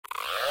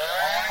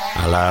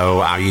Hello,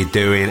 how you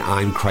doing?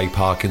 I'm Craig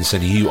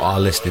Parkinson. You are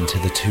listening to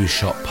the Two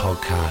Shot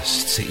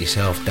Podcast. Sit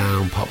yourself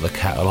down, pop the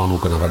kettle on. We're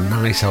going to have a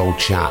nice old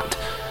chat.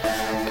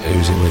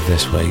 Who's it with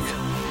this week?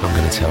 I'm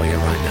going to tell you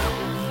right now.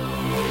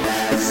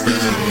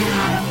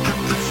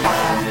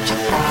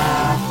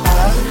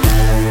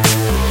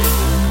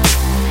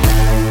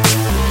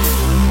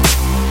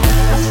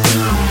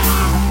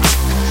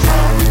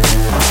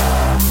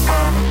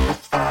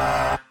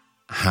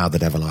 How the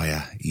devil are you?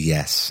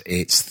 Yes,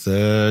 it's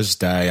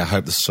Thursday. I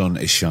hope the sun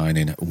is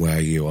shining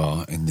where you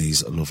are in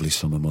these lovely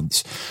summer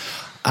months.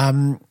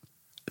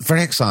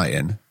 Very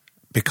exciting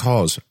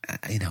because,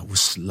 we're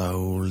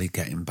slowly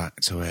getting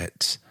back to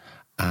it.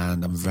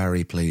 And I'm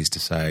very pleased to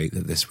say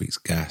that this week's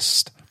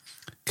guest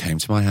came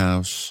to my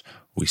house.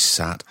 We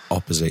sat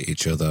opposite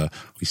each other,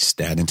 we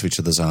stared into each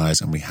other's eyes,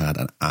 and we had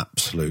an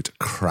absolute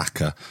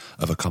cracker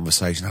of a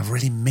conversation. I've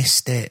really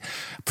missed it.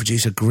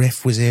 Producer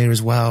Griff was here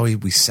as well.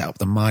 We set up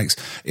the mics.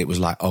 It was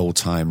like old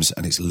times,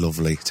 and it's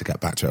lovely to get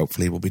back to it.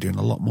 Hopefully we'll be doing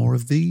a lot more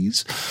of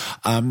these.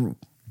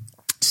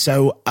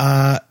 So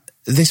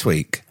this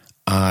week,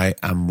 I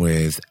am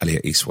with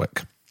Elliot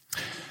Eastwick.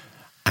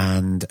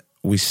 And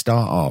we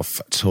start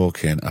off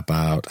talking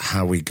about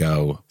how we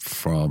go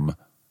from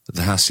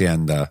the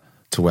Hacienda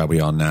to where we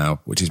are now,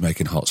 which is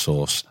making hot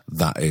sauce.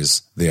 That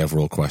is the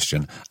overall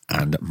question.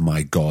 And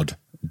my God,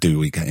 do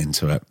we get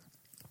into it?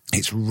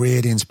 It's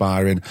really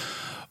inspiring.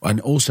 And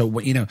also,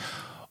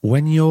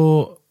 when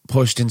you're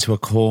pushed into a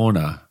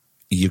corner,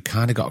 you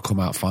kind of got to come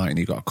out fighting.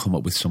 You've got to come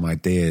up with some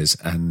ideas.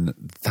 And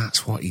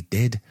that's what he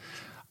did.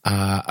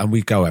 And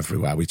we go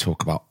everywhere. We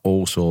talk about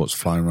all sorts,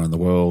 flying around the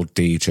world,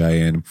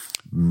 DJing,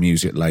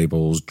 music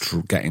labels,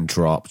 getting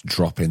dropped,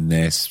 dropping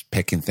this,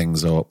 picking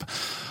things up.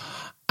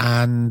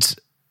 And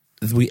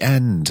we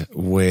end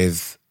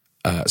with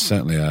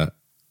certainly a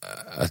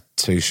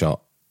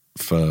two-shot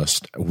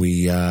first.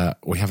 We have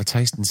a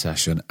tasting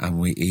session, and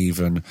we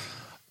even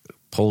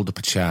pulled up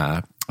a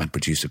chair, and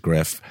producer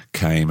Griff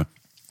came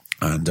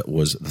and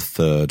was the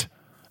third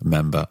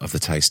member of the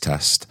taste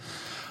test.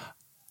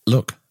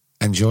 Look,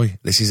 enjoy.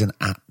 This is an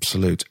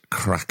absolute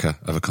cracker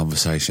of a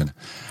conversation.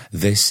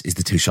 This is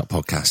the Two Shot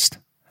Podcast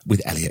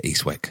with Elliot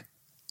Eastwick.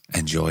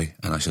 Enjoy,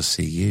 and I shall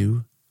see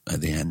you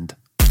at the end.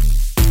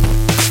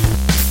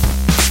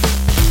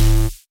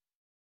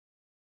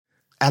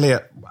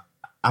 Elliot,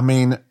 I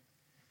mean,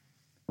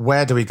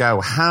 where do we go?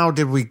 How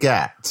did we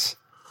get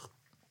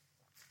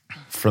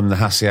from the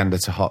Hacienda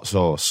to hot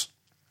sauce?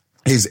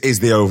 Is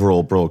the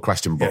overall broad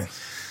question, but yeah.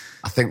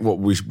 I think what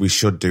we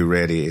should do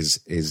really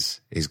is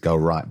go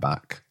right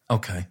back.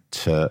 Okay.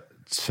 To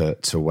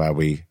where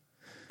we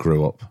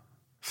grew up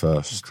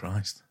first. Oh,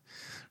 Christ.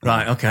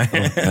 Right, okay.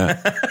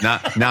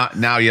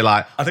 Now you're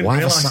like, I didn't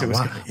realise it was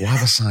why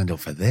have I signed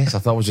up for this? I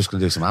thought I was just going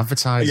to do some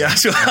advertising. Yeah.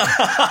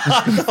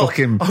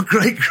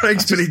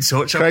 Craig's been in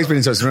touch. Craig's been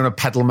in touch. I'm going to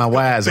peddle my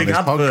wares on this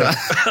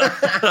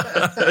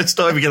podcast. It's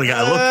not even going to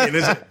get a look in,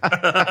 is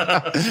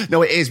it?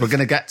 No, it is. We're going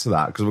to get to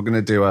that because we're going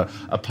to do a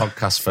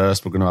podcast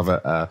first. We're going to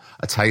have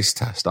a taste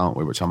test, aren't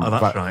we? Which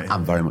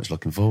I'm very much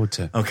looking forward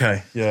to.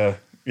 Okay, yeah.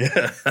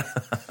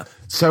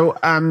 So,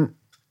 I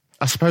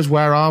suppose,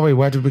 where are we?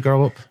 Where did we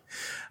grow up?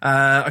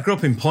 I grew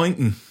up in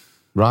Poynton.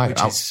 Right.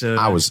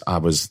 I was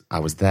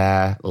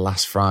there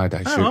last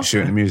Friday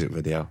shooting a music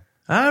video.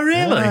 Oh,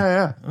 really?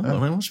 Yeah.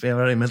 Oh, it must be a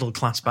very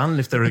middle-class band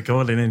if they're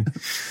recording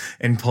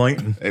in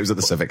Poynton. It was at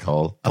the Civic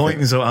Hall. I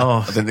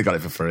think they got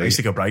it for free. I used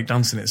to go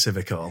breakdancing at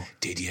Civic Hall.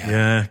 Did you?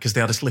 Yeah, because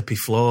they had a slippy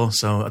floor,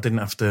 so I didn't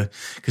have to...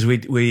 Because we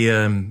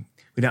didn't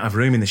have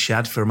room in the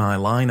shed for my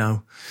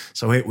lino.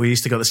 So we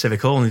used to go to the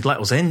Civic Hall and they'd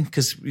let us in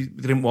because they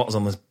didn't want us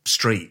on the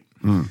street.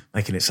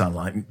 Making it sound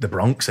like the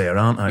Bronx here,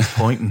 aren't I?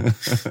 Poynton.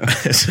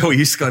 So we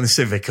used to go in the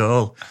Civic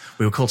Hall.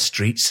 We were called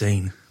Street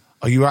Scene.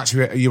 Oh, you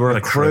were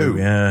a crew?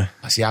 Yeah.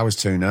 See, I was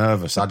too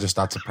nervous. I just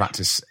had to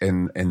practice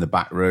in the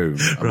back room.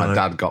 And my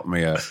dad got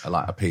me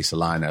a piece of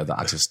lino that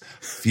I just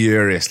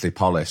furiously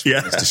polished with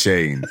Mr.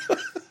 Sheen.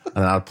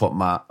 And I'd put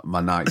my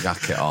night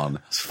jacket on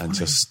and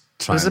just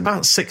try. It was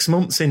about 6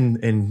 months in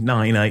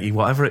 1980,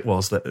 whatever it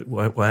was,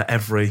 where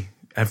every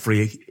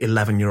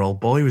 11-year-old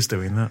boy was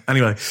doing that.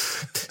 Anyway,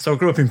 so I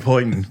grew up in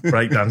Poynton,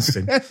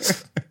 breakdancing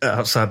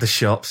outside the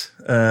shops.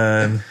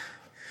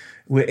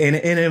 We're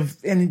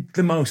in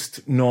the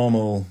most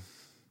normal,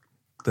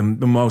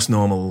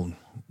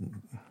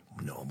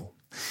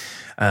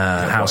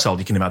 household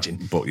you can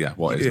imagine. But yeah,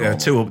 what is normal?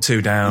 2 up,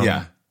 2 down.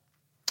 Yeah,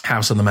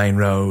 house on the main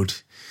road.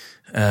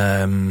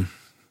 4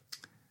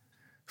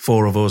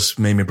 of us,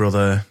 me and my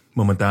brother,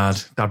 mum and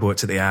dad. Dad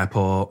worked at the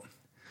airport.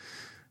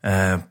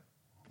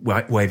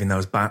 Waving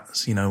those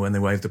bats, when they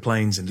wave the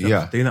planes, and he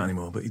doesn't do that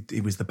anymore. But he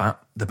was the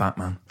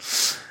Batman.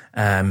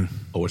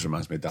 Always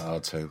reminds me of Die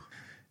Hard 2.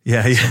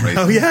 Yeah.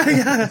 Oh,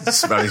 yeah.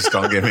 It's a very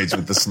strong image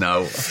with the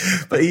snow.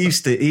 But he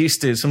used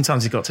to.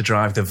 Sometimes he got to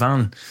drive the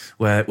van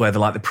where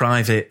the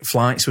private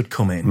flights would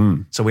come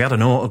in. So we had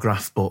an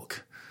autograph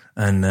book,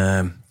 and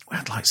we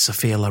had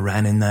Sophia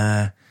Loren in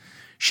there,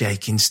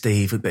 Shaking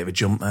Steve, a bit of a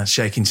jump there,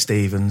 Shaking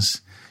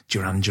Stevens,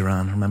 Duran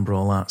Duran. I remember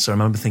all that. So I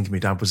remember thinking my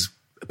dad was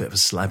a bit of a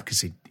celeb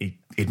because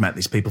he'd he'd met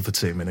these people for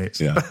 2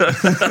 minutes. Yeah.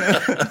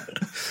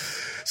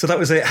 So that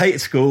was it.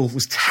 Hated school,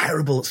 was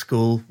terrible at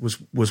school, was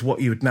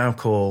what you would now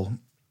call,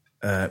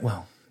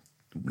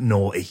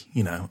 naughty,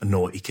 a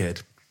naughty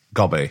kid.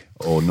 Gobby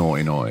or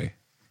naughty.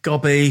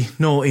 Gobby,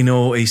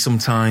 naughty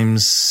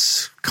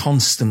sometimes,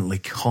 constantly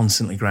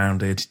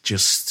grounded.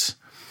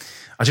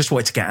 I just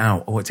wanted to get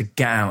out. I wanted to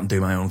get out and do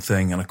my own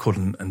thing, and I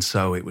couldn't. And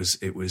so I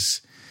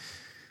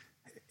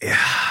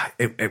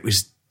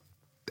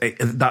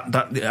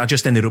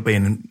just ended up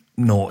being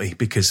naughty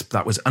because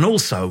that was, and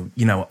also,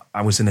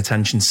 I was an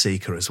attention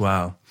seeker as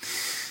well,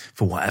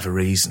 for whatever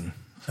reason.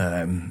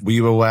 Were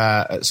you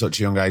aware at such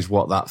a young age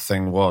what that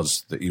thing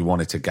was that you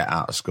wanted to get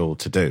out of school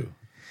to do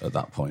at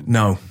that point?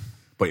 No.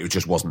 But it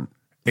just wasn't.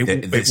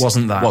 It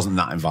wasn't that. Wasn't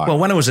that environment. Well,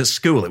 when I was at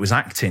school, it was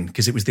acting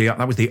because that was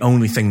the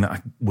only thing that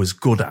I was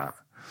good at.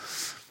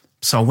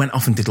 So I went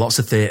off and did lots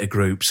of theatre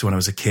groups when I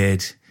was a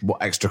kid. What,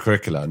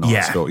 extracurricular? Not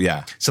at school?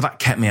 Yeah. So that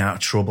kept me out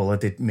of trouble. I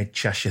did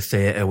Mid-Cheshire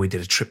Theatre. We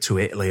did a trip to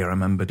Italy. I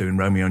remember doing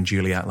Romeo and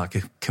Juliet, like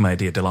a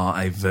Commedia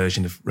dell'arte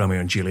version of Romeo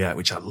and Juliet,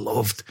 which I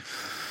loved.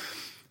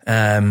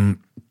 So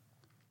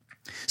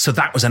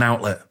that was an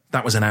outlet.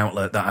 That was an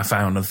outlet that I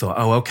found and thought,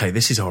 oh, okay,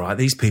 this is all right.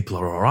 These people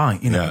are all right.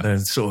 They're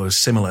sort of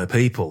similar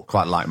people.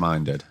 Quite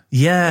like-minded.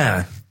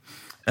 Yeah.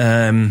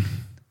 And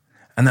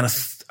then I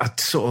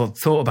sort of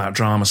thought about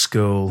drama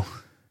school.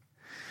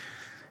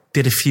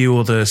 Did a few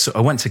other... So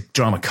I went to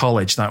drama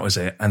college, that was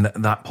it. And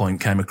at that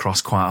point came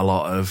across quite a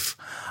lot of,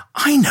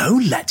 I know,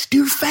 let's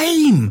do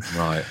Fame.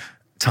 Right.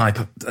 Type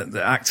of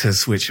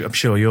actors, which I'm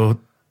sure you're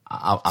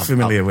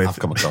familiar with. I've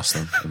come across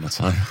them in my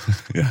time.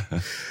 Yeah.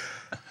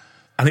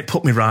 And it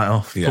put me right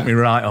off. Yeah. Put me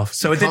right off.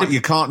 So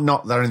you can't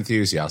knock their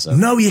enthusiasm.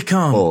 No, you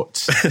can't.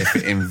 But if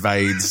it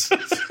invades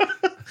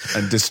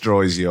and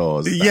destroys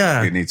yours,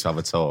 then you need to have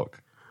a talk.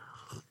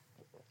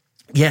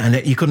 Yeah,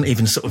 and you couldn't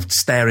even sort of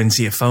stare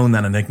into your phone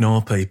then and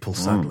ignore people,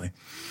 sadly.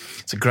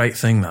 It's a great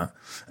thing, that.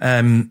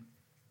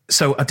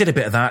 So I did a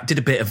bit of that,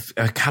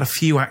 I had a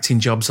few acting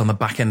jobs on the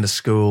back end of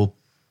school.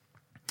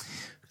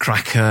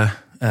 Cracker,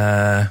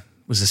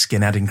 was a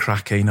skinhead in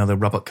Cracker, the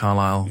Robert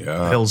Carlyle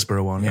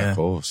Hillsborough one, Yeah, of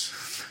course.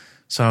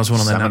 So I was one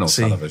of the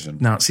Nazi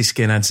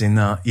skinheads in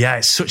that. Yeah,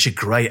 it's such a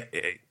great...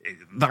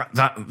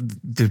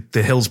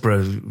 The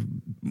Hillsborough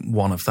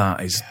one of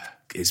that is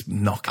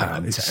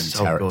knockout. It's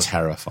so good.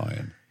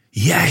 Terrifying.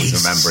 Yeah, I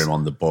remember him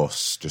on the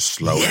bus, just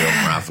slowly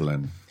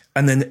unravelling.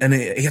 And then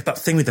he had that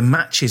thing with the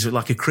matches, with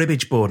like a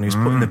cribbage board, and he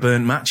was putting the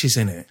burnt matches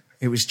in it.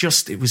 It was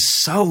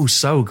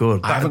so good.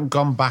 I haven't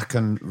gone back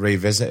and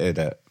revisited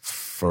it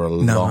for a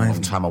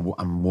long time.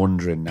 I'm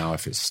wondering now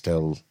if it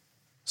still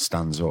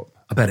stands up.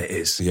 I bet it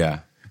is. Yeah.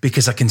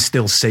 Because I can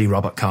still see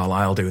Robert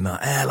Carlyle doing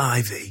that.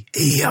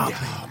 L-I-V-E-R-P.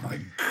 Oh, my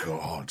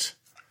God.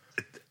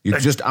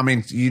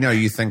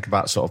 You think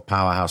about sort of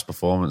powerhouse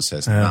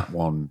performances, and that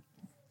one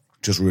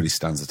just really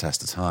stands the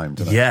test of time,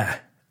 doesn't it? Yeah.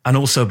 And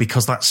also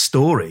because that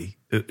story,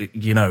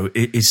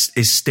 is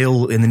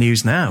still in the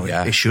news now.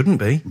 Yeah. It shouldn't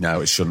be.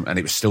 No, it shouldn't. And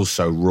it was still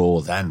so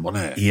raw then,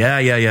 wasn't it?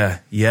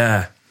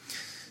 Yeah.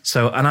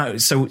 So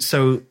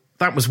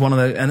that was one of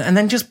the... And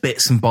then just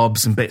bits and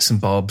bobs. And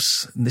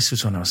this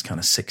was when I was kind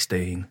of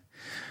 16.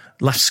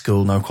 Left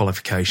school, no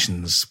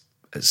qualifications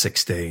at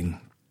 16.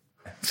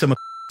 So my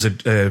was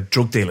a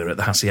drug dealer at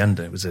the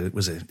Hacienda. Was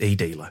an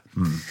e-dealer.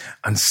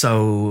 And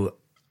so...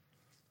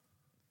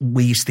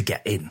 we used to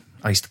get in.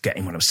 I used to get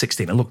in when I was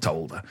 16. I looked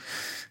older.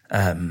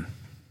 And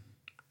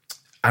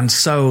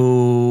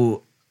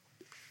so,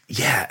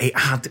 it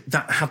had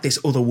this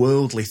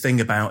otherworldly thing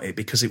about it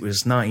because it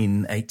was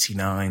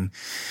 1989.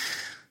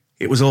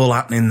 It was all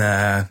happening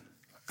there.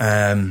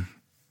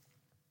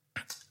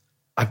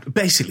 I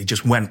basically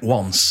just went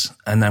once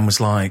and then was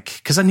like,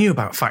 because I knew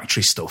about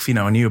factory stuff,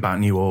 I knew about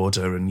New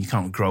Order, and you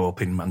can't grow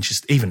up in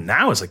Manchester. Even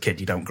now as a kid,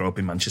 you don't grow up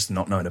in Manchester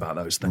not knowing about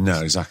those things.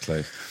 No,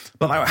 exactly.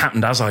 But that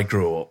happened as I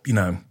grew up,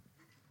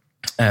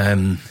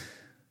 And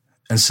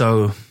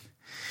so,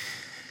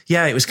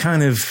 it was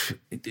kind of,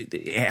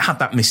 it had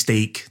that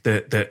mystique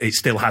that it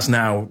still has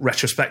now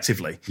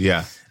retrospectively.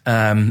 Yeah.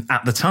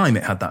 At the time,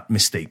 it had that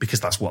mystique because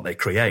that's what they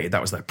created.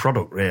 That was their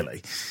product,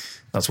 really.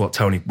 That's what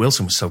Tony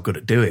Wilson was so good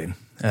at doing.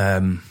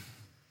 And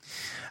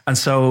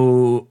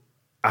so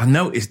I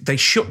noticed they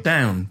shut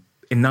down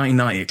in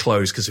 1990. It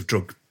closed because of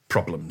drug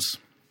problems.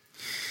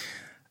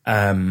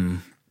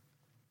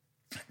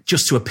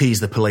 Just to appease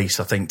the police,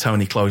 I think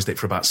Tony closed it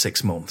for about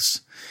 6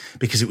 months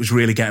because it was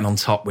really getting on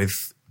top with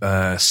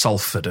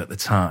Salford at the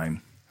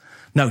time.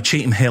 No,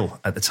 Cheetham Hill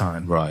at the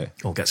time. Right.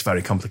 It all gets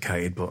very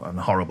complicated and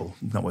horrible.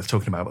 Not worth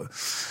talking about. But.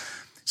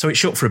 So it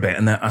shut for a bit,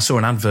 and then I saw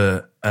an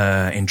advert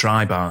in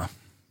Dry Bar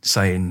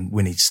saying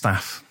we need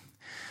staff.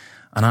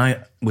 And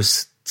I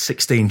was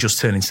 16, just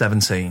turning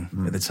 17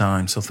 at the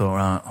time. So I thought,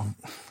 right, I'll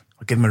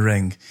give him a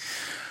ring.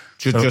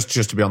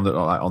 Just to be on the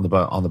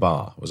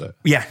bar, was it?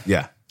 Yeah.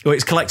 Yeah. Well,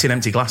 it's collecting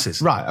empty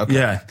glasses. Right, okay.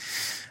 Yeah.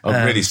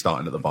 I'm really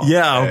starting at the bar.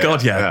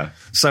 Yeah.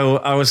 So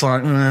I was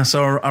like,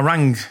 so I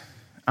rang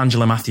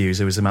Angela Matthews,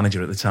 who was the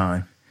manager at the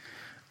time,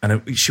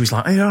 And she was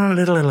like,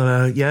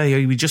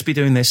 yeah, we'd just be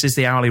doing this. Is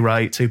the hourly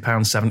rate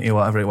 £2.70 or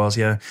whatever it was?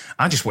 Yeah.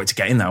 I just wanted to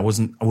get in there. I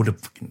would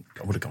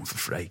have gone for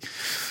free.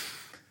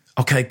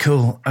 Okay,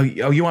 cool. Oh,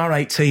 you are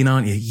 18,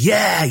 aren't you?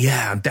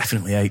 Yeah, I'm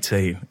definitely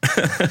 18.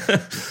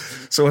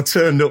 So I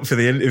turned up for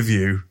the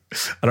interview,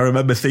 and I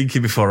remember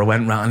thinking before I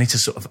went, right, I need to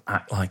sort of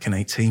act like an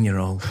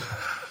 18-year-old.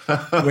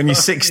 When you're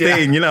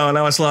 16, you know, and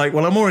I was like,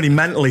 well, I'm already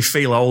mentally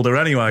feel older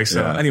anyway.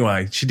 So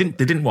anyway,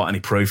 they didn't want any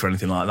proof or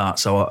anything like that.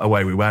 So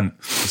away we went.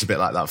 It's a bit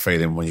like that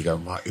feeling when you go,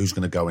 right, who's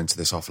going to go into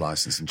this off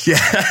license? And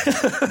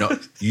no,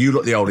 you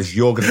look the oldest.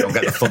 You're going to go and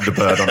get the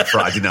Thunderbird on a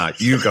Friday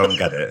night. You go and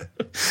get it.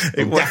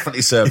 It'll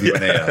definitely serve you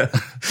an ear.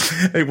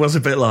 It was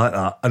a bit like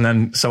that. And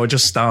then, so I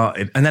just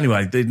started. And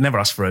anyway, they'd never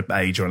asked for an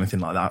age or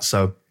anything like that.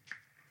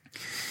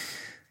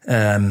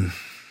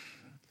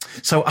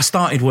 So I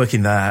started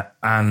working there,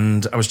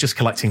 and I was just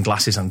collecting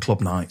glasses on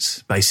club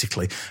nights,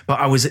 basically.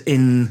 But I was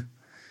I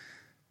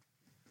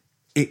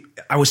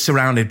was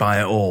surrounded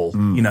by it all,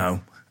 you know.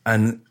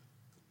 And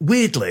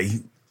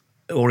weirdly,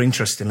 or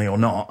interestingly or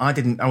not, I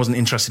wasn't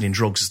interested in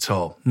drugs at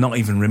all. Not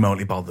even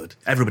remotely bothered.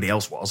 Everybody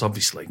else was,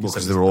 obviously.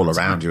 Because they were all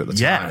around you at the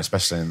time,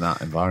 especially in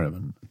that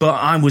environment.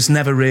 But I was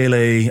never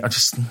really, I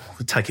just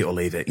would take it or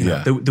leave it. You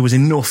know? There was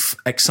enough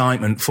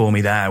excitement for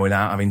me there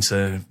without having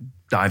to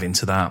dive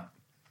into that.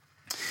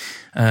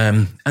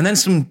 And then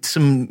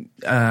some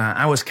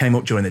hours came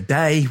up during the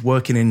day,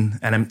 working in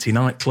an empty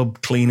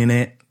nightclub, cleaning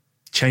it,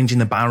 changing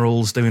the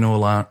barrels, doing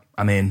all that.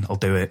 I'm in, I'll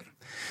do it.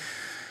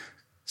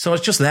 So I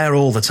was just there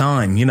all the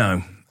time, you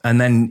know. And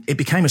then it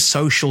became a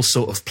social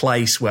sort of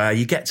place where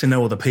you get to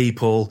know other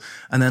people.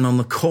 And then on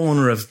the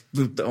corners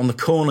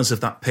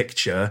of that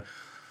picture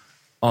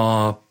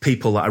are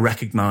people that I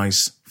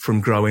recognise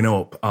from growing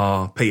up,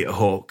 are Peter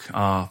Hook,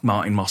 are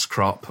Martin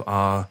Mosscrop,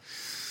 are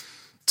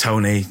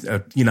Tony,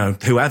 you know,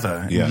 whoever.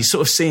 And you're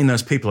sort of seeing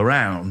those people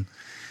around.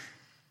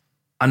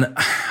 And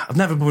I've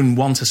never been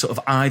one to sort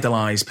of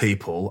idolise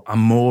people. I'm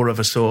more of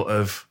a sort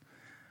of,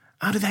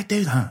 how did they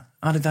do that?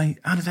 How did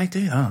they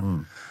do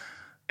that?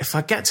 If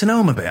I get to know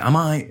them a bit, I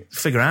might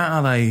figure out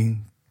how they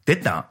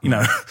did that, you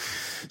know.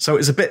 So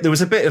there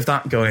was a bit of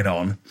that going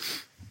on,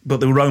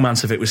 but the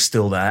romance of it was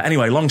still there.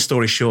 Anyway, long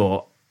story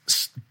short,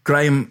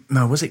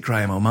 was it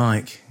Graham or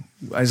Mike?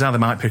 It was either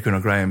Mike Pickering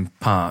or Graham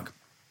Park.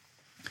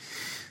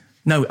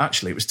 No,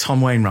 actually, it was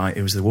Tom Wainwright,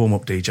 who was the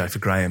warm-up DJ for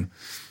Graham,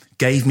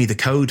 gave me the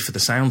code for the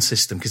sound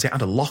system because it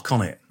had a lock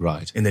on it.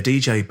 Right. In the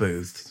DJ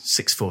booth,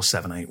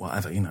 6478,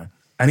 whatever, you know.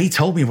 And he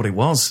told me what it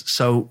was.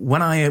 So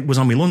when I was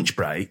on my lunch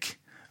break,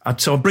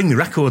 I'd bring the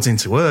records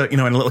into work, you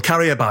know, in a little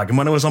carrier bag. And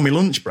when I was on my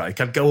lunch break,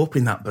 I'd go up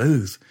in that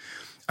booth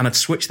and I'd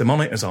switch the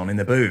monitors on in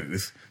the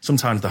booth,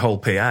 sometimes the whole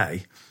PA.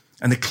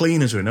 And the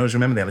cleaners were in. I always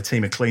remember they had a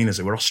team of cleaners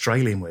who were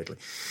Australian, weirdly.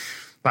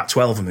 About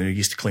 12 of them who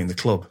used to clean the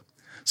club.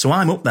 So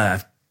I'm up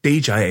there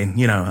DJing,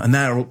 you know, and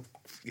they're,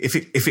 if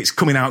it's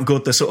coming out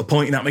good, they're sort of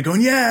pointing at me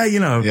going, yeah,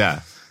 you know.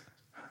 Yeah.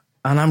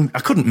 And I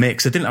couldn't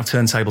mix. I didn't have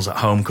turntables at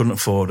home, couldn't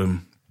afford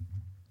them.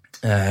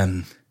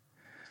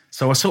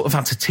 So I sort of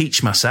had to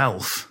teach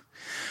myself.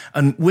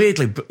 And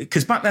weirdly,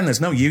 because back then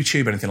there's no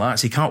YouTube or anything like that,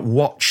 so you can't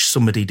watch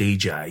somebody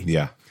DJ.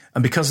 Yeah.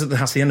 And because the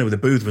hacienda with the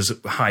booth was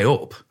high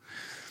up,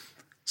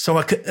 so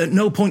at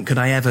no point could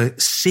I ever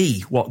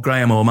see what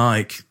Graham or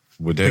Mike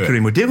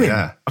Pickering were doing.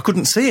 Yeah. I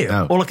couldn't see it.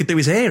 No. All I could do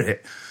is hear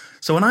it.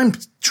 So when I'm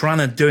trying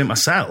to do it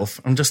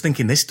myself, I'm just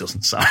thinking, this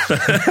doesn't sound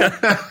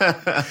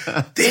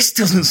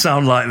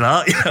like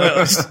that. You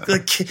know,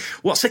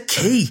 what's a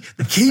key?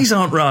 The keys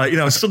aren't right. You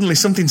know, suddenly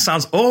something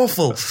sounds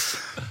awful.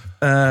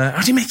 How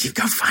do you make it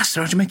go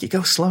faster? How do you make it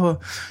go slower?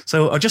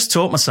 So I just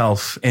taught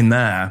myself in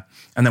there.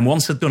 And then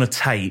once I'd done a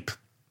tape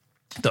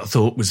that I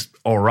thought was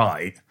all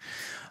right,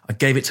 I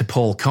gave it to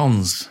Paul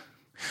Cons.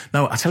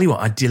 No, I tell you what,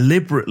 I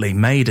deliberately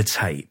made a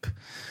tape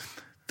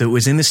that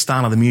was in the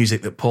style of the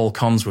music that Paul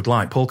Cons would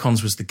like. Paul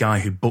Cons was the guy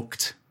who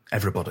booked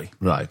everybody.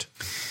 Right.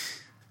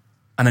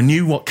 And I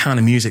knew what kind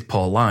of music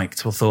Paul liked.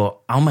 So I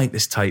thought, I'll make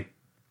this tape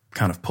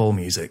kind of Paul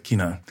music, you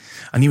know.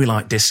 I knew he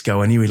liked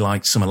disco. I knew he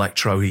liked some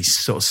electro-y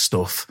sort of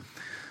stuff.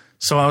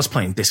 So I was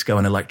playing disco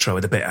and electro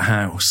with a bit of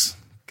house.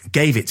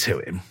 Gave it to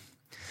him.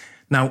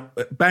 Now,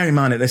 bear in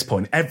mind at this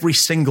point, every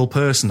single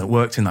person that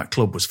worked in that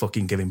club was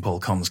fucking giving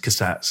Paul Cons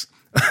cassettes.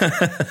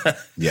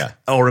 Yeah.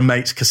 Or a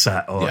mate's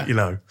cassette, or, you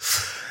know.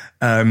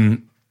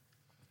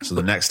 So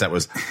the next step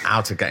was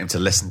how to get him to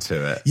listen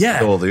to it.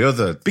 Yeah. With all the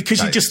other because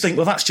tapes. you just think,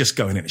 well, that's just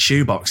going in a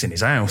shoebox in his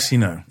house, you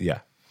know. Yeah.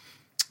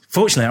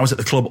 Fortunately, I was at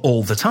the club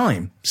all the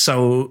time.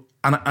 So,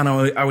 and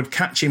I would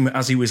catch him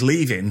as he was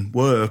leaving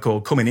work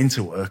or coming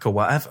into work or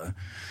whatever,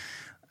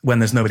 when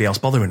there's nobody else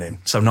bothering him.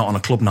 So not on a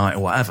club night or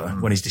whatever,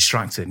 when he's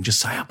distracted, and just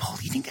say, oh, Paul,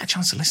 you didn't get a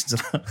chance to listen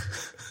to that.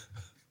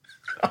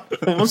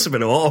 It must have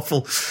been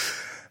awful.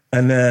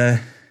 And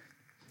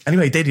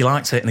anyway, he did. He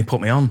liked it, and he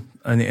put me on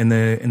in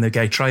the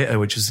Gay Traitor,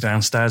 which was the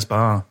downstairs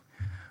bar.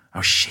 I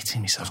was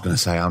shitting myself. I was going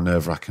to say, how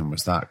nerve-wracking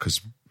was that?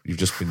 Because you've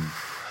just been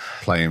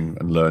playing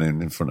and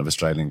learning in front of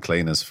Australian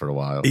cleaners for a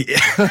while.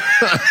 Yeah.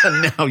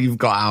 And now you've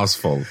got a house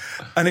full.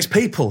 And it's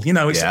people, you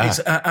know,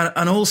 Yeah.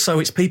 and also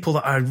it's people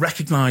that I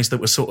recognise that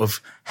were sort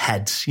of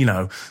heads, you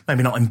know,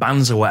 maybe not in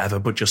bands or whatever,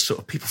 but just sort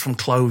of people from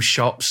clothes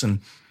shops and,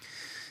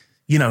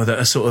 you know, that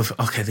are sort of,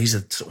 okay, these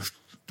are sort of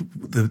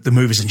the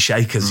movers and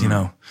shakers, you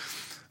know.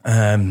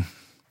 And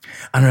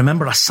I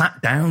remember I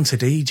sat down to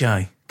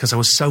DJ because I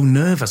was so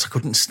nervous I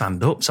couldn't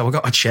stand up. So I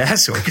got a chair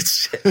so I could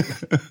sit.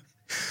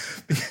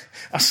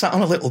 I sat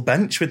on a little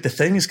bench with the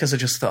things because I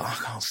just thought, I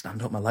can't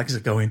stand up. My legs are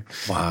going.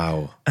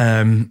 Wow.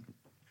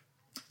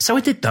 So I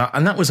did that,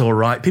 and that was all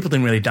right. People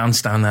didn't really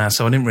dance down there,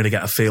 so I didn't really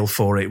get a feel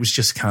for it. It was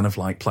just kind of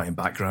like playing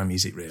background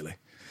music, really.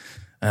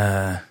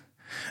 And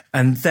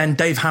then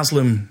Dave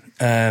Haslam,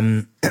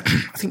 I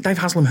think Dave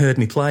Haslam heard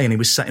me play, and he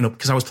was setting up,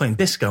 because I was playing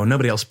disco, and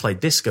nobody else played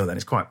disco then.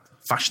 It's quite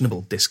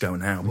fashionable disco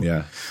now. But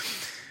Yeah.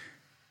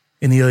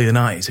 in the early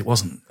 90s, it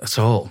wasn't at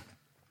all.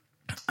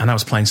 And I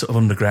was playing sort of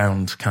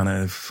underground, kind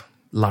of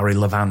Larry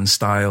Levan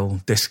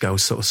style disco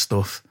sort of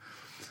stuff.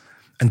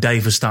 And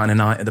Dave was starting a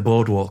night at the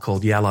Boardwalk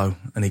called Yellow,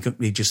 and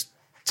he just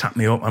tapped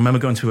me up. I remember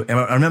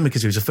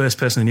because he was the first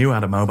person I knew who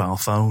had a mobile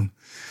phone.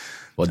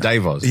 Well,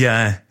 Dave was.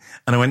 Yeah.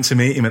 And I went to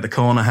meet him at the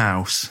corner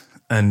house,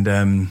 and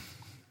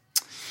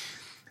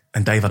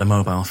Dave had a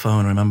mobile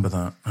phone. I remember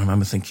that. I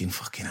remember thinking,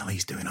 fucking hell,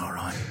 he's doing all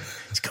right.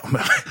 He's got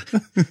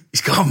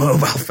a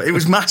mobile phone. It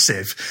was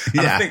massive.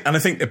 Yeah. And I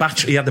think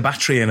he had the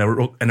battery in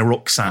a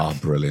rucksack. Oh,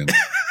 brilliant.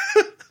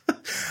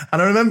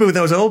 And I remember with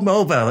those old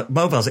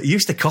mobiles, it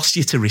used to cost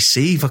you to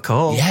receive a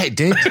call. Yeah, it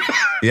did.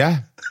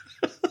 Yeah.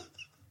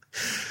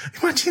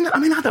 Imagine that. I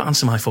mean, I don't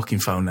answer my fucking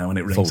phone now when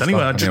it rings. Full Anyway,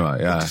 stop, I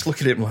yeah. just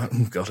look at it and I'm like,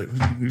 oh God,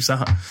 who's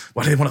that?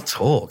 Why do they want to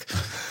talk?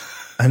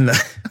 And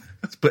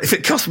but if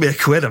it cost me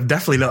 £1, I'm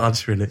definitely not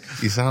answering it.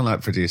 You sound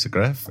like producer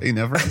Griff. He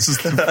never answers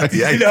the phone.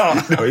 Yeah, You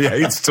know? yeah,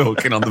 he's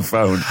talking on the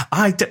phone.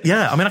 I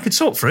mean, I could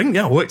talk for England.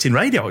 Yeah, I worked in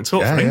radio. I could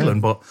talk for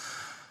England, but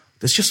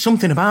there's just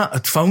something about a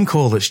phone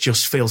call that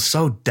just feels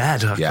so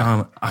dead. I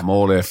can't. I'm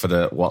all here for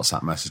the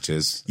WhatsApp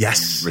messages.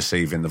 Yes.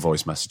 Receiving the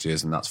voice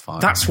messages, and that's fine.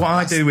 That's what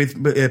I do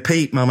with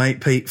Pete, my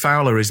mate Pete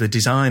Fowler is the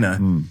designer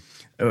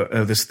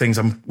of the things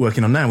I'm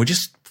working on now. We're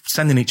just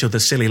sending each other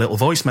silly little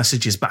voice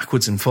messages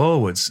backwards and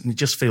forwards. And it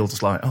just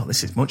feels like, oh,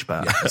 this is much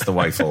better. Yeah, that's the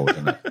way forward,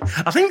 isn't it?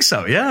 I think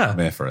so, yeah. I'm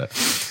here for it.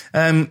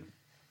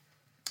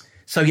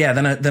 So, yeah,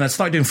 then I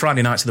started doing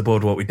Friday nights at the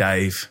Boardwalk with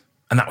Dave.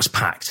 And that was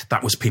packed.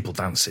 That was people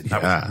dancing.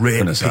 That was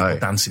really people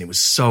dancing. It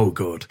was so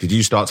good. Did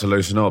you start to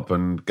loosen up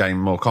and gain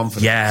more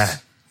confidence? Yeah.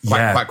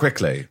 Quite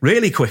quickly?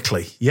 Really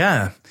quickly,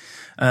 yeah.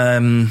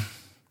 And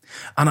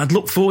I'd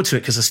look forward to it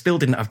because I still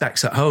didn't have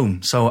decks at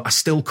home. So I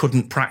still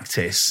couldn't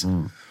practice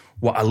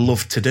what I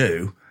loved to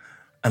do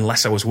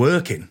unless I was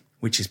working,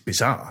 which is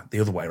bizarre. The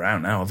other way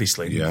around now,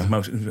 obviously. Yeah.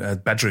 Most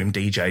bedroom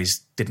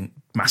DJs didn't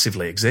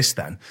massively exist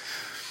then.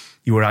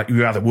 You were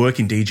either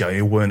working DJ or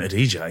you weren't a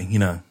DJ, you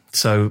know.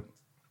 So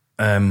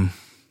I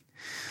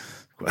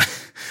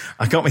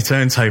got my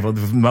turntable.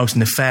 The most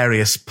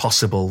nefarious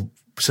possible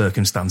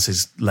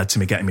circumstances led to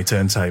me getting my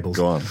turntables.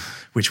 Go on.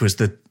 Which was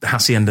the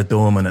Hacienda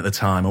Dorman at the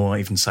time. I won't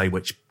even say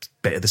which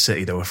bit of the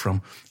city they were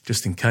from,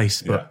 just in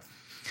case. But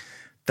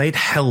they'd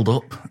held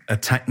up a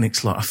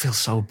Technics lorry. I feel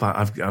so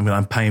bad.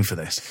 I'm paying for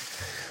this.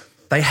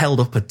 They held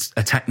up a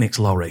Technics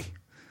lorry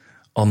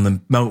on the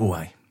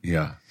motorway.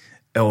 Yeah.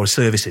 Or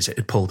services it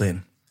had pulled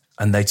in.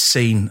 And they'd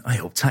seen, hey,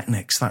 up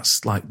Technics,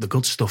 that's like the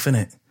good stuff,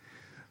 innit?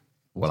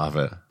 We'll have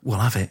it. We'll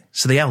have it.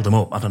 So they held them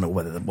up. I don't know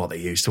what they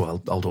used to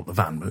hold up the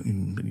van, but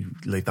you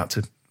leave that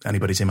to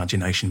anybody's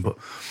imagination. But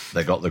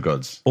They got the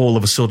goods. all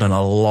of a sudden,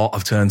 a lot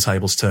of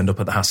turntables turned up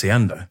at the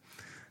Hacienda,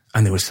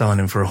 and they were selling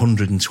them for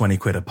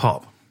 £120 a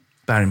pop.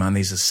 Bear in mind,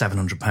 these are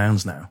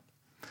 £700 now.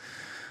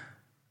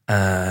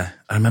 I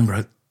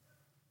remember.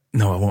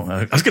 No, I won't.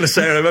 I was going to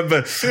say I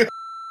remember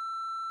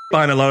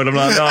buying a load. I'm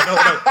like, no,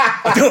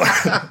 I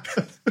don't.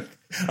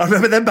 I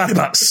remember them buying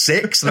about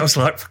 6, and I was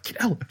like, fucking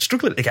hell, I'm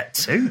struggling to get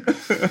 2.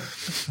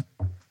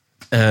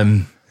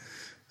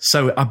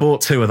 So I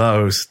bought 2 of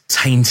those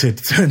tainted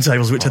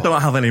turntables, which I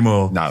don't have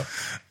anymore. No.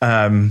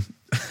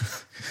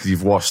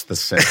 You've washed the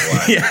sick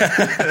away.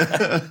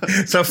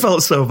 Yeah. So I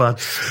felt so bad,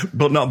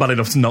 but not bad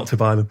enough not to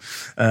buy them.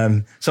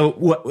 And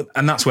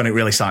that's when it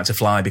really started to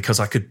fly, because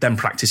I could then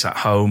practice at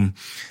home.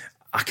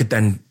 I could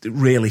then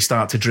really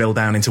start to drill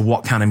down into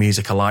what kind of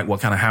music I liked, what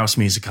kind of house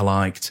music I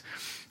liked,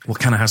 what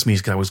kind of house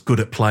music I was good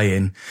at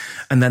playing.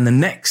 And then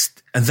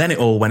then it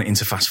all went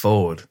into fast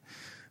forward.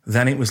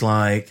 Then it was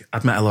like,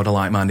 I'd met a lot of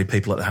like-minded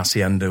people at the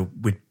Hacienda.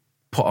 We'd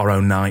put our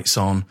own nights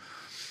on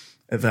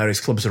at various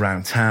clubs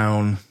around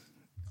town.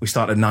 We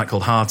started a night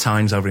called Hard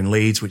Times over in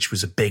Leeds, which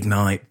was a big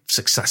night,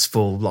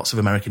 successful, lots of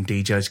American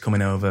DJs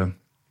coming over.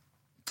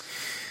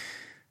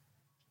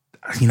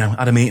 You know,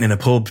 had a meeting in a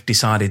pub,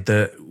 decided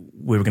that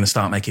we were going to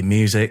start making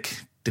music.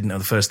 Didn't know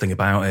the first thing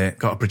about it.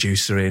 Got a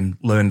producer in,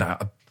 learned how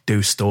to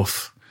do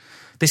stuff.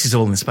 This is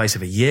all in the space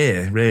of a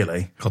year,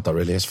 really. God, that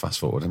really is fast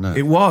forward, isn't it?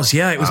 It was,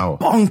 yeah. It was Wow.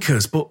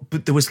 bonkers.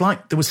 But there was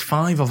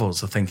 5 of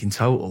us, I think, in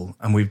total.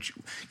 And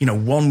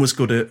one was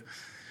good at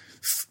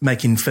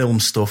making film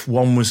stuff.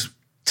 One was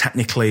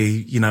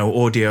technically, you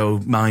know, audio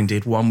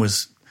minded. One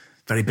was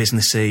very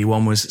businessy.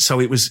 One was, so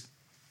it was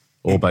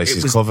all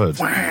bases covered.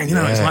 Whang, you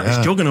know, it's like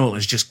this juggernaut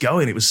is just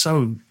going. It was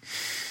so,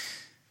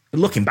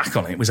 looking back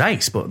on it, it was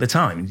ace, but at the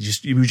time,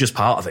 you were just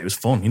part of it. It was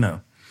fun, you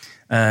know.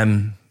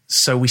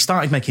 So we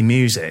started making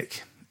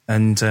music,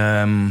 and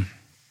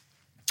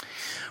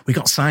we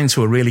got signed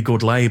to a really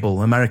good label,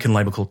 an American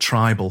label called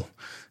Tribal,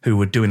 who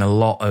were doing a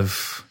lot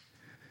of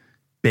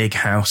big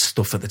house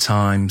stuff at the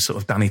time, sort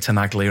of Danny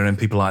Tenaglia and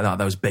people like that,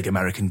 those big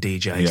American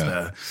DJs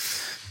there.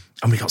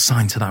 And we got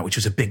signed to that, which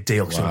was a big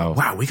deal.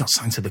 Wow, we got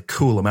signed to the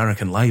cool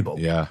American label.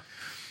 Yeah.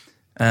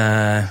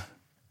 And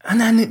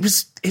then it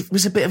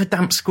was a bit of a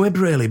damp squib,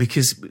 really,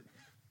 because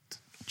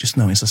just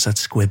notice I said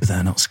squib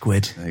there, not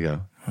squid. There you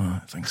go. All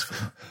right, thanks for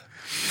that.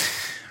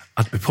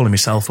 I'd be pulling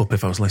myself up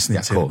if I was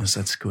listening to it and I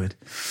said squid.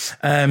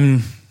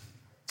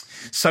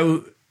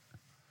 So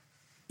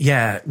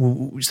at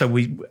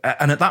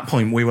that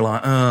point we were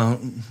like, we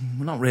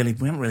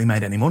haven't really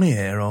made any money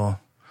here,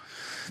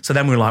 so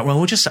then we were like, well,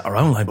 we'll just set our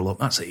own label up.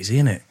 That's easy,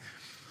 isn't it?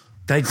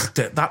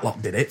 That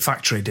lot did it.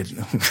 Factory did.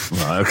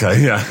 Right,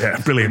 okay,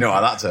 yeah, brilliant. You know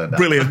how that turned out.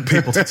 Brilliant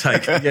people to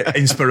take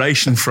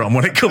inspiration from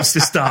when it comes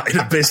to starting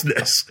a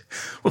business.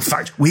 Well,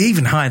 we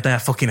even hired their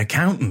fucking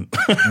accountant.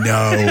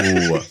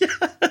 No.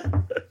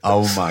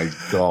 Oh my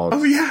God.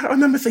 Oh yeah, I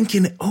remember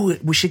thinking,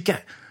 we should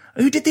get,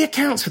 who did the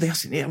accounts for the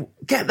asset? Yeah,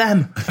 get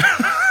them.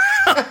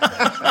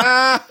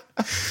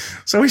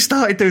 So we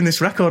started doing this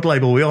record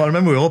label. I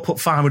remember we all put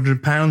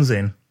 £500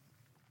 in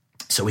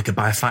so we could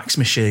buy a fax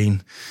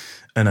machine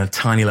and a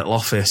tiny little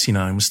office, you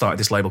know, and we started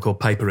this label called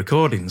Paper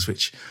Recordings,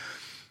 which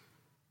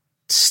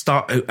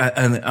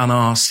and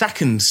our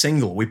second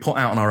single we put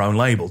out on our own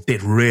label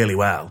did really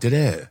well. Did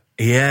it?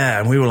 Yeah,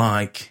 and we were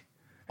like,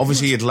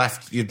 obviously, you'd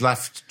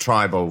left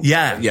Tribal.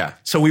 Yeah.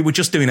 So we were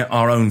just doing it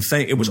our own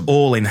thing. It was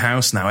all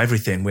in-house now,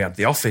 everything. We had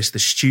the office,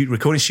 the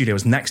recording studio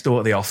was next door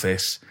to the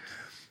office.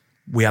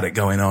 We had it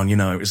going on, you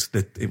know,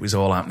 it was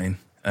all happening.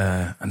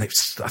 And I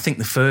think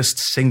the first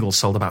single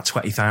sold about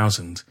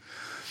 20,000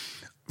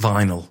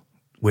 vinyl,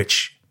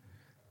 which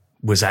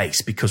was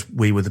ace because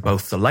we were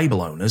both the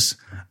label owners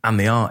and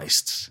the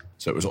artists.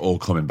 So it was all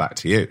coming back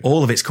to you.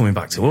 All of it's coming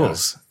back to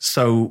us.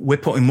 So we're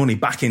putting money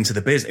back into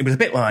the business. It was a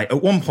bit like,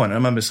 at one point, I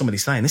remember somebody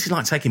saying, this is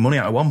like taking money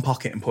out of one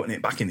pocket and putting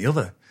it back in the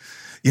other.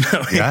 You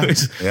know?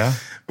 Yeah.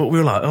 But we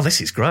were like, oh,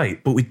 this is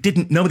great. But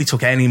nobody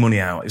took any money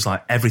out. It was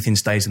like, everything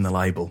stays in the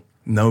label.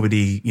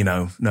 Nobody.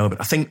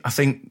 I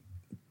think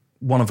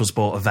one of us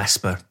bought a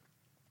Vespa.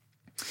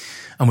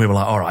 And we were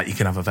like, all right, you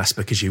can have a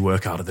Vespa because you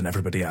work harder than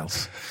everybody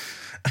else.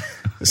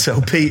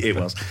 So Pete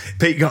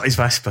got his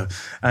Vespa.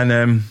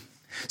 And,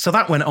 so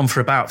that went on for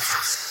about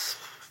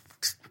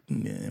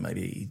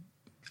maybe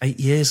 8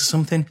 years or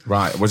something.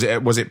 Right. Was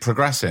it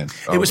progressing?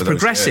 It was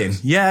progressing.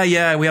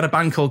 Yeah. We had a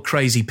band called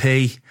Crazy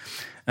P,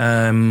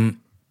 who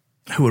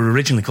were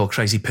originally called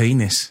Crazy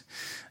Penis.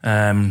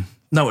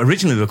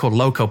 Originally they were called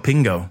Loco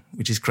Pingo,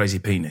 which is Crazy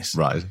Penis.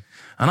 Right.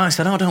 And I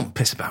said, don't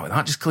piss about with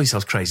that. Just call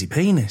yourselves Crazy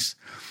Penis.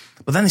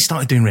 But then they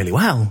started doing really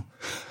well.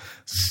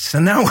 So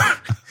now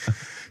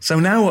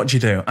what do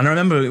you do? And I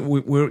remember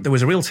there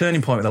was a real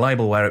turning point with the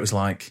label where it was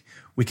like,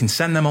 we can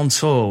send them on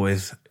tour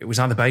with, it was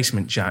either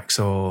Basement Jaxx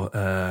or,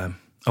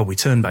 we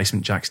turned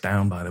Basement Jaxx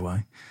down, by the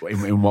way.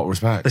 In what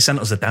respect? They sent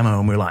us a demo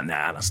and we were like,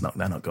 nah,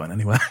 they're not going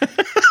anywhere.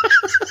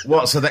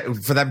 What, so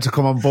for them to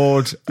come on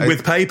board?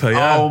 With Paper,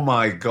 yeah. Oh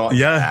my God.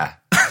 Yeah.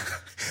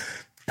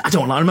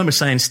 I remember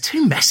saying, it's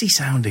too messy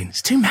sounding.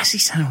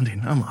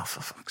 I'm like,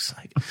 for fuck's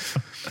sake.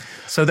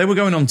 So they were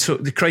going on tour,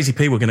 the Crazy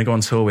P were going to go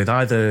on tour with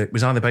either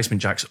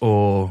Basement Jaxx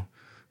or,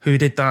 who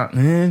did that?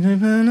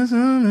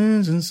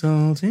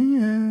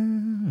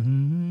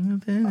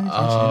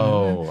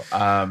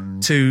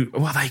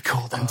 What are they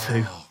called them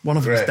to? One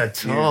of them is dead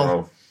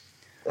tall.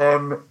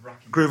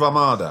 Groove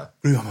Armada.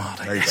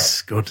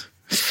 Yes, good.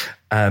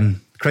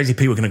 Crazy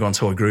P were going to go on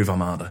tour with Groove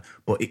Armada,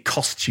 but it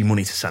costs you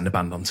money to send a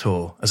band on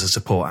tour as a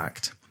support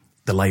act.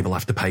 The label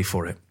have to pay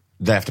for it.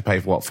 They have to pay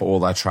for what? For all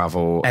their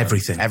travel?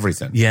 Everything.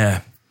 Everything?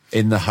 Yeah.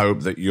 In the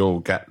hope that you'll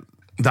get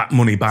that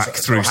money back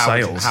through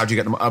sales. How do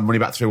you get the money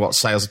back through what?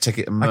 Sales of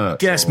ticket and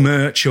merch? I guess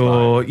merch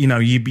or, you know,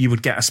 you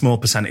would get a small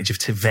percentage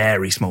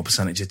very small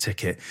percentage of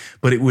ticket,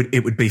 but it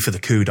would be for the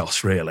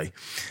kudos, really.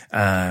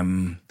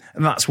 And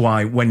that's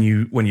why when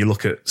you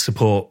look at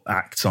support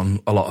acts on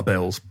a lot of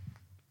bills,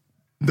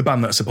 the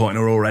band that are supporting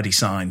are already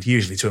signed,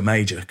 usually to a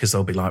major, because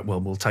they'll be like, well,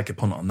 we'll take a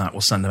punt on that.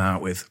 We'll send them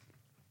out with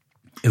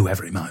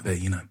whoever it might be,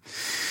 you know. And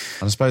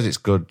I suppose it's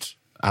good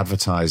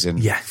advertising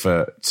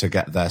to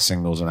get their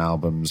singles and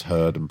albums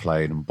heard and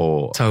played and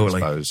bought.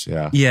 Totally. I suppose,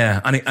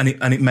 yeah, and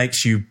it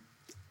makes you.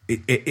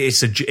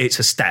 It's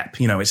a step,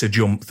 you know. It's a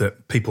jump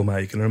that people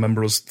make. And I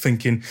remember us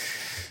thinking,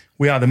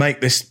 we either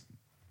make this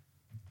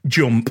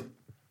jump.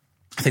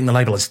 I think the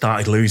label had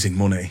started losing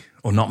money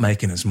or not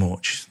making as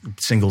much.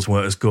 Singles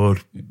weren't as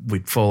good.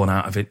 We'd fallen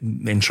out of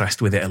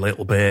interest with it a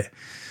little bit.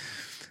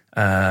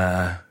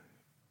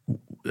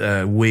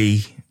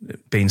 We,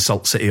 being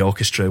Salt City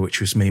Orchestra, which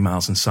was me,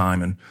 Miles and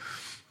Simon,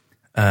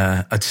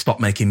 I'd stopped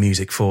making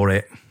music for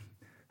it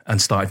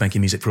and started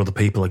making music for other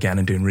people again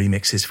and doing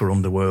remixes for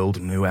Underworld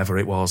and whoever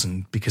it was.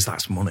 And because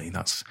that's money,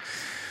 that's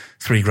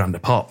 $3,000 a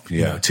pop. Yeah.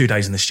 You know, 2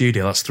 days in the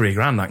studio, that's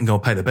 $3,000. I can go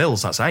pay the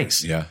bills. That's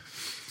ace. Yeah.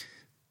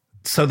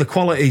 So the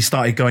quality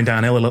started going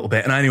downhill a little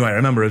bit. And anyway, I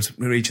remember I was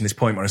reaching this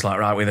point where it's like,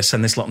 right, we either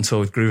send this lot on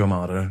tour with Groove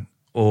Armada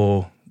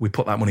or we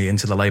put that money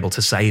into the label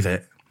to save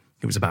it.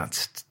 It was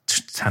about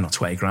 10 or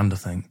 20 grand, I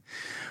think.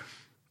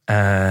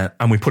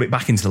 And we put it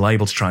back into the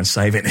label to try and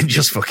save it, and it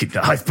just fucking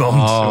dive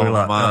bombed. Oh, so we were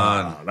like,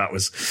 man.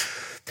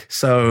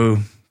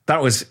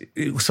 That was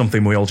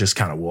something we all just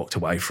kind of walked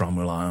away from.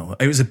 We're like, oh.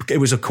 It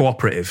was a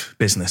cooperative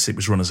business. It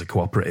was run as a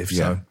cooperative.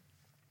 Yeah.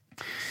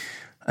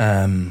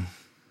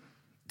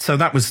 So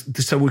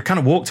we kind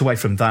of walked away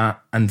from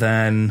that, and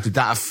then Did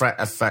that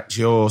affect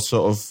your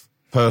sort of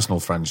personal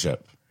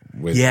friendship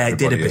with it did a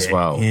everybody bit as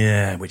well?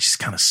 Yeah, which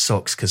kind of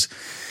sucks because.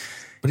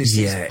 But it's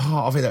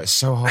part of it that's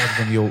so hard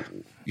when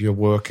you're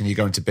working, you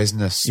go into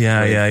business.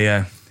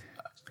 Yeah.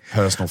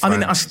 Personal friends. I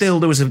mean,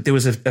 there was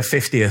a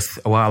 50th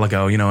a while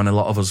ago, you know, and a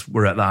lot of us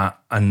were at that,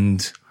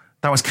 and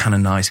that was kind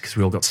of nice because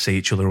we all got to see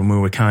each other, and we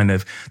were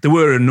there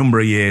were a number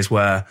of years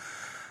where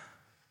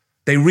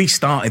they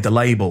restarted the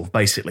label,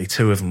 basically.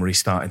 2 of them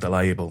restarted the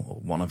label,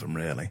 or 1 of them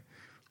really.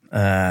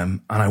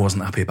 And I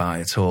wasn't happy about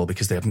it at all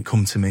because they hadn't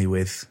come to me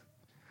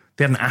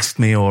they hadn't asked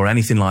me or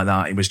anything like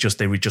that. It was just,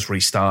 they just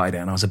restarted it,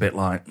 and I was a bit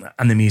like,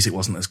 and the music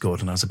wasn't as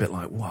good, and I was a bit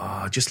like,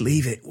 wow, just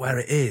leave it where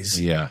it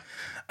is. Yeah.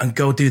 And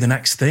go do the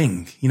next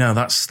thing. You know,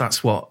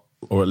 that's what.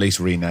 Or at least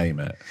rename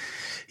it.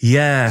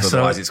 Yeah. So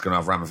otherwise it's going to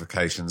have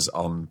ramifications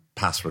on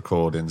past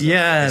recordings.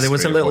 Yeah, there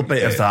was a little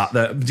bit of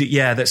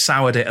that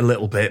soured it a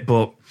little bit,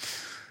 but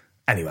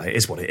anyway, it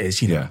is what it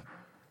is, you know. Yeah.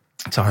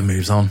 Time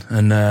moves on.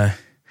 And at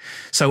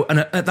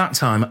that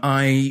time,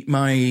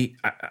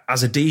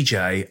 as a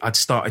DJ, I'd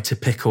started to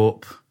pick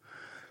up,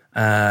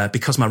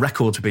 because my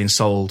records were being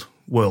sold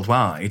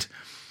worldwide,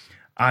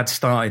 I'd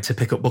started to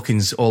pick up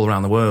bookings all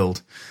around the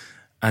world.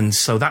 And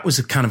so that was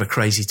a kind of a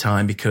crazy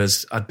time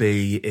because I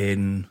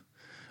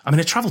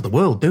traveled the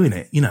world doing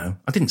it, you know.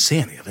 I didn't see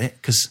any of it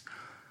because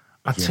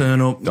I'd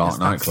turn up. Dark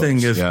that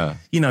thing of, yeah.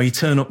 you know, you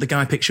turn up, the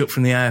guy picks you up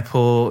from the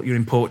airport, you're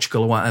in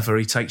Portugal or whatever,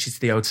 he takes you to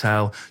the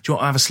hotel. Do you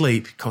want to have a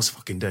sleep? Of course I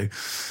fucking do.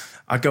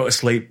 I'd go to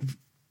sleep,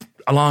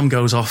 alarm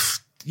goes off,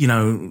 you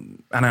know,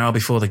 an hour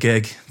before the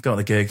gig, go to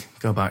the gig,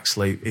 go back,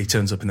 sleep. He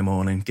turns up in the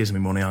morning, gives me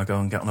money, I go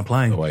and get on a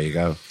plane. Away you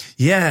go.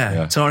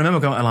 Yeah. So I remember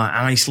going to like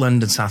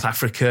Iceland and South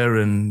Africa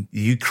and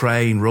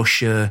Ukraine,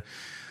 Russia,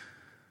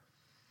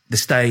 the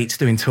States,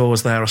 doing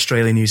tours there,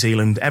 Australia, New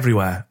Zealand,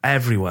 everywhere.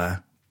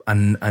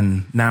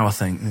 And now I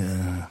think,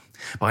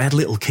 but I had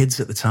little kids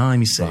at the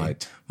time, you see.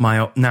 Right.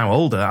 My now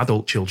older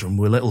adult children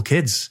were little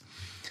kids.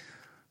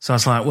 So I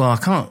was like, well, I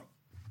can't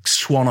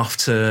swan off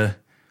to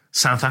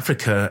South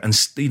Africa and,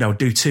 you know,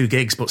 do 2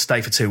 gigs but stay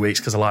for 2 weeks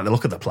because I like the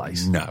look of the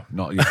place. No,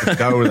 not you could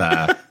go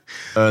there,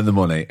 earn the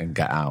money and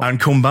get out. And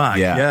come back.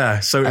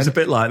 Yeah. So it was a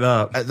bit like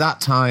that. At that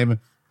time,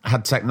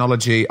 had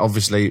technology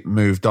obviously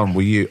moved on?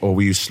 Were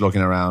you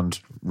slugging around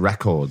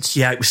records?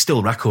 Yeah, it was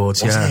still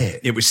records. Was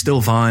it? It was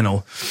still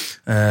vinyl.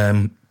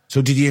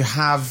 So did you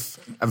have,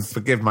 and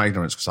forgive my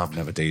ignorance because I've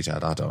never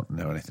DJ'd, I don't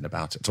know anything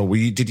about it. So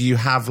did you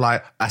have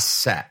like a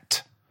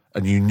set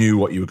and you knew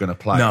what you were going to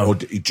play? No. Or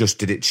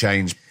did it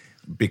change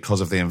because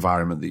of the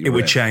environment that you were in? It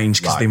would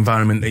change because the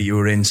environment that you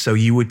were in. So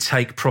you would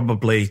take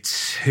probably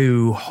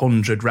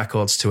 200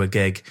 records to a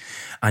gig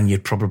and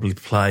you'd probably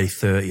play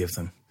 30 of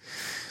them.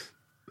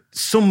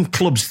 Some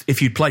clubs,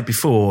 if you'd played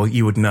before,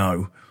 you would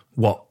know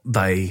what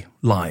they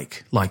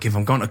like. Like if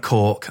I'm going to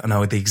Cork, I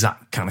know the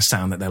exact kind of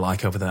sound that they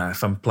like over there.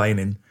 If I'm playing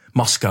in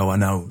Moscow, I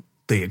know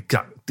the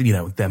exact, you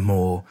know, they're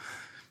more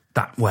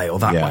that way or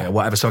that way or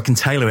whatever. So I can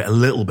tailor it a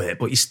little bit,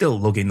 but you're still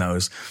lugging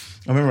those.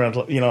 I remember I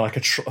had, you know, like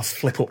a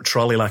flip-up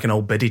trolley, like an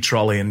old biddy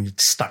trolley, and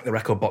you'd stack the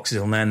record boxes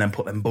on there and then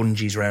put them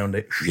bungees around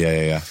it.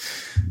 Yeah.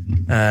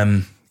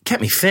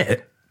 Kept me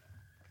fit.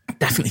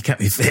 Definitely kept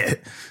me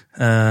fit.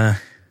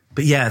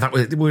 But yeah,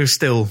 we were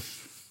still...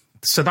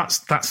 So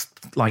that's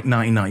like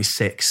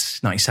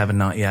 1996, 97,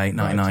 98,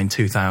 99,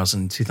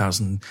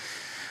 2000,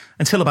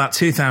 until about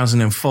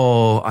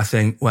 2004, I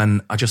think,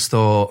 when I just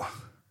thought,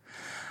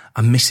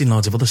 I'm missing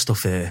loads of other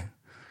stuff here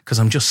because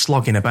I'm just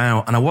slogging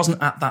about. And I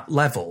wasn't at that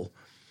level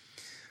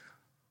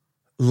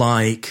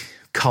like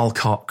Carl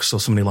Cox or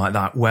somebody like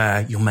that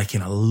where you're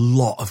making a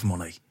lot of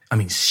money. I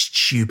mean,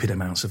 stupid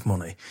amounts of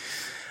money.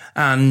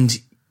 And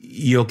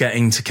you're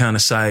getting to kind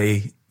of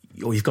say,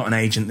 or you've got an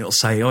agent that'll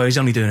say, oh, he's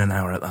only doing an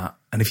hour at that.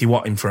 And if you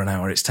want him for an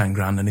hour, it's 10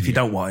 grand. And if you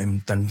don't want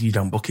him, then you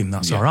don't book him.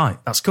 That's all right.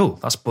 That's cool.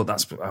 That's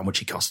how much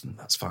he cost, and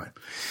that's fine.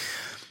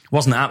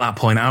 Wasn't at that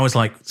point. I was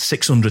like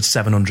 600,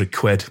 700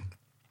 quid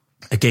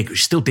a gig,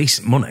 which is still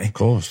decent money. Of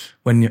course.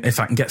 If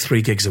I can get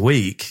 3 gigs a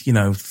week, you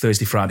know,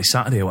 Thursday, Friday,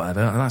 Saturday or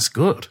whatever, that's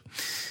good.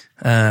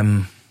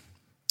 But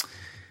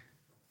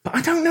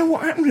I don't know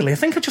what happened really. I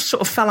think I just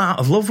sort of fell out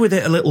of love with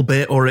it a little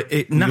bit, or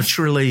it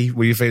naturally...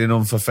 Were you feeling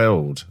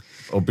unfulfilled?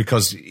 Or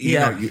because, you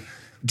know,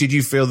 did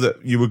you feel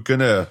that you were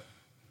going to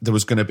there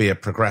was going to be a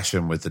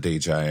progression with the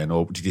DJing,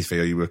 or did you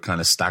feel you were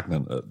kind of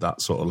stagnant at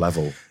that sort of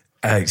level?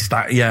 It's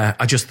that, yeah.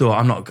 I just thought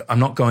I'm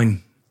not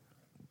going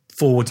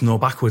forwards nor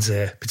backwards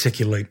here,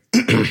 particularly.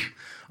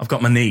 I've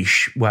got my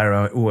niche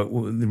where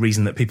the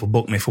reason that people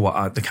book me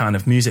for the kind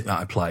of music that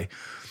I play,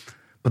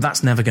 but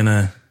that's never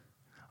gonna.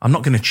 I'm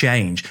not going to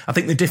change. I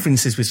think the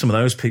difference is with some of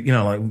those people, you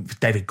know, like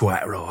David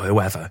Guetta or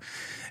whoever,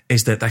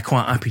 is that they're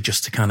quite happy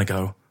just to kind of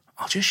go,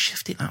 I'll just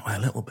shift it that way a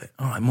little bit.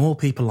 All right, more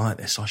people like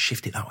this, so I'll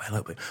shift it that way a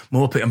little bit.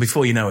 More people, and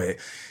before you know it,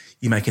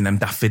 you're making them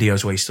daft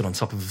videos where you stood on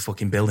top of a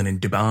fucking building in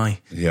Dubai,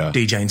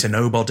 DJing to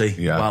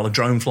nobody while a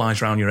drone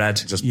flies around your head.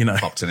 Just you know,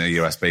 popped in a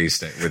USB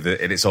stick with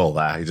it, and it's all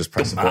there. You just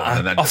press the button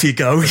and then off you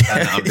go.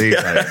 I'm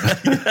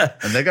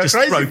DJing. And they go just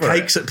crazy throw for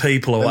cakes it. at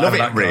people or I whatever.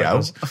 love it in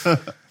Rio.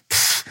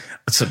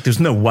 So there's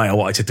no way I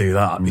wanted to do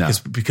that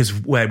because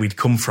where we'd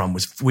come from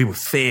was we were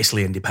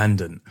fiercely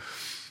independent.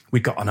 We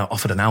got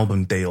offered an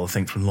album deal, I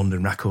think, from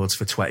London Records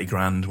for 20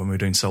 grand when we were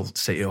doing Soul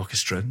City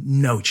Orchestra.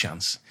 No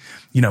chance.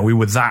 You know, we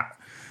were that.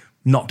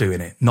 Not doing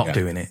it, not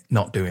doing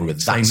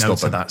it. Say no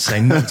to that,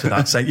 say no to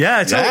that. Say,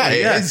 yeah,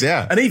 totally, it is.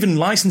 And even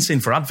licensing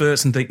for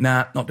adverts and think,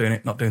 nah, not doing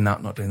it, not doing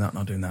that, not doing that,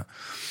 not doing that.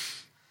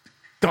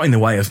 Got in the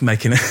way of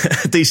making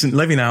a decent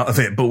living out of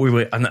it, but we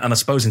were, and I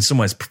suppose in some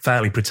ways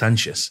fairly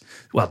pretentious.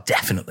 Well,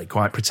 definitely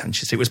quite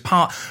pretentious. It was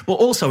part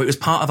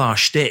of our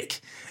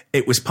shtick.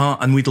 It was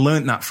part, and we'd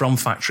learnt that from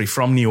Factory,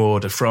 from New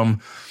Order,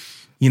 from,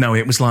 you know,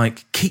 it was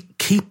like,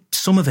 keep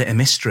some of it a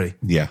mystery.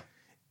 Yeah.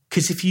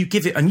 Because if you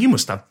give it, and you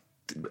must have,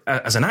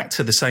 as an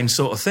actor, the same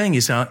sort of thing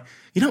is that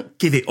you don't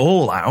give it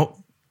all out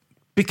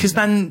because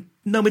then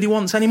nobody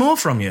wants any more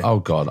from you. Oh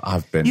God,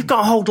 you've got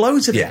to hold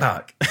loads of it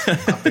back.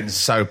 I've been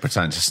so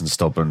pretentious and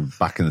stubborn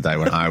back in the day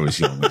when I was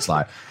young. It's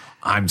like,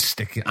 I'm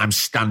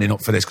standing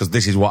up for this because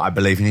this is what I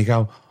believe. And you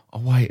go, oh,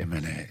 wait a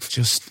minute,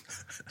 just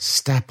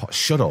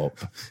shut up,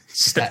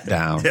 step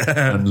down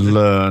and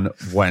learn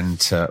when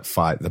to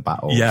fight the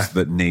battles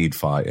that need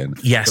fighting.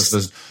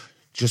 Yes.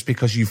 Just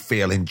because you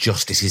feel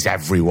injustice is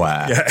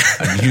everywhere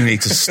and you need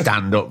to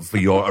stand up for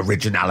your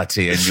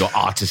originality and your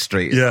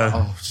artistry. Yeah.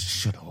 Oh,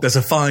 shut up. There's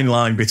a fine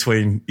line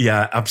between,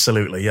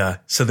 absolutely,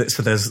 So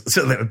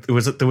there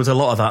was a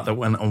lot of that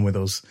went on with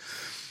us.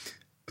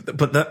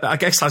 But I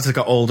guess as I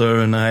got older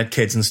and I had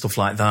kids and stuff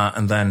like that,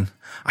 and then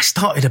I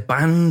started a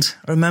band,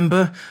 I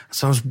remember.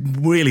 So I was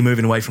really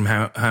moving away from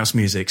house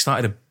music.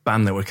 Started a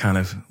band that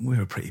we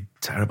were pretty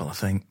terrible, I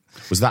think.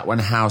 Was that when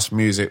house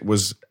music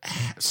was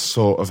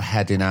sort of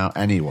heading out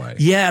anyway?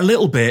 Yeah, a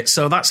little bit.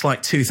 So that's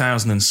like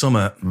 2000 and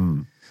summer.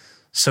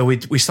 So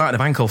we started a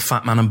band called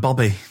Fat Man and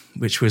Bobby,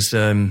 which was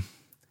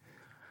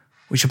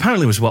which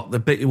apparently was what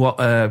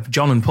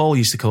John and Paul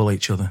used to call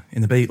each other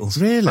in the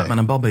Beatles. Really? Fat Man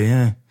and Bobby,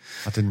 yeah.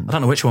 I don't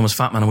know which one was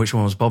Fat Man and which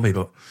one was Bobby,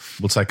 but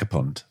we'll take a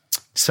punt.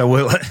 So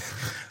we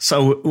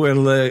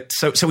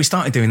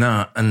started doing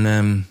that, and I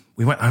remember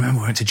we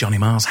went to Johnny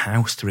Marr's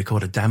house to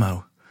record a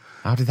demo.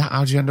 How did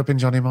you end up in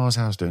Johnny Marr's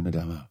house doing a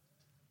demo?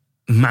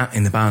 Matt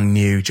in the band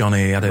knew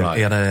Johnny. He had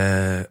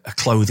a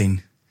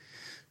clothing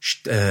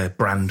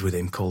brand with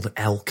him called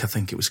Elk, I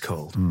think it was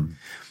called. And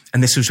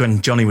this was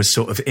when Johnny was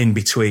sort of in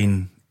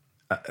between.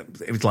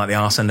 It was like the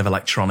arse end of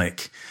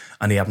electronic,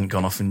 and he hadn't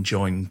gone off and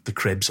joined the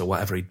Cribs or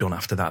whatever he'd done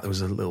after that. There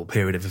was a little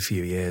period of a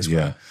few years.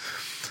 Yeah.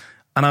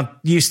 And I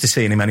used to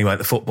seeing him anyway at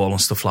the football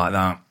and stuff like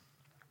that.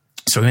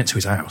 So we went to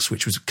his house,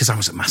 which was because I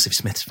was a massive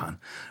Smiths fan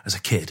as a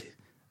kid.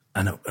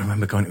 And I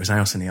remember going to his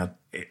house, and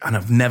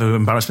I've never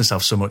embarrassed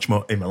myself so much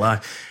more in my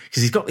life,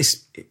 because he's got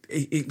this,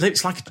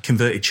 it's like a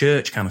converted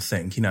church kind of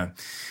thing, you know.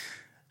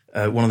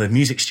 One of the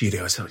music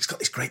studios, so it's got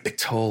this great big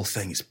tall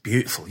thing, it's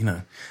beautiful, you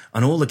know.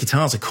 And all the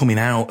guitars are coming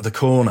out of the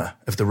corner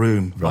of the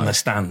room on their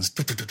stands,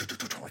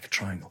 like a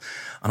triangle.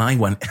 And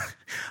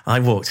I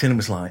walked in and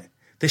was like,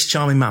 this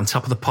charming man,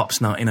 Top of the Pops,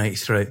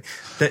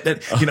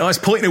 1983. You know, I was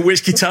pointing at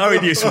which guitar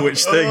he used for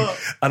which thing.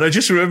 And I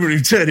just remember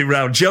him turning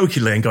around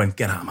jokingly and going,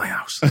 get out of my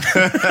house. And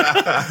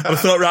I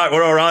thought, right,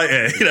 we're all right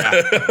here. You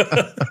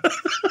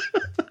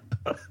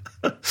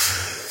know?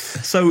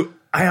 So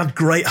I had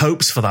great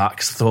hopes for that,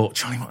 because I thought,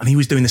 Johnny, and he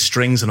was doing the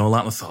strings and all that.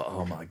 And I thought,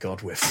 oh my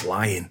God, we're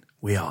flying.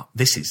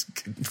 This is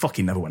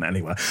fucking never went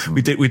anywhere.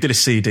 We did a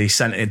CD,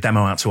 sent a demo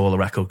out to all the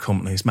record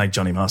companies, made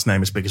Johnny Marr's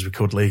name as big as we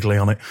could legally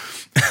on it.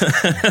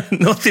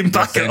 Nothing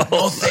back at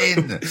all.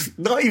 Nothing.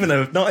 Not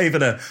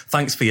even a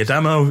thanks for your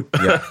demo.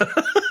 Yeah.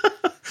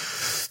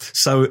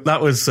 So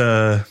that was,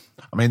 I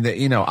mean,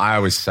 I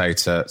always say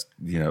to,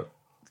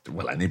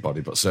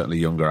 anybody, but certainly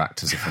younger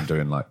actors, if I'm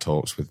doing like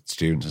talks with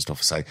students and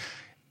stuff, I say,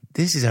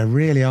 this is a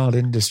really hard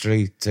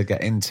industry to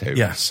get into.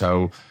 Yeah.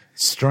 So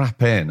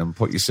strap in and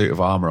put your suit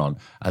of armour on.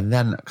 And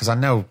then, because I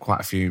know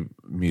quite a few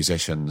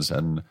musicians,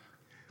 and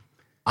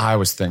I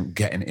always think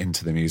getting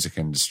into the music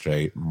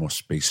industry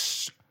must be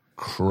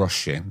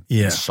crushing,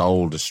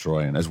 soul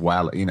destroying as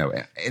well,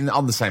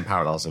 on the same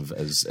parallels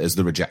as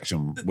the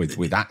rejection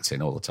with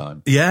acting all the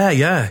time.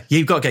 Yeah.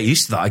 You've got to get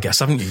used to that, I guess,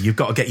 haven't you? You've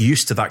got to get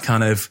used to that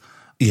kind of,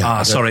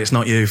 sorry, it's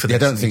not you for this. I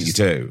don't think you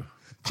do.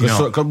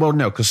 Well,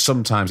 no, because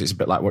sometimes it's a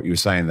bit like what you were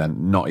saying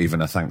then, not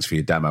even a thanks for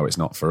your demo, it's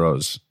not for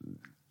us.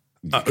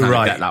 you kind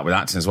of get that with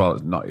acting as well.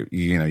 Not,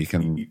 you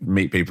can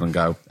meet people and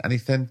go,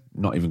 anything?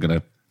 Not even going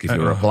to give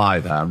you a reply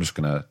there. I'm just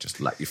going to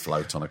let you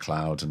float on a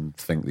cloud and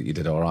think that you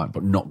did all right,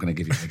 but not going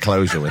to give you any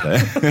closure with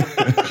it.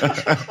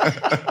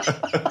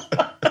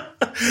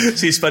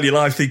 So you spend your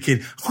life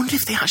thinking, I wonder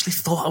if they actually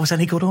thought I was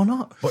any good or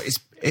not. But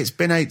it's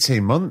been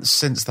 18 months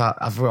since that.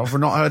 I've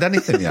not heard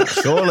anything yet,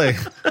 surely.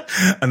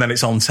 And then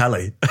it's on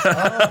telly.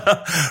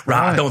 Right,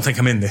 I don't think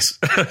I'm in this.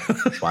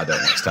 Why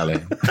don't watch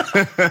telly?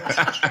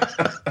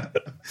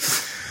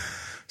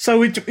 So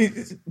we'd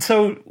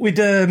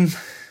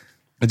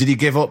Did you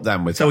give up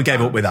then with So we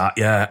gave up with that,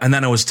 yeah. And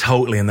then I was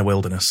totally in the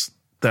wilderness.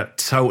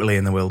 Totally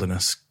in the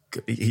wilderness.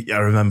 I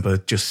remember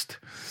just...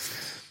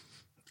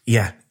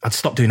 Yeah, I'd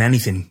stopped doing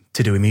anything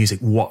to do with music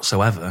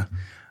whatsoever.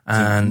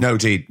 And no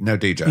DJ.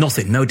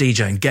 Nothing, no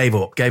DJing. Gave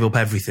up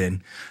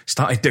everything.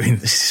 Started doing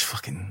this.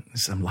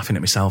 I'm laughing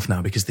at myself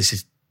now because this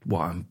is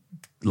what I'm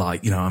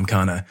like. I'm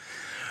kind of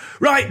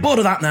right, bored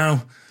of that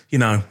now.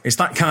 It's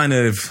that kind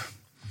of.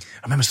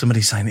 I remember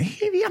somebody saying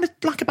he had a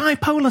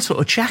bipolar sort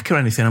of check or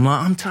anything. I'm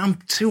like,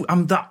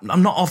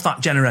 I'm not of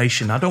that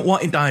generation. I don't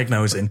want it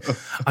diagnosing.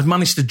 I've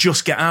managed to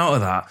just get out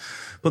of that,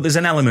 but there's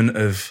an element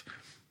of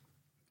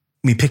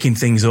me picking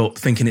things up,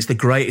 thinking it's the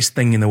greatest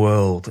thing in the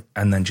world,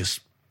 and then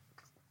just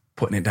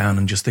putting it down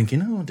and just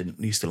thinking, I didn't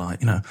used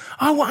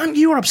to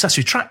you were obsessed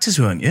with tractors,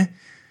 weren't you?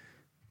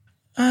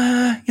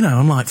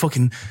 I'm like,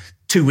 fucking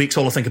 2 weeks,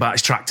 all I think about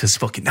is tractors.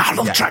 Fucking, I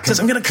love tractors.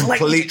 I'm going to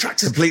collect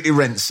tractors. Completely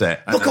rinse it.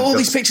 Look at all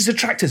these pictures of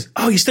tractors.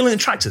 Oh, you're still in the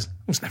tractors? I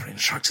was never in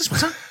the tractors,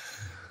 was I?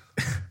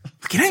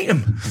 Fucking hate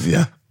them.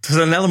 Yeah. There's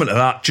an element of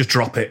that, just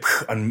drop it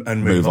and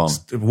move on.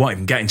 Won't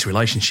even get into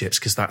relationships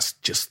because that's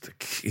just,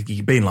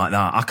 you being like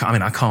that, I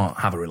can't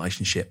have a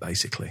relationship,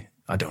 basically.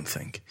 I don't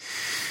think.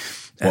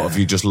 What, have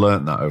you just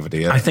learnt that over the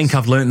years? I think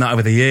I've learnt that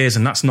over the years,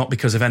 and that's not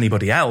because of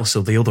anybody else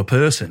or the other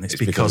person. It's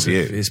because of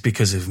you. It's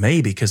because of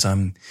me, because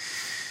I'm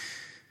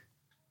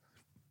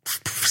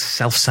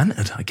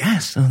self-centered, I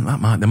guess. There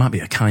might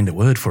be a kinder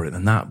word for it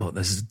than that, but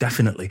there's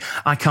definitely,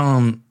 I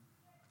can't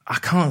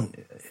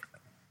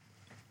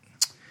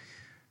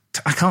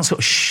sort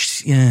of,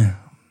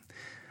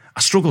 I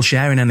struggle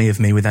sharing any of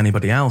me with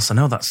anybody else. I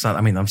know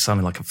I'm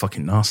sounding like a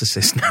fucking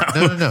narcissist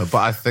now. No, but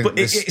I think... But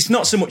it's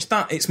not so much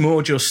that, it's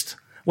more just,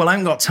 well, I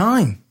haven't got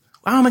time.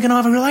 How am I going to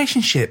have a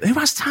relationship? Who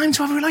has time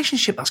to have a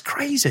relationship? That's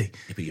crazy.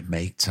 Yeah, but you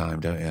make time,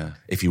 don't you?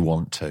 If you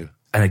want to.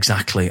 And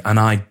exactly. And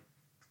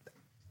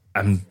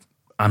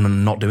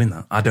I'm not doing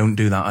that. I don't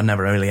do that. I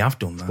never really have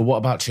done that. But what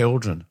about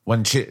children?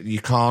 When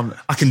you can't...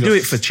 I can do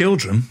it for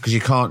children. Because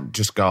you can't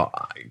just go,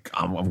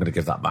 I'm going to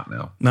give that back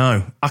now.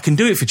 No, I can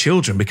do it for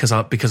children because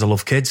I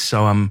love kids.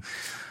 So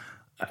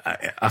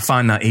I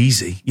find that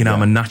easy.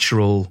 I'm a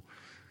natural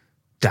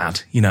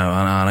dad, and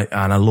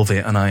I love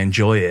it and I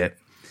enjoy it.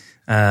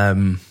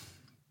 And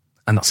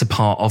that's a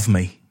part of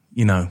me,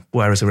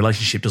 whereas a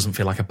relationship doesn't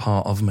feel like a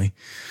part of me.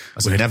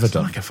 Has it never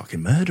done? Like a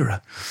fucking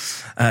murderer.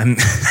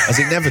 Has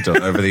it never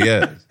done over the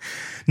years?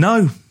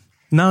 No.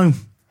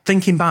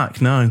 Thinking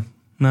back, no,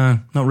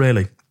 not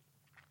really.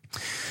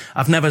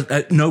 I've never,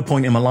 at no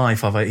point in my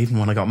life, even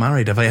when I got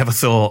married, have I ever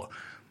thought,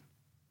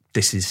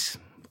 this is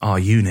our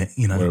unit,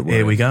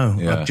 here we go.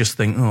 Yeah. I just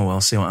think,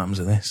 I'll see what happens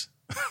with this.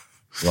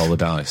 Roll the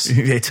dice.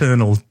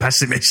 Eternal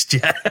pessimist,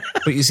 yeah.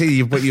 But you see,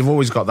 you've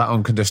always got that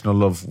unconditional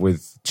love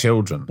with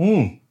children.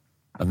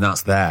 And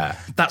that's there.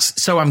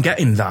 So I'm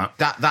getting that.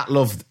 That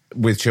love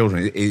with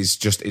children is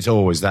just, it's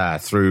always there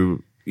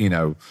through,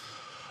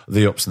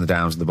 the ups and the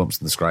downs and the bumps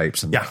and the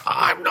scrapes. And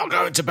I'm not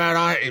going to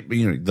bed.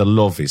 The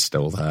love is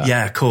still there.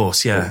 Yeah, of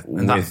course, yeah.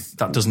 And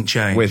that doesn't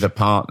change. With a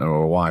partner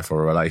or a wife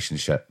or a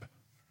relationship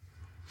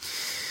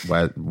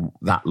where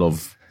that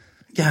love,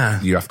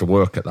 you have to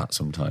work at that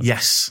sometimes.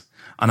 Yes.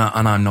 And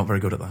I'm not very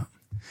good at that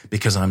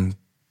because I'm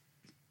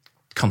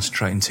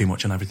concentrating too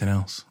much on everything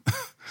else.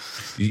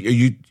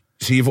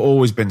 So you've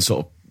always been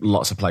sort of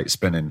lots of plate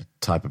spinning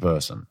type of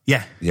person?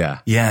 Yeah. Yeah.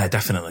 Yeah,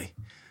 definitely.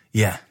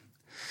 Yeah.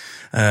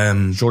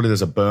 Surely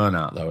there's a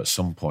burnout though at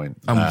some point.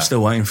 I'm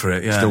still waiting for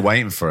it, yeah. Still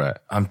waiting for it.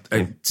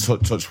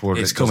 Touch wood,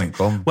 it's coming.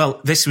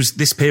 Well, this was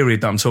this period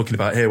that I'm talking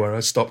about here where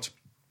I stopped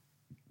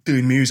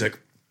doing music.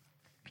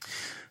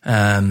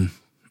 At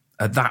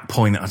that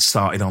point I'd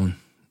started on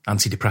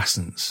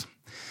antidepressants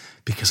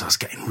because I was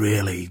getting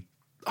really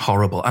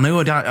horrible. And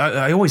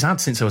I always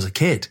had since I was a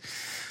kid.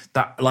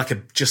 That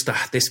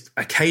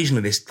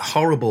occasionally this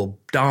horrible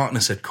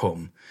darkness had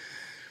come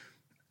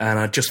and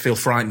I'd just feel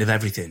frightened of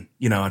everything.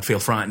 I'd feel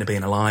frightened of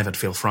being alive. I'd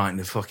feel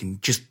frightened of fucking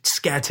just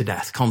scared to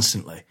death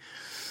constantly.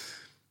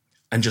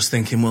 And just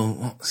thinking,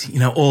 well,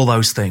 all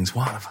those things.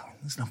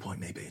 There's no point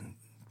in me being,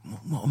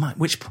 what am I,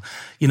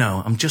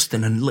 I'm just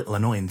in a little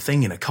annoying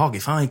thing in a cog.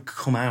 If I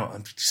come out,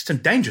 I'm just a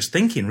dangerous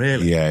thinking,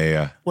 really.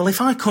 Yeah. Well,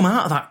 if I come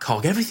out of that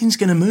cog, everything's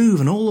going to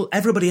move and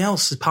everybody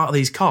else is part of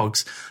these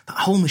cogs. That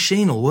whole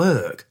machine will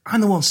work.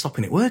 I'm the one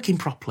stopping it working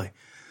properly.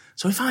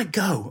 So if I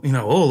go,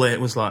 all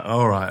it was like,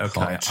 all right,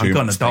 okay, I've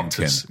gone to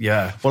doctors.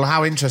 Yeah. Well,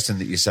 how interesting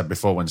that you said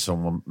before when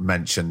someone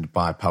mentioned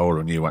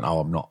bipolar and you went,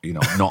 I'm not,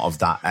 not of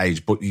that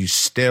age, but you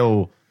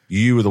still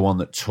you were the one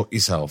that took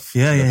yourself to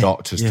the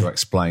doctors to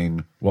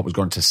explain what was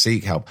going to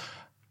seek help.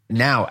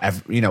 Now,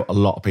 a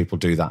lot of people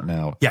do that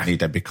now,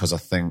 Nida, because I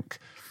think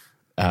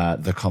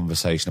the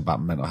conversation about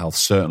mental health,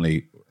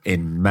 certainly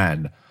in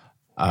men,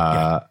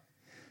 has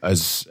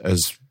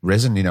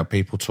risen.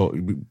 People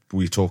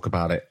we talk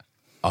about it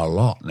a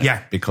lot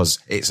now because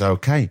it's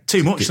okay.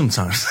 Too much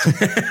sometimes.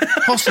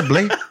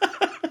 Possibly.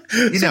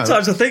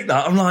 Sometimes I think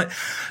that. I'm like,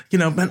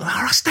 mental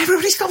health.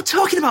 Everybody stop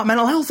talking about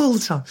mental health all the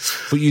time.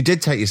 But you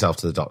did take yourself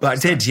to the doctor. I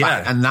did,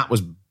 yeah. And that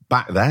was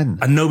back then.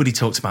 And nobody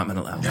talks about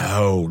mental health.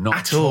 No, not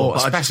at all.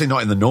 Especially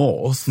not in the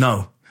north.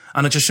 No.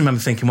 And I just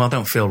remember thinking, well, I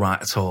don't feel right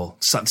at all.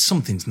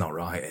 Something's not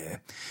right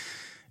here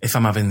if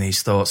I'm having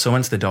these thoughts. So I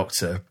went to the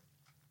doctor.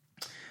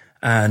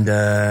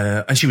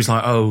 And she was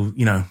like, oh,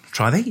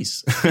 try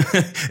these.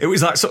 It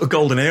was like sort of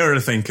golden era, I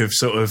think, of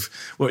sort of,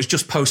 well, it's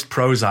just post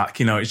Prozac,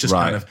 it's just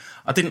kind of,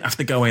 I didn't have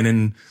to go in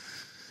and,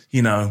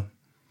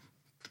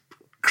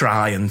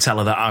 cry and tell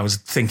her that I was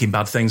thinking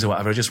bad things or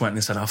whatever. I just went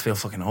and said, I feel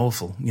fucking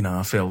awful.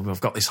 I feel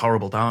I've got this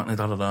horrible darkness,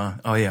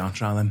 Oh yeah, I'll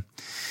try them.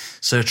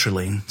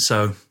 Sertraline.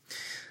 So I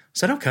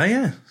said, okay,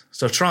 yeah.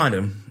 So I tried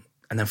them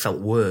and then felt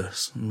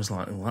worse and was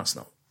like, well, that's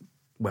not.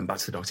 Went back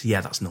to the doctor.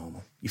 Yeah, that's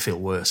normal. You feel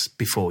worse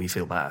before you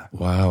feel better.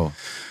 Wow.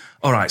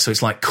 All right, so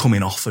it's like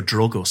coming off a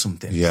drug or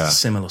something. Yeah.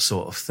 Similar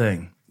sort of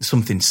thing.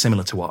 Something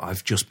similar to what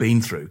I've just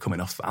been through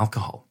coming off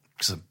alcohol.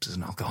 Because I'm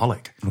an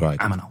alcoholic.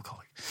 Right. I'm an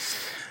alcoholic.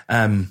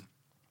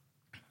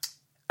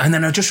 And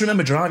then I just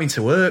remember driving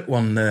to work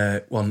one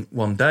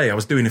day. I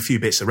was doing a few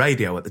bits of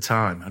radio at the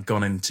time. I'd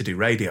gone in to do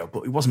radio,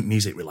 but it wasn't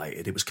music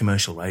related. It was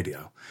commercial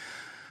radio.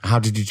 How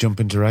did you jump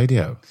into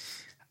radio?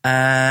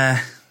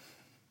 I'd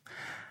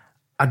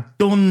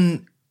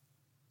done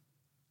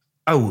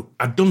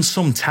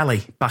some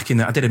telly back in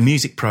I did a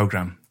music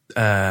program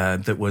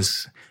that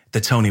was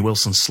the Tony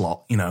Wilson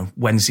slot,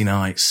 Wednesday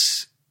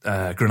nights,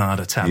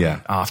 Granada 10,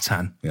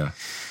 10:30. Yeah.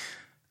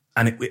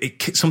 And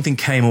something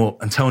came up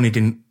and Tony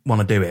didn't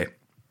want to do it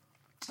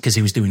because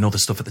he was doing other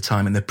stuff at the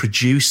time. And the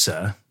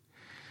producer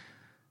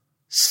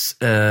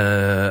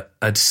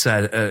had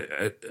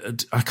said,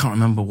 I can't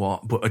remember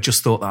what, but I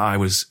just thought that I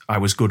was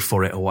good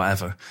for it or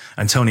whatever.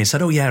 And Tony had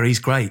said, oh yeah, he's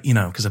great,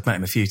 because I've met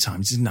him a few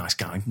times. He's a nice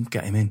guy,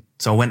 get him in.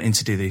 So I went in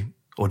to do the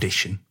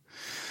audition.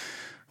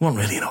 It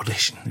wasn't really an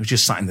audition. It was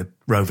just sat in the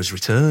Rover's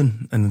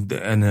Return. And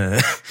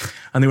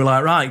they were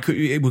like, right,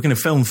 we're going to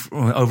film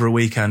over a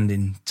weekend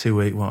in 2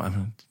 weeks,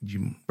 whatever.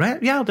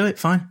 Yeah, I'll do it,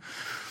 fine.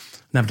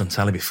 Never done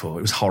telly before.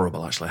 It was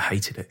horrible, actually. I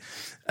hated it.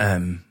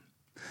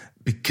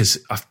 Because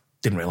I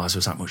didn't realise there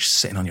was that much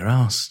sitting on your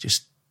ass,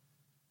 just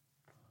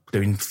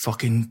doing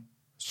fucking...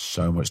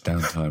 So much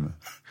downtime.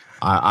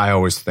 I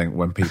always think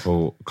when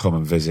people come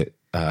and visit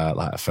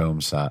like a film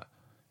set,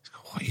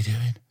 what are you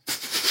doing?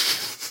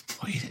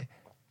 What are you doing?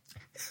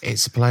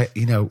 It's like,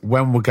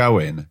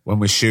 when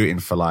we're shooting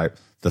for like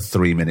the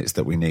 3 minutes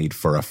that we need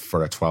for a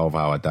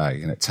 12-hour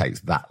day, and it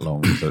takes that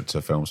long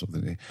to film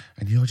something,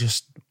 and you're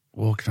just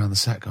walking around the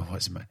set going,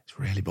 it's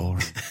really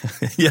boring.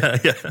 Yeah.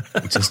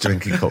 We're just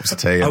drinking cups of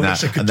tea and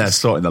they're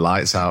sorting the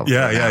lights out.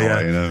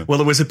 Yeah. Well,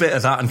 there was a bit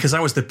of that, and because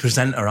I was the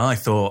presenter, I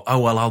thought, oh,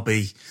 well,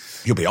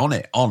 You'll be on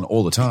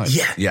all the time.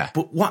 Yeah.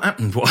 But what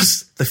happened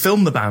was they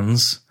filmed the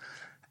bands,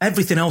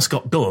 everything else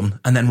got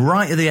done, and then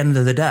right at the end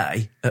of the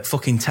day, at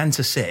fucking 10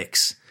 to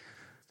 6,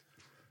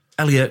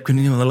 Elliot, the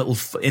little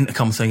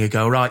intercom thing would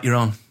go, right, you're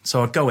on.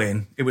 So I'd go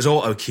in. It was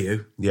auto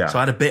cue. Yeah. So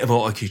I had a bit of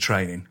auto cue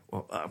training.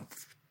 Well,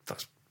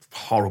 that's a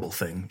horrible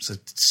thing. It's a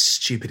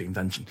stupid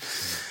invention.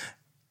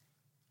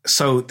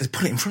 So they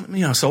put it in front of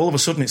me. So all of a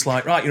sudden it's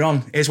like, right, you're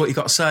on. Here's what you've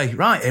got to say.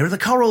 Right, here are the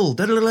Coral.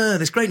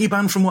 This great new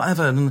band from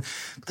whatever. And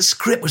the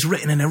script was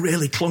written in a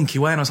really clunky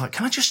way. And I was like,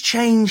 can I just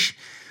change?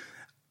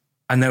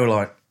 And they were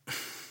like...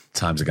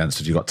 Time's against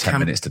us. You've got 10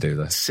 minutes to do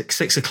this.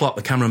 6 o'clock,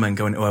 the cameramen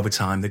go into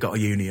overtime. They've got a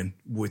union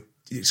with...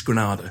 It's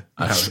Granada.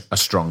 A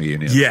strong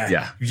union.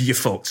 Yeah. You're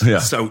fucked. Yeah.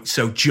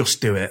 So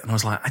just do it. And I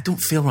was like, I don't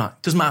feel right.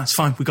 Doesn't matter. It's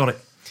fine. We got it.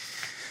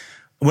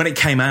 When it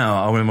came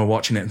out, I remember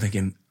watching it and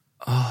thinking,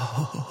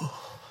 oh,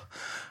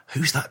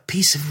 who's that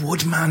piece of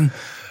wood man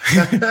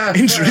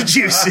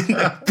introducing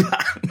the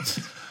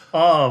band?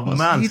 Oh, man.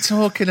 What are you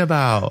talking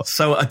about?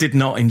 So I did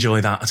not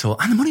enjoy that at all.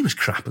 And the money was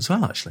crap as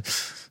well, actually.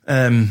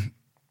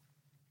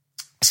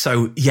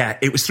 So, yeah,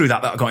 it was through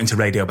that I got into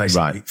radio,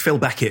 basically. Right. Phil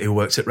Beckett, who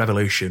worked at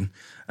Revolution,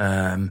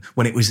 when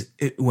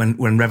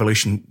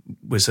Revolution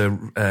was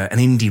an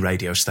indie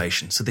radio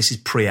station. So this is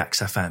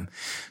pre-XFM.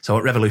 So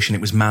at Revolution,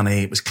 it was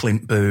Manny, it was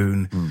Clint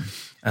Boone,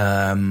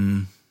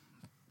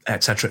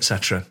 et cetera, et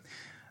cetera.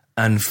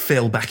 And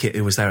Phil Beckett,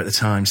 who was there at the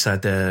time,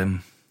 said, do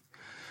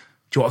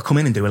you want to come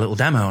in and do a little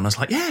demo? And I was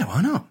like, yeah,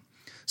 why not?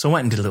 So I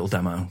went and did a little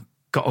demo,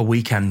 got a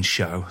weekend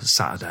show,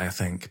 Saturday, I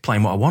think,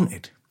 playing what I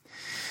wanted.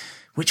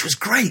 Which was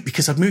great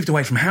because I'd moved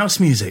away from house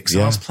music.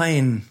 So I was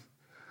playing,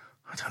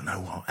 I don't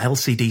know what,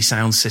 LCD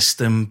sound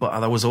system, but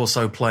I was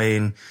also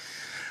playing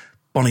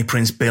Bonnie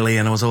Prince Billy,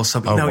 and I was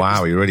also... Oh,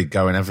 wow, you're really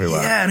going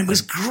everywhere. Yeah, and it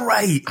was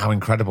great. How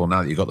incredible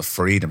now that you've got the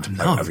freedom to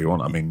play whatever you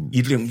want. I mean,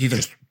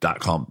 that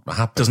can't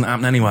happen. Doesn't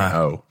happen anywhere.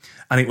 No.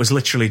 And it was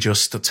literally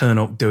just to turn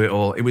up, do it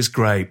all. It was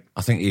great.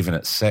 I think even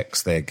at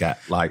 6, they get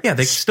like... Yeah,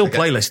 they still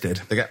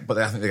playlisted.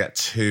 I think they get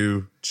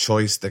 2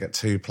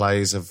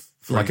 plays of...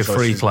 Like a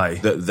free play.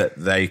 That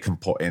they can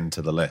put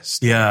into the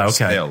list. Yeah,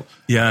 okay. Still,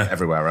 yeah.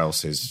 Everywhere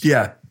else is...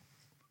 Yeah.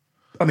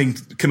 I mean,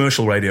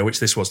 commercial radio, which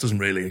this was, doesn't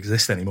really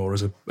exist anymore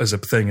as a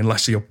thing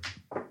unless you're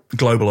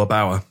Global or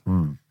Bauer.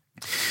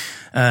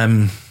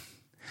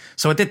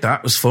 So I did that.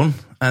 It was fun.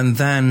 And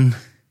then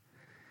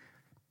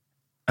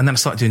I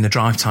started doing the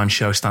drive time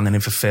show, standing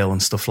in for Phil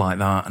and stuff like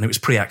that. And it was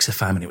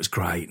pre-XFM and it was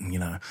great. And,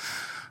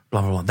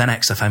 blah, blah, blah. Then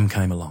XFM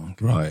came along.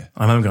 Right.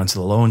 I remember going to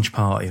the launch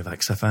party of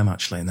XFM,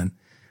 actually, and then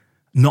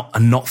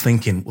not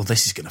thinking, well,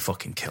 this is going to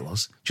fucking kill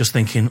us. Just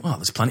thinking, well,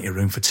 there's plenty of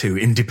room for 2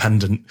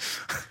 independent...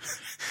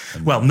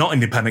 Well, not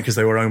independent because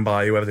they were owned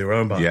by whoever they were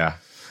owned by. Yeah.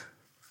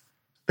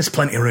 There's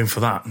plenty of room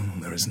for that.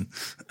 There isn't.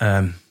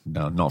 No,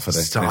 not for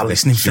this.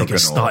 Listening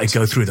figures started to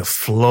go through the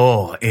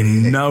floor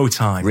in no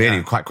time.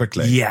 Really, quite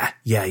quickly? Yeah.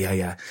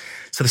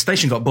 So the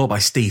station got bought by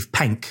Steve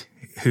Penk,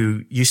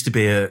 who used to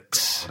be at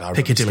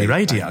Piccadilly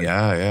Radio.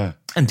 Yeah.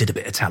 And did a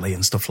bit of telly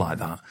and stuff like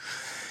that.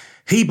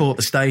 He bought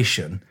the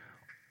station.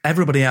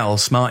 Everybody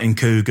else, Martin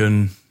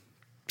Coogan,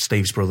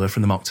 Steve's brother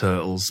from the Mock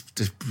Turtles,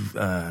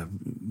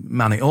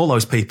 Manny, all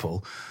those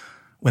people,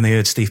 when they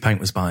heard Steve Penk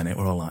was buying it,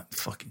 were all like,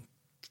 fucking,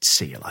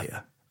 see you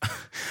later.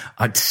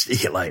 I'd see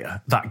you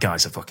later. That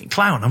guy's a fucking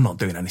clown. I'm not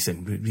doing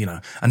anything,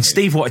 And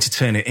Steve wanted to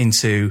turn it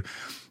into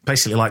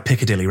basically like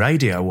Piccadilly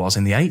Radio was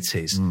in the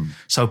 80s.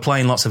 So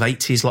playing lots of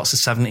 80s, lots of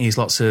 70s,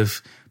 lots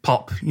of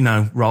pop,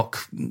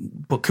 rock,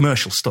 but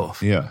commercial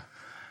stuff. Yeah.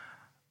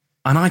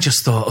 And I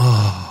just thought,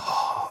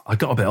 I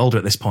got a bit older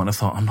at this point. I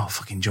thought, I'm not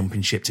fucking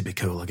jumping ship to be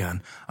cool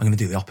again. I'm going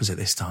to do the opposite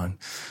this time.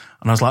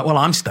 And I was like, well,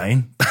 I'm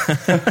staying.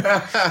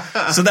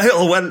 So they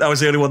all went. I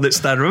was the only one that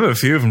stayed. I remember a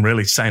few of them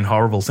really saying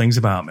horrible things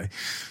about me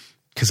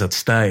because I'd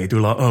stayed. They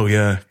were like, oh,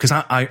 yeah. Because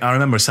I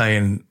remember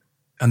saying,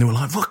 and they were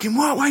like, fucking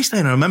what? Why are you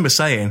staying? And I remember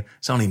saying,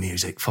 it's only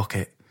music, fuck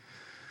it.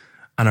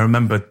 And I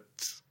remember,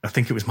 I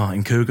think it was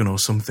Martin Coogan or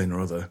something or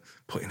other,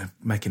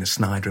 making a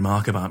snide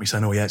remark about me,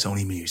 saying, oh, yeah, it's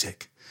only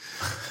music.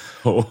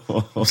 I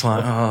was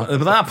like, at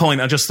that point,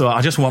 I just thought,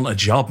 I just want a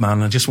job,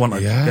 man. I just want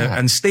a... Yeah.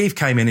 And Steve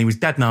came in, he was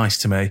dead nice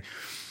to me.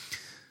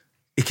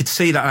 He could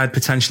see that I had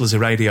potential as a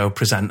radio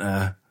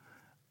presenter,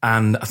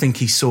 and I think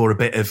he saw a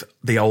bit of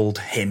the old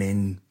him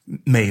in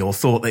me, or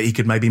thought that he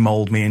could maybe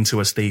mould me into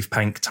a Steve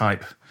Penk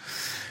type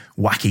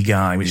wacky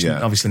guy, which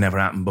obviously never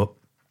happened, but...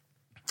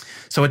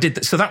 So I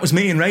did... So that was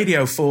me in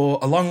radio for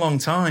a long, long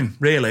time,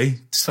 really.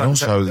 So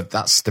also,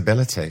 that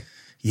stability...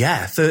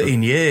 Yeah,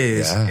 13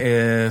 years,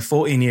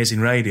 14 years in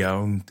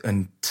radio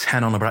and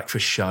 10 on a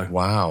breakfast show.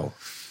 Wow.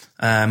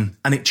 And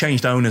it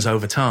changed owners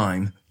over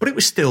time, but it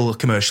was still a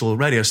commercial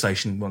radio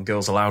station. When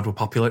Girls Aloud were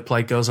popular, it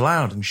played Girls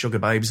Aloud, and Sugar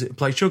Babes, it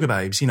played Sugar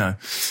Babes,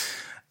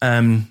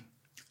 And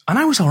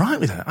I was all right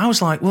with it. I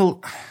was like,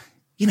 well,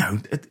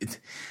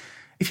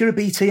 if you're a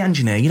BT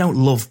engineer, you don't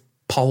love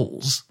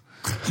poles.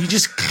 You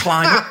just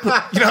climb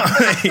up, you know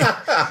what I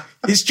mean?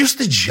 It's just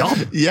a job.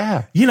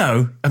 Yeah.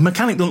 A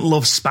mechanic doesn't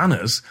love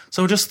spanners.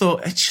 So I just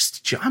thought,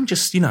 I'm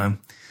just,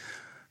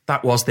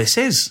 that was This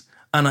Is.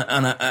 And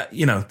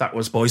that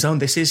was Boyzone.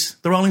 This is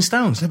the Rolling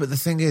Stones. No, but the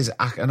thing is,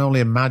 I can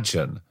only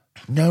imagine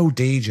no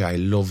DJ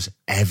loves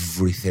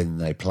everything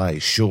they play.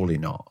 Surely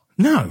not.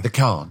 No. They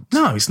can't.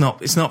 No, it's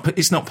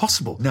not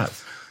possible. No.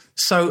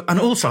 So, and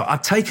also,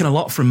 I'd taken a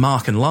lot from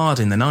Mark and Lard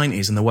in the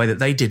 90s and the way that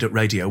they did at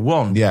Radio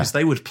 1. Yeah. Because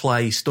they would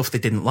play stuff they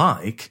didn't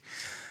like.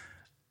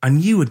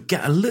 And you would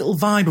get a little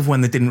vibe of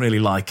when they didn't really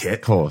like it.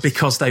 Of course.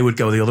 Because they would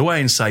go the other way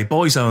and say,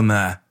 Boyzone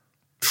there.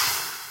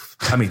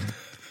 I mean,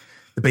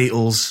 the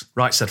Beatles,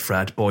 Right Said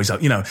Fred,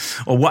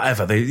 Boyzone, or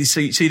whatever. So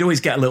you'd always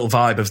get a little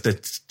vibe of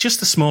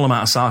just a small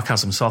amount of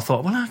sarcasm. So I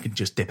thought, well, I could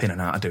just dip in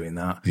and out of doing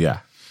that. Yeah.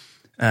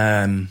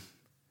 And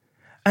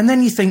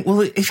then you think,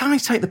 well, if I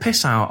take the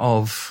piss out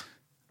of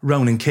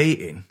Ronan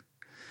Keating,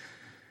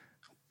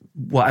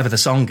 whatever the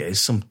song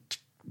is, some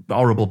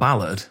horrible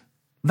ballad,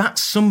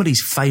 that's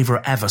somebody's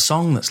favourite ever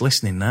song that's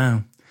listening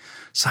now.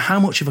 So how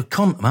much of a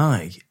cunt am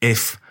I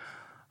if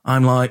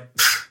I'm like,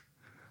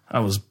 I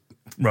was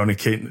Ronan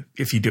Keating,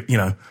 if you do,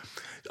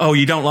 oh,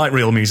 you don't like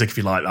real music if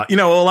you like that,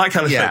 all that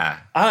kind of thing.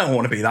 I don't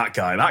want to be that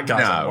guy. That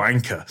guy's a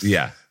wanker.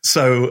 Yeah.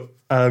 So,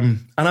 and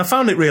I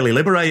found it really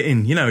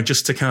liberating,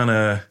 just to kind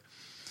of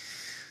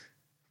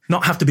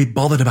not have to be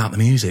bothered about the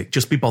music,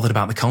 just be bothered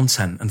about the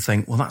content and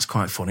think, well, that's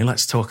quite funny.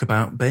 Let's talk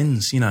about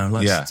bins,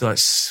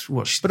 let's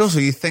watch. But also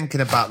you're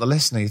thinking about the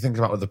listener, you're thinking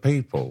about other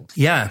people.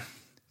 Yeah.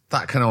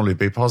 That can only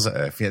be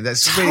positive. Yeah,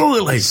 that's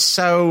totally. It's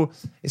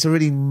a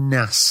really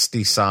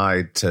nasty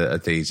side to a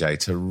DJ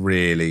to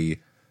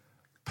really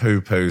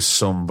poo-poo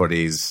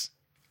somebody's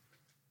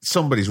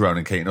somebody's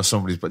Ronan Keating or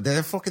somebody's, but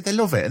they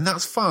love it, and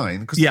that's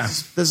fine because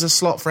there's a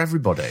slot for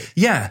everybody.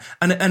 Yeah,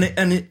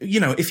 and you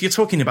know, if you're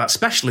talking about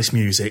specialist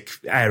music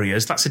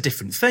areas, that's a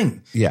different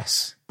thing.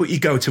 Yes, but you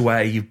go to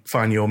where you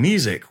find your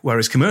music,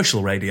 whereas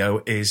commercial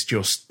radio is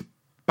just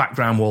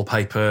background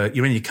wallpaper.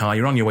 You're in your car,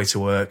 you're on your way to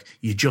work,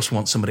 you just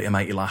want somebody to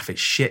make you laugh. It's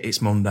shit.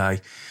 It's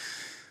Monday.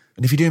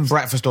 And if you're doing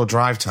breakfast or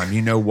drive time,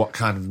 you know what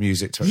kind of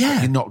music to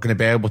expect. You're not going to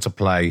be able to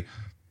play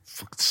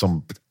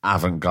some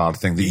avant-garde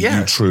thing that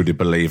you truly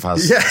believe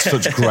has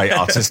such great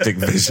artistic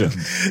vision.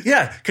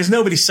 Yeah, because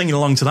nobody's singing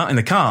along to that in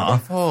the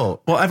car.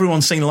 But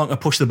everyone's singing along to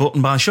Push the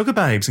Button by Sugar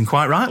Babes, and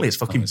quite rightly, it's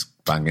fucking... it's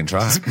banging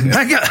track.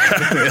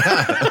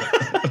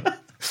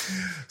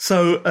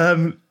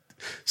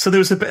 So there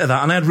was a bit of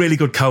that, and I had really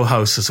good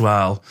co-hosts as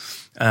well.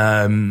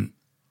 And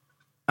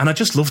I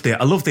just loved it.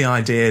 I loved the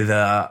idea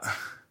that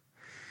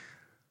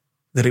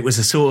it was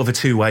a sort of a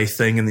two-way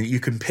thing, and that you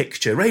can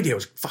picture. Radio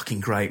is fucking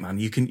great, man.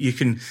 You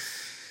can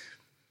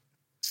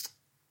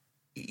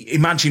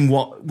imagine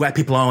where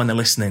people are when they're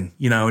listening,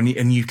 you know,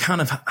 and you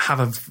kind of have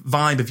a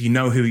vibe of, you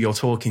know, who you're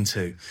talking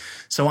to.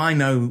 So I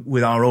know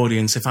with our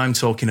audience, if I'm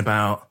talking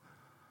about,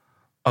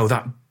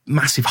 that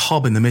massive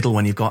hob in the middle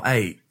when you've got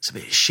 8, it's a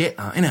bit of shit,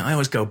 that, isn't it? I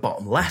always go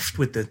bottom left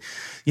with the,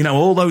 you know,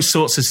 all those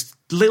sorts of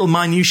little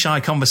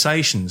minutiae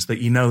conversations that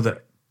you know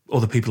that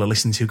other people are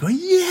listening to going,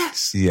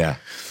 yes. Yeah.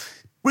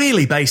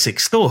 Really basic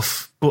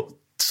stuff, but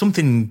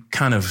something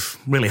kind of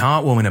really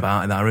heartwarming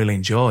about it that I really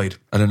enjoyed.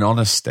 And an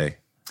honesty.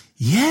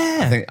 Yeah.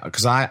 I think,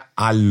 because I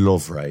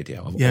love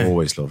radio. I've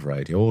always loved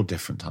radio, all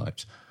different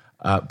types.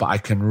 But I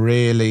can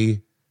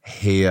really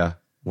hear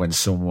when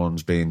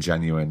someone's being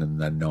genuine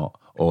and they're not,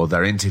 or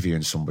they're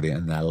interviewing somebody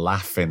and they're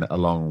laughing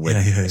along with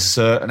a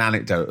certain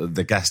anecdote that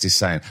the guest is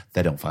saying.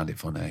 They don't find it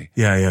funny.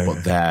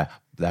 But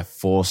they're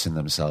forcing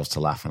themselves to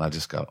laugh, and I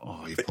just go,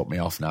 "Oh, you've put me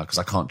off now," because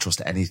I can't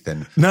trust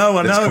anything.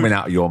 That's coming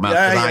out of your mouth.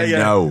 I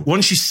know.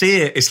 Once you see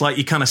it, it's like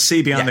you kind of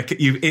see behind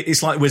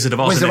it's like Wizard of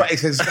Oz.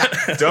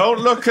 Don't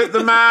look at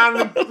the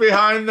man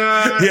behind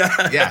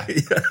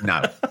the.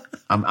 No.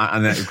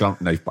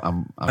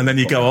 And then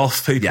you go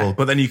off people,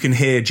 but then you can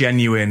hear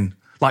genuine.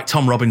 Like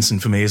Tom Robinson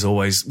for me is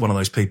always one of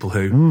those people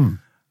who.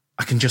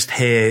 I can just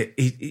hear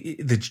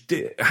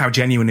how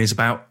genuine he is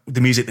about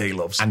the music that he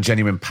loves. And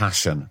genuine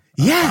passion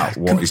about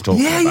what he's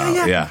talking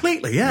about. Yeah,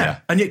 completely, yeah.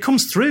 And it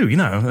comes through, you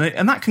know,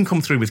 and that can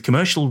come through with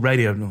commercial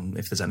radio,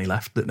 if there's any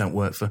left that don't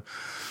work for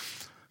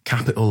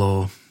Capital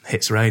or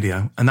Hits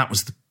Radio. And that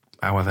was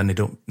how I've ended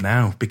up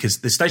now, because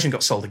the station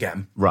got sold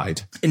again.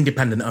 Right.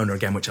 Independent owner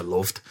again, which I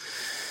loved.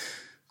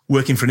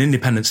 Working for an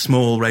independent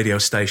small radio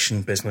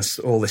station business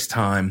all this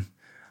time,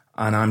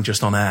 and I'm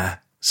just on air.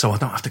 So I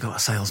don't have to go to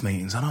sales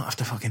meetings. I don't have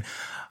to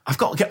I've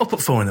got to get up at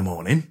 4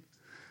 a.m.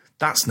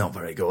 That's not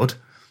very good.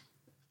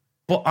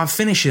 But I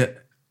finish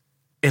at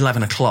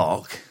 11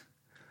 o'clock.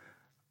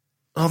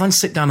 I'll then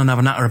sit down and have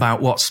a natter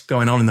about what's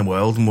going on in the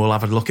world, and we'll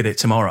have a look at it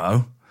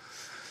tomorrow.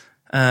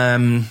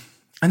 And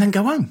then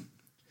go home.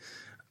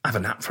 Have a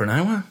nap for an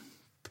hour.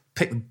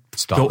 Pick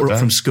the daughter up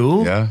from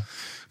school. Yeah.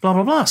 Blah,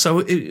 blah, blah. So,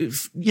 it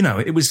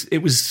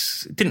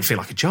didn't feel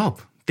like a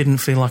job. Didn't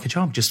feel like a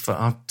job. Just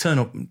I'd turn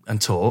up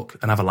and talk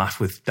and have a laugh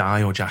with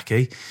Di or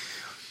Jackie,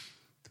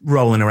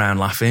 rolling around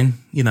laughing.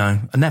 You know,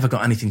 I never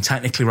got anything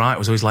technically right. I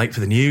was always late for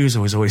the news. I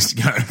was always,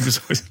 you know,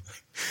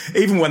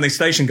 even when the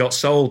station got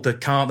sold, the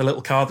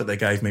little card that they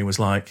gave me was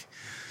like,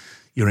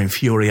 "You're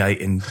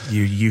infuriating,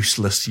 you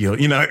useless." You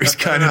know, it was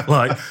kind of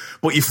like,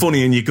 "But you're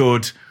funny and you're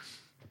good."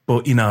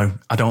 But you know,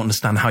 I don't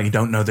understand how you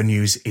don't know the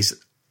news is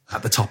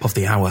at the top of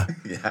the hour.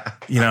 Yeah.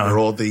 You know, after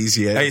all these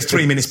years. It's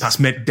 3 minutes past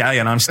midday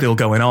and I'm still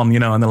going on, you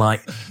know, and they're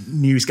like,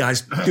 news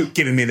guys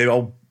giving me the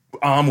old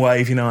arm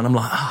wave, you know, and I'm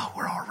like,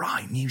 we're all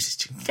right. News,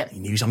 you can get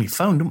your news on your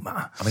phone, don't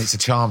matter. I mean, it's a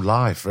charmed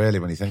life, really,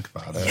 when you think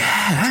about it.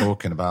 Yeah.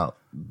 Talking about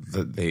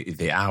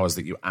the hours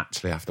that you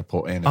actually have to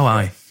put in.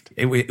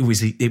 It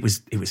was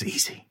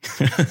easy.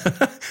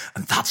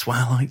 And that's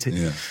why I liked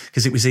it.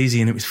 Because it was easy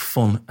and it was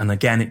fun. And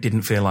again, it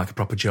didn't feel like a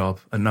proper job.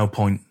 At no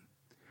point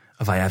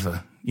have I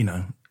ever, you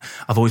know,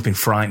 I've always been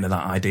frightened of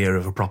that idea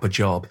of a proper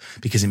job,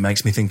 because it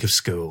makes me think of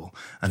school,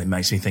 and it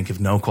makes me think of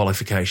no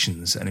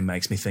qualifications, and it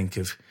makes me think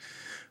of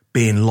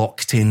being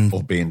locked in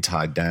or being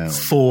tied down,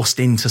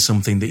 forced into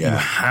something that you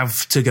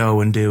have to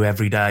go and do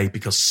every day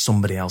because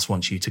somebody else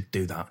wants you to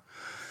do that.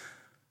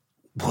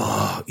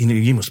 Whoa, you know,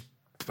 you must,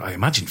 I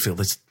imagine, feel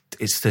this.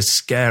 It's this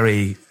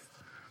scary.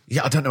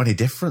 Yeah, I don't know any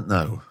different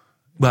though.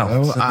 Well,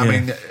 you know? I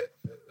mean,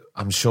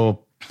 I'm sure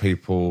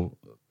people,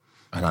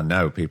 and I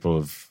know people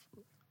have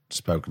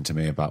spoken to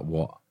me about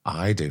what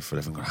I do for a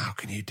living. How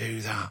can you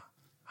do that?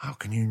 How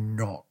can you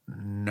not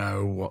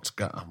know what's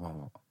going on?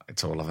 Well,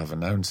 it's all I've ever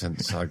known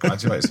since I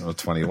graduated. Since I was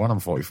 21. I'm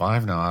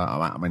 45 now.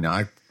 I mean,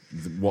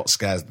 what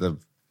scares the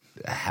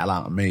hell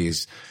out of me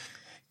is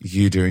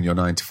you doing your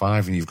 9 to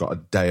 5 and you've got a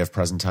day of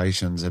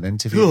presentations and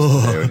interviews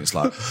to do, and it's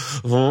like,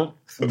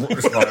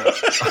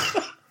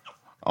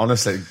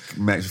 honestly, it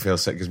makes me feel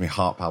sick. Gives me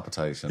heart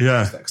palpitations.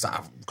 Yeah, because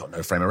I've got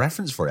no frame of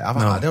reference for it.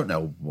 I don't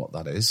know what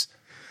that is.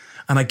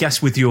 And I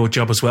guess with your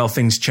job as well,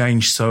 things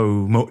change so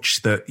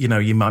much that, you know,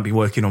 you might be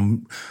working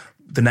on,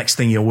 the next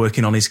thing you're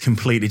working on is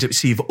completely different.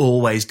 So you've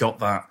always got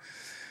that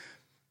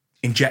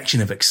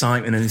injection of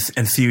excitement and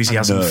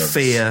enthusiasm,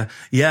 fear.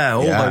 Yeah,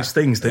 all those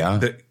things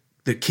that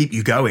keep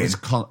you going. It's a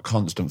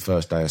constant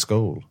first day of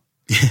school.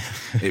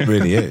 It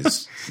really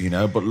is, you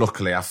know. But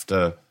luckily,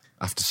 after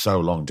so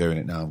long doing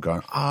it now, I'm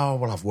going, oh,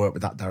 well, I've worked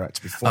with that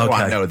director before. Okay.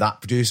 I know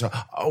that producer.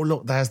 Oh,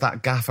 look, there's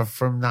that gaffer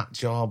from that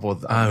job. Or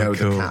I know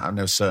cool. I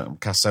know certain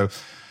cast. So,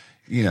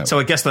 you know. So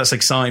I guess that's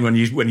exciting when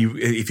you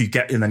if you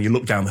get and then you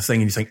look down the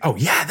thing and you think, oh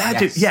yeah,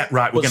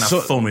 right, we're going to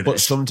have fun with it. But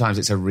sometimes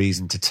it's a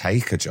reason to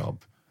take a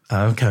job.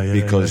 Okay,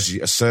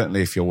 because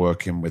certainly if you're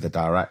working with a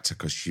director,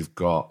 because you've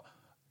got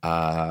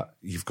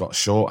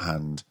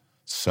shorthand,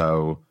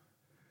 so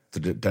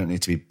there don't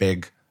need to be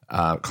big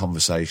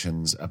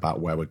conversations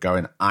about where we're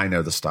going. I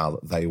know the style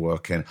that they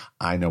work in.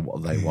 I know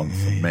what they want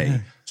from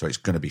me, so it's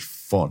going to be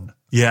fun.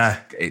 Yeah,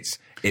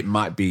 it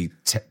might be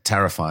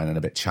terrifying and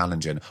a bit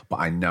challenging, but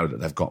I know that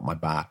they've got my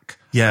back.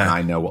 Yeah, and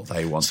I know what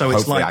they want. So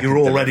it's like you're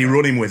already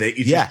running with it.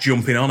 You're just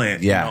jumping on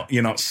it. Yeah,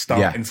 you're not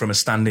starting from a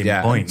standing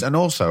point. And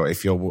also,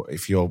 if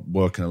you're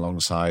working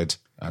alongside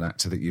an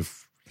actor that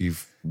you've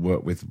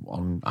worked with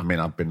on, I mean,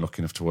 I've been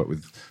lucky enough to work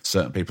with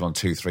certain people on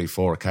 2, 3,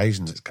 4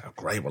 occasions. It's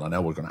great. Well, I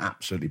know we're going to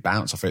absolutely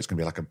bounce off it. It's going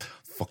to be like a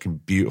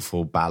fucking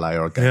beautiful ballet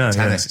or a game of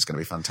tennis. It's going to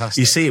be fantastic.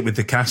 You see it with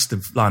the cast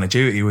of Line of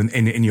Duty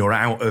in your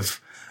out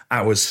of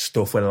hours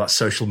stuff, whether that's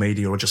social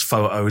media or just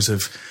photos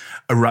of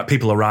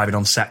people arriving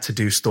on set to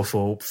do stuff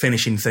or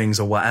finishing things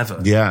or whatever.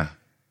 Yeah.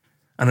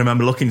 And I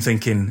remember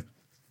thinking,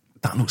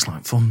 that looks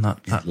like fun.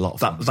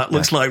 That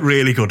looks like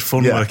really good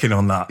fun working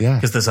on that. Yeah.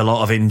 Because there's a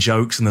lot of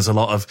in-jokes and there's a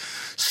lot of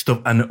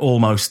stuff, and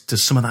almost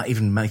does some of that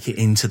even make it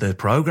into the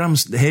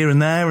programmes here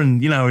and there,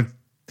 and, you know,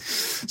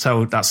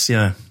 so that's,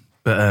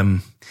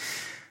 but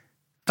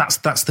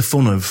that's the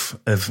fun of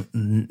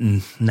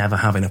never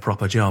having a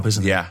proper job,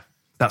 isn't it? Yeah.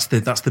 That's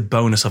the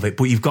bonus of it,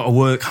 but you've got to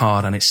work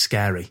hard and it's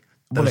scary.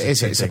 Well, it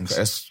is. It's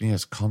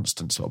a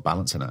constant sort of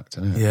balancing act,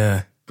 isn't it?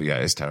 Yeah. But yeah,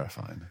 it's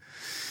terrifying.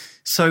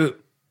 So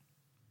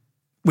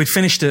we'd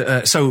finished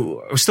it.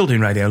 So I was still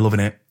doing radio, loving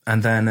it.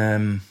 And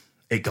then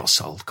it got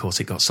sold. Of course,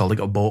 it got sold. It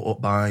got bought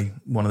up by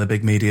one of the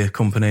big media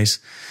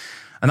companies.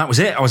 And that was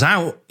it. I was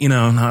out, you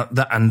know,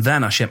 and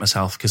then I shit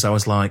myself because I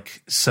was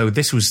like, so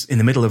this was in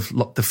the middle of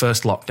the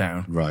first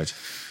lockdown. Right.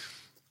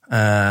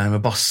 My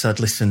boss said,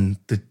 listen,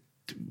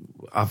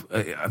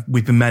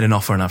 we've been made an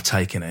offer and I've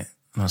taken it.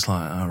 And I was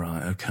like, all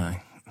right,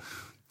 okay.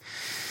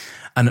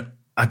 And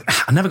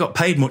I never got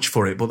paid much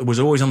for it, but it was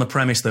always on the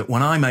premise that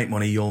when I make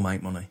money, you'll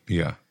make money.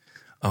 Yeah.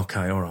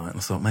 Okay, all right. And I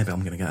thought, maybe I'm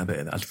going to get a bit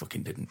of that. I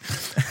fucking didn't.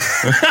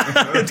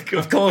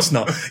 Of course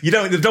not.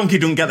 The donkey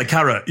doesn't get the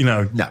carrot, you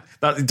know. No.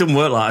 It doesn't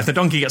work like that. If the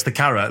donkey gets the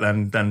carrot,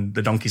 then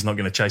the donkey's not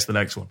going to chase the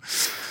next one.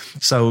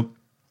 So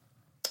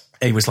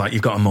he was like,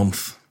 you've got a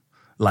month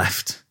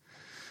left.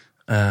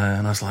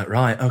 And I was like,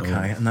 right,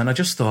 okay. Oh. And then I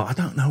just thought, I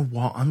don't know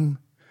what I'm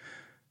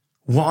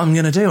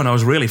going to do. And I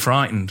was really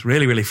frightened,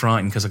 really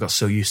frightened, because I got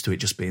so used to it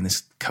just being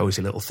this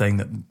cozy little thing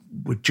that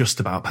would just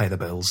about pay the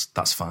bills.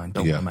 That's fine.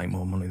 Don't want to make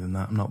more money than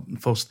that. I'm not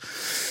fussed.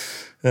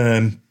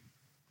 And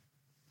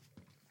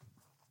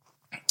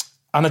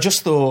I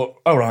just thought,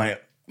 all right,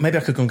 maybe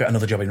I could go and get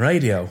another job in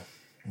radio.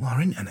 Well,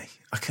 there isn't any.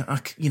 I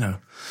can't, you know,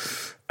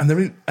 and there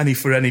isn't any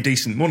for any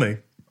decent money.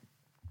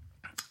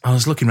 I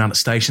was looking around at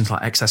stations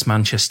like XS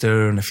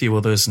Manchester and a few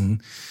others,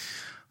 and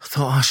I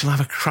thought, I shall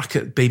have a crack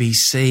at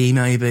BBC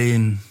maybe,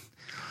 and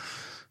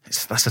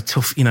that's a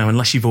tough, you know,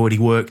 unless you've already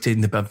worked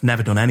I've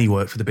never done any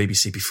work for the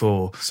BBC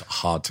before. It's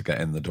hard to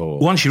get in the door.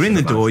 Once you're in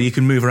the door, you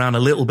can move around a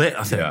little bit,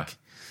 I think. Yeah.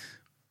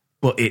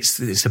 But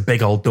it's a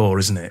big old door,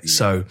 isn't it? Yeah.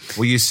 So,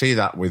 well, you see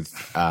that with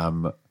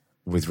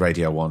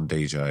Radio 1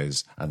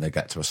 DJs, and they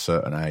get to a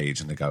certain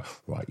age and they go,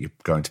 right, you're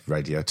going to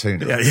Radio 2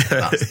 now.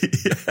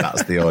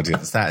 That's the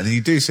audience there. And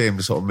you do see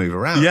them sort of move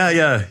around.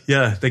 Yeah.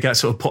 They get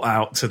sort of put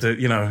out to the,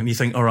 you know, and you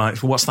think, all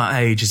right, well, what's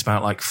that age? It's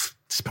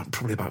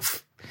probably about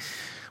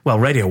well,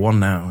 Radio 1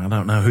 now. I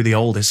don't know who the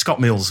oldest. Scott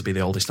Mills would be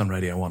the oldest on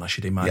Radio 1, I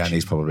should imagine. Yeah, and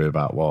he's probably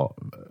about what?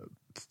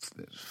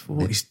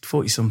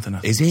 40 something, I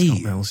think. Is he?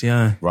 Scott Mills,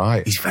 yeah.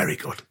 Right. He's very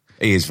good.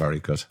 He is very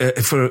good.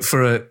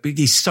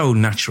 He's so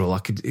natural.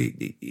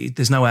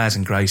 There's no airs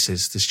and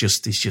graces. He's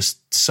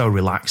just so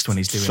relaxed when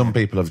he's doing it. Some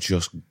people have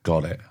just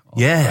got it on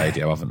the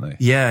radio, haven't they?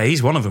 Yeah,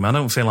 he's one of them. I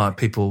don't feel like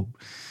people...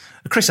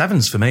 Chris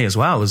Evans, for me, as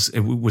well,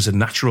 was a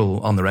natural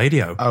on the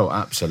radio. Oh,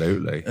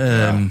 absolutely.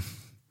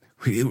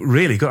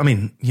 Really good. I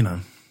mean, you know...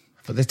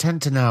 But they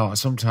tend to now...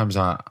 Sometimes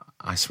I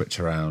switch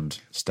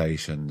around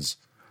stations...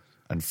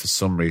 And for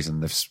some reason,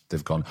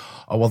 they've gone,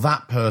 oh, well,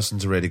 that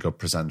person's a really good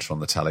presenter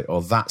on the telly,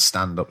 or that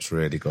stand-up's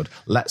really good.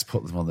 Let's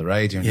put them on the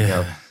radio. And you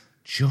go,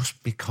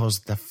 just because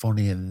they're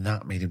funny in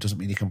that medium doesn't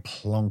mean you can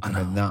plonk them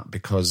in that,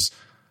 because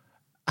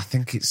I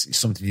think it's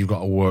something you've got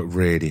to work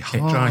really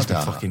hard at. It drives me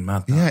fucking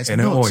mad. Yeah, it's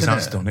and nuts, it always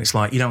has it? done. It's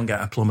like you don't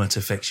get a plumber to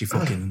fix your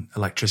fucking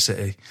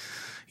electricity.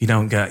 You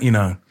don't get, you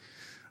know.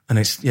 And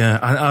it's,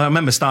 I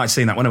remember starting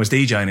seeing that when I was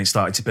DJing, it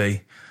started to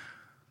be,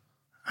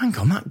 hang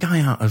on, that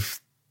guy out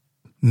of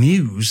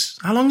Muse.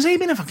 How long's he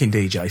been a fucking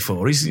DJ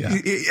for?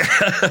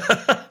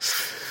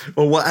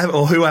 Or whatever,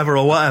 or whoever,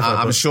 or whatever.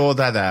 I'm sure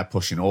they're there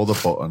pushing all the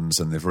buttons,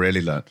 and they've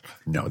really learned.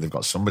 No, they've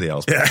got somebody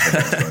else.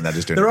 And they're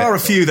just doing there are a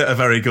few that are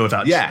very good,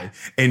 actually. Yeah.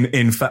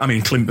 I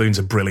mean, Clint Boone's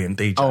a brilliant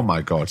DJ. Oh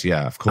my God,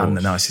 yeah, of course. And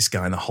the nicest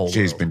guy in the whole world.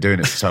 He's been doing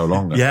it for so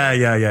long.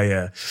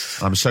 Yeah.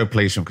 I'm so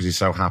pleased for him because he's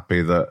so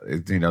happy that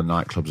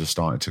nightclubs are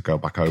starting to go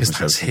back open.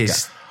 That's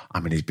his.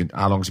 I mean,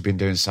 how long's he been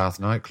doing South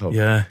Nightclub?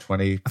 Yeah,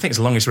 20. I think it's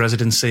the longest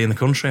residency in the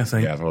country. I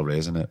think. Yeah, probably,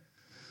 isn't it?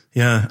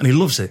 Yeah, and he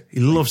loves it. He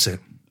loves it.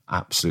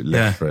 Absolutely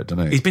live for it,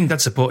 doesn't he? He's been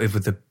dead supportive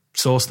with the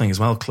Source thing as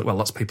well. Well,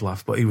 lots of people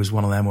have, but he was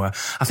one of them where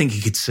I think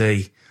you could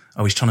see,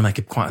 he's trying to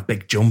make quite a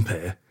big jump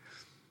here.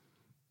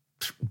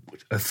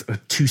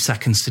 2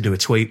 seconds to do a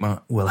tweet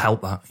will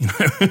help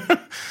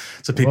that,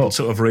 So people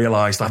sort of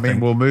realise that. I mean,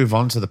 we'll move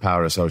on to the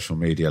power of social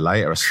media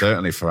later,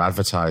 certainly for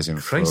advertising,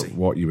 Crazy. for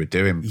what you were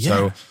doing. Yeah.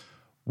 So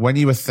when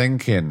you were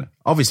thinking,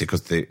 obviously,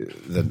 because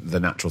the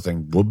natural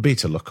thing would be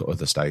to look at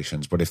other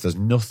stations, but if there's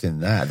nothing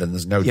there, then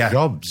there's no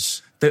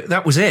jobs.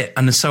 That was it.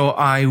 And so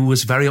I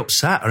was very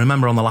upset. I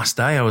remember on the last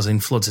day I was in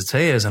floods of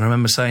tears, and I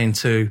remember saying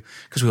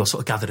because we all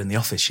sort of gathered in the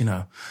office,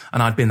 and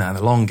I'd been there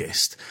the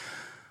longest.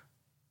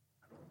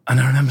 And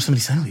I remember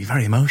somebody saying, you're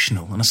very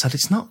emotional. And I said,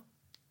 it's not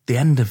the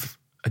end of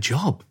a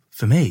job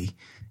for me.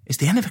 It's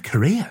the end of a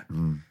career.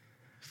 Mm.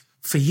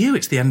 For you,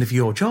 it's the end of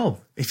your job.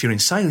 If you're in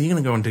sales, you're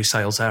going to go and do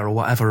sales there or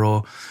whatever,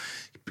 or,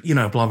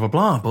 blah, blah,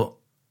 blah. But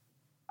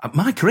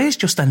my career's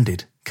just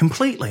ended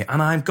completely.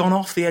 And I've gone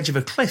off the edge of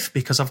a cliff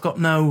because I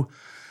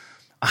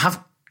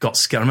have got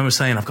skill. I remember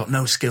saying, I've got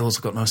no skills.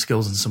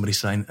 And somebody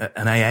saying,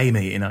 an AA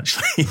meeting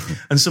actually,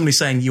 and somebody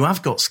saying, you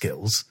have got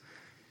skills.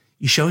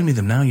 You're showing me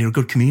them now. You're a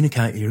good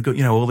communicator. You're a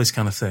good, all this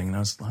kind of thing. And I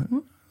was like,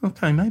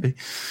 okay, maybe.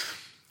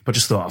 But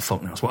just thought,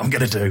 fuck, that's what I'm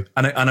going to do.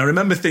 And I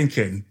remember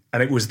thinking,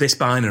 and it was this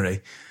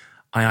binary,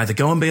 I either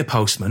go and be a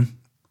postman.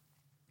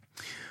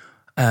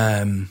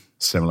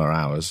 Similar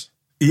hours.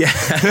 Yeah.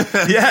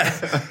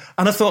 Yeah.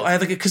 And I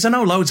thought, because I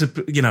know loads of,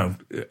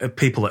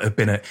 people that have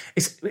been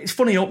it's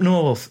funny up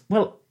north.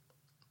 Well,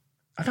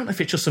 I don't know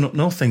if it's just an up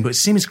north thing, but it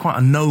seems quite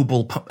a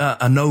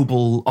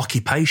noble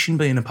occupation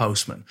being a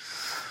postman.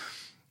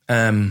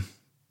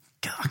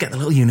 I'll get the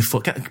little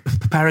uniform, get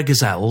a pair of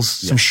gazelles,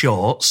 some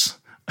shorts,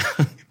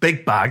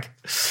 big bag.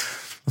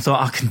 I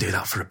thought I can do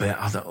that for a bit.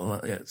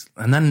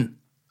 And then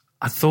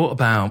I thought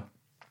about,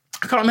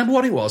 I can't remember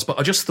what it was, but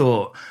I just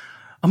thought,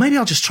 maybe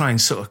I'll just try and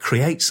sort of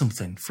create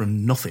something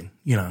from nothing,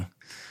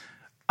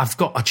 I've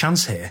got a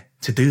chance here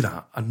to do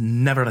that. I've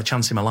never had a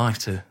chance in my life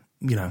to,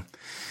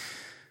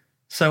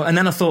 So, and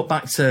then I thought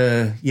back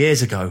to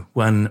years ago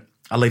when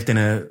I lived in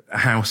a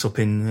house up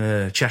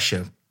in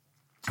Cheshire,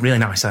 really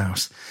nice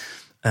house.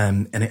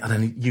 And it had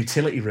a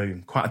utility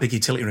room, quite a big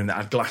utility room that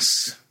had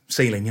glass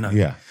ceiling,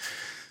 Yeah.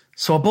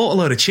 So I bought a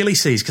load of chili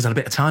seeds because I had a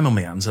bit of time on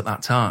my hands at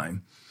that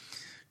time.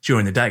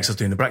 During the day, because I was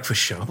doing the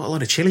breakfast show, I bought a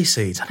load of chili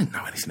seeds. I didn't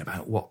know anything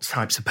about what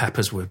types of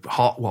peppers were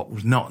hot, what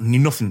was not. Knew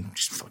nothing,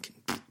 just fucking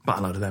buy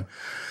a load of them,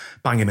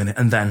 bang them in it,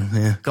 and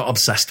then got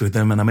obsessed with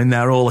them. And I'm in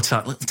there all the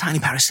time, little tiny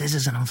pair of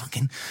scissors, and I'm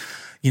fucking,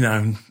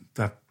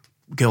 that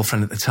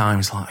girlfriend at the time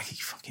was like, you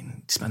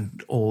fucking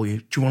spend all do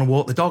you want to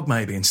walk the dog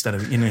maybe instead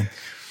of,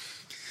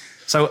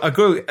 So I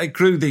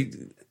grew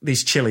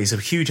these chilies, a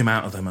huge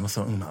amount of them, and I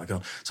thought, oh my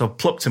God. So I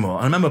plucked them all.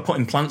 I remember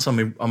putting plants on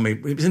me.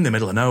 It was in the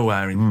middle of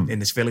nowhere in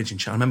this village in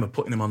China. I remember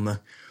putting them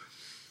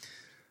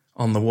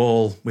on the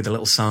wall with a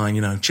little sign,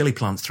 chili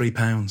plants,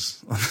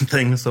 £3 on the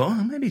thing. I thought,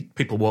 maybe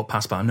people walk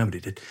past by.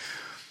 Nobody did.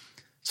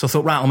 So I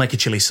thought, right, I'll make a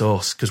chili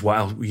sauce because what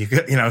are you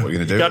going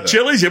to do? You got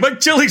chilies, you make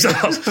chili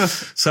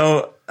sauce.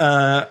 So,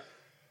 and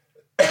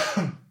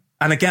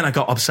again, I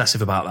got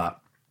obsessive about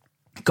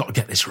that. Got to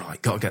get this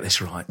right.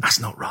 That's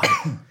not right.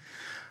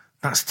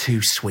 That's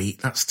too sweet.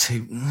 That's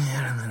too...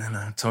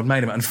 No. So I'd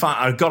made them. In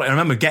fact, I got it. I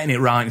remember getting it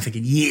right and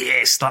thinking,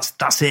 yes,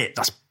 that's it.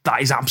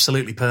 That is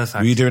absolutely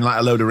perfect. Were you doing like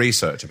a load of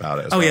research about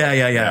it as well?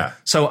 Yeah.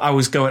 So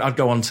I'd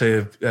go on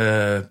to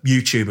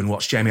YouTube and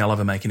watch Jamie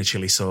Oliver making a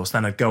chili sauce.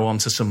 Then I'd go on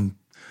to some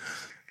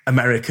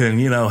American,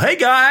 hey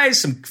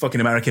guys, some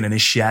fucking American in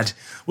his shed.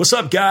 What's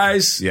up,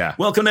 guys? Yeah.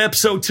 Welcome to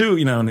episode 2,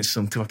 and it's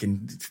some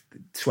fucking... I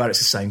swear it's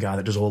the same guy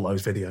that does all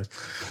those videos.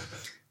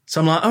 So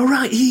I'm like, oh,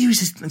 right, he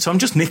uses... So I'm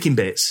just nicking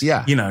bits.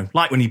 Yeah.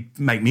 Like when you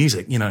make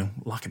music,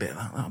 like a bit of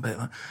that, a bit of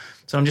that.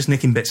 So I'm just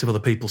nicking bits of other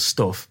people's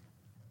stuff.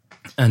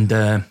 And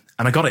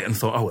I got it and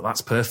thought, oh, well,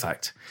 that's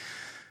perfect.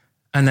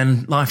 And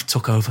then life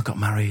took over, got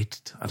married,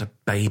 had a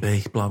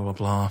baby, blah, blah,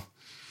 blah.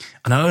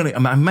 And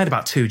I made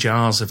about 2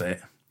 jars of it.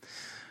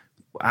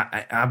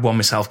 I had one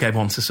myself, gave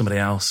one to somebody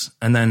else.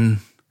 And then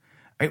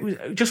it was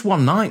just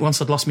one night,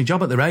 once I'd lost my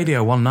job at the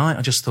radio, one night,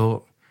 I just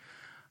thought,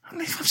 I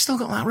wonder if I've still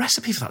got that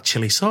recipe for that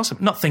chili sauce. I'm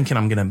not thinking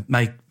I'm going to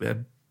make a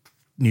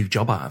new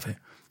job out of it.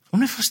 I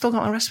wonder if I've still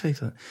got that recipe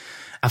for it.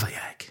 Have a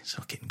egg,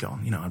 so getting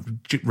gone. I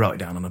wrote it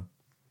down on an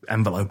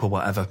envelope or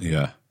whatever.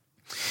 Yeah.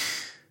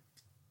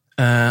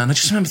 And I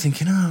just remember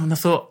thinking, and I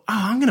thought,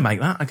 I'm going to make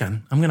that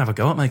again. I'm going to have a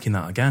go at making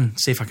that again,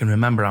 see if I can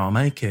remember how I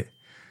make it.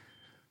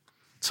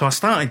 So I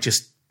started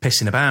just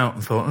pissing about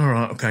and thought, all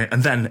right, okay.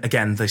 And then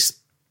again, this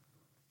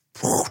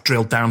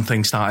drilled down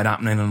thing started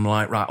happening, and I'm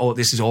like, right, oh,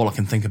 this is all I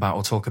can think about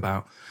or talk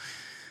about.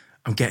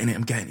 I'm getting it,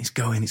 it's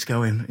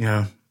going, you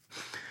know.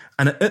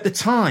 And at the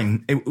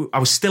time, I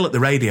was still at the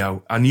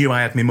radio. I knew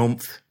I had my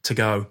month to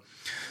go.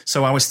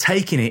 So I was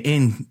taking it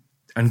in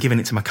and giving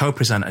it to my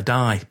co-presenter,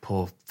 Di,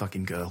 poor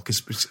fucking girl,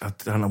 because I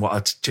don't know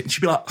what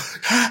she'd be like,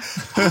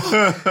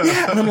 oh,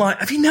 yeah. And I'm like,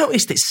 have you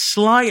noticed it's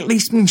slightly,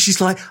 and she's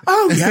like,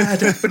 oh yeah,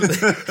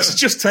 definitely. She's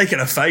just taking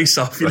her face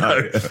off, you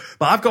know.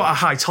 But I've got a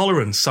high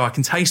tolerance, so I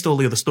can taste all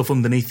the other stuff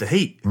underneath the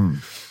heat.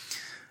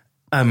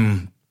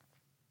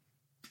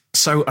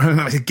 So I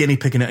remember guinea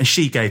pigging it, and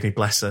she gave me,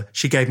 bless her,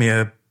 she gave me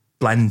a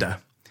blender,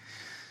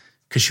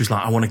 because she was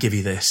like, I want to give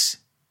you this,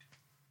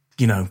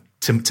 you know,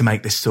 to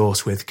make this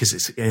sauce with, because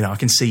it's, you know, I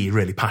can see you're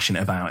really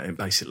passionate about it.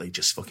 Basically,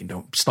 just fucking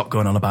don't stop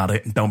going on about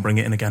it and don't bring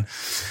it in again.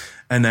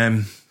 And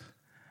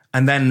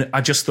then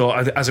I just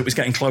thought, as it was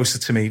getting closer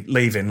to me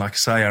leaving, like I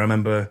say, I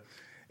remember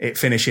it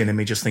finishing and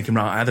me just thinking,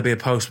 right, I either be a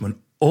postman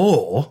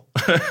or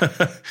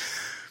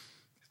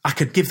I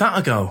could give that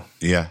a go.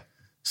 Yeah.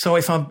 So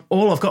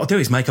all I've got to do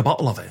is make a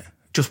bottle of it,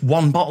 just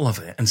one bottle of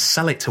it, and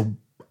sell it to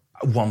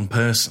one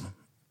person.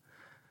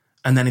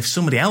 And then if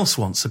somebody else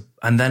wants it,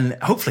 and then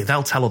hopefully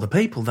they'll tell other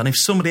people. Then if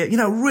somebody, you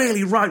know,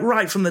 really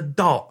right from the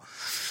dot.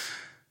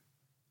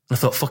 And I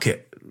thought, fuck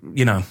it,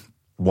 you know.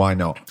 Why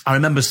not? I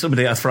remember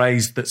a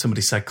phrase that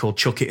somebody said called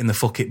chuck it in the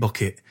fuck it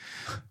bucket,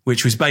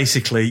 which was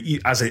basically,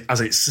 as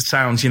it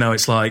sounds, you know,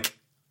 it's like,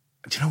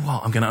 do you know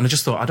what, and I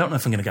just thought, I don't know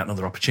if I'm going to get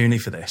another opportunity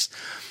for this.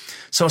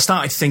 So I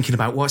started thinking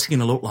about what's it going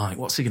to look like?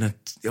 What's it going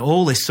to,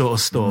 all this sort of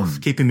stuff,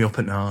 keeping me up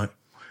at night.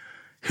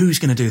 Who's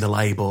going to do the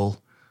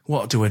label?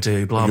 What do I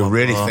do? Blah, blah, blah. You're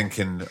really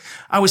thinking...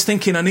 I was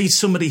thinking I need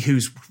somebody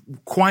who's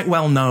quite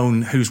well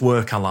known, whose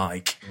work I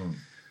like.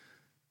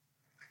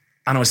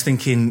 And I was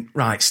thinking,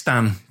 right,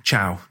 Stan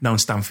Chow, known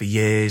Stan for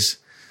years,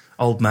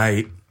 old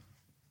mate,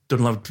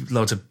 done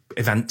loads of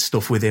event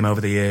stuff with him over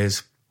the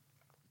years.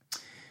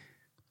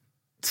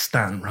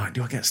 Stan, right,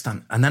 do I get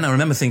Stan? And then I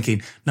remember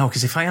thinking, no,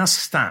 because if I ask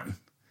Stan,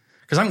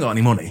 because I haven't got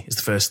any money, is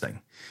the first thing.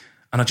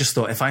 And I just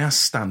thought, if I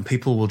ask Stan,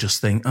 people will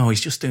just think, oh,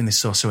 he's just doing this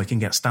so he can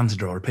get Stan to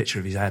draw a picture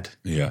of his head.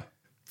 Yeah.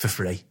 For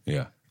free.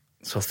 Yeah.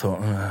 So I thought,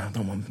 I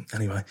don't want,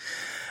 anyway.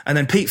 And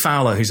then Pete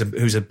Fowler, who's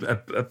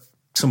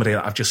somebody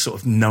that I've just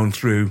sort of known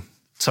through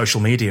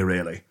social media,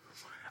 really,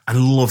 and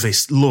loved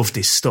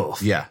his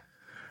stuff. Yeah.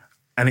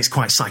 And it's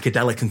quite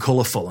psychedelic and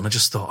colourful. And I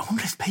just thought, I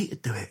wonder if Pete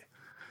would do it.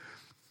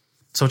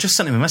 So I just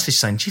sent him a message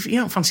saying, you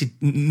don't fancy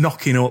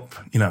knocking up,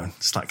 you know,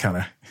 it's that kind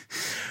of...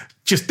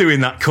 Just doing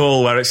that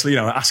call where it's, you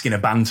know, asking a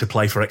band to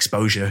play for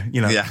exposure,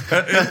 you know. Yeah.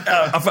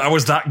 I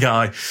was that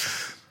guy.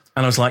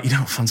 And I was like, you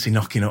don't fancy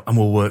knocking up and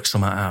we'll work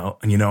something out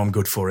and you know I'm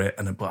good for it,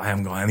 but I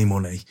haven't got any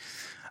money.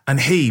 And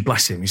he,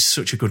 bless him, he's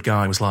such a good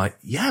guy, was like,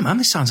 yeah, man,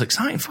 this sounds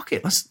exciting. Fuck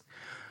it, let's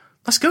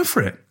go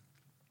for it.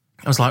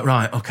 I was like,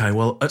 right, okay,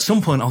 well, at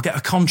some point I'll get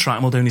a contract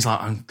and we'll do. And he's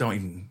like,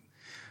 don't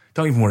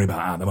even worry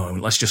about it at the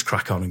moment. Let's just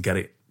crack on and get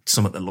it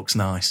something that looks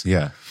nice.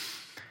 Yeah.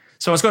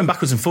 So I was going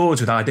backwards and forwards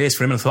with ideas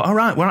for him, and I thought, all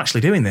right, we're actually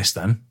doing this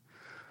then.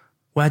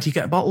 Where do you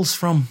get bottles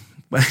from?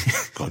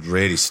 God,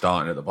 really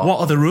starting at the bottom.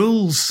 What are the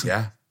rules?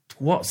 Yeah.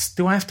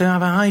 Do I have to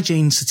have a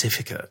hygiene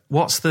certificate?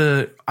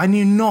 I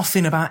knew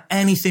nothing about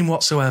anything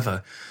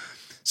whatsoever.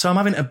 So I'm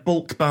having to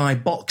bulk buy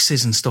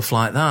boxes and stuff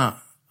like that.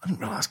 I didn't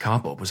realise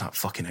cardboard was that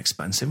fucking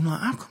expensive. I'm like,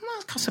 how come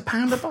that costs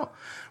 £1 a box?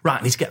 Right,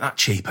 I need to get that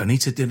cheaper. I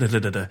need to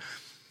da-da-da-da-da.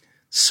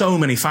 So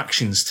many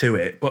factions to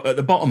it. But at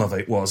the bottom of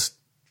it was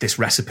this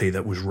recipe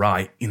that was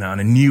right, you know, and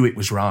I knew it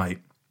was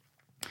right.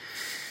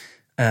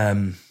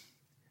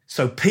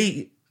 So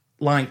Pete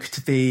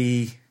liked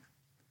the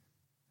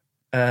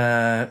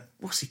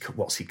what's he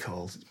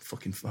called?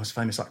 Fucking most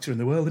famous actor in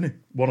the world, isn't he?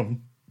 One of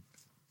them.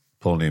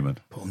 Paul Newman.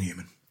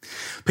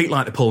 Pete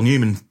liked the Paul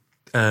Newman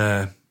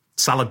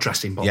salad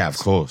dressing box. Yeah, of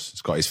course.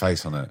 It's got his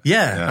face on it.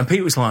 Yeah. And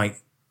Pete was like,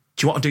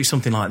 do you want to do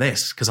something like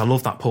this? Because I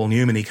love that Paul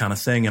Newman-y kind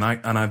of thing, and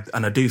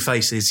I do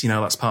faces, you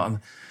know, that's part of...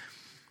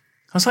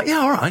 I was like, yeah,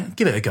 all right,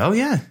 give it a go,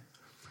 yeah.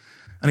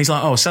 And he's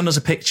like, oh, send us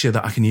a picture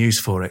that I can use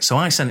for it. So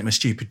I sent him a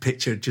stupid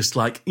picture, just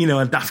like, you know,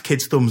 a daft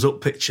kid's thumbs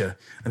up picture.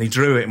 And he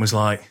drew it and was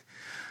like,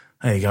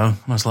 there you go. And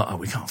I was like, oh,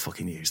 we can't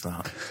fucking use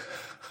that.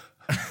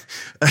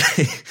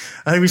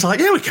 And he was like,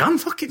 yeah, we can,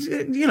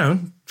 fucking, you know.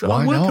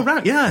 Why work not?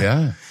 around. Yeah.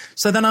 Yeah.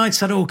 So then I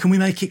said, oh, can we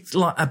make it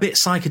like a bit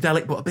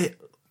psychedelic, but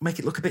make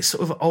it look a bit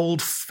sort of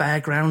old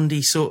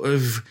fairgroundy sort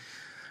of,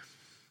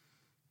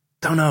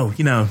 don't know,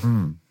 you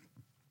know.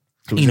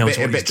 You know,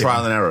 a bit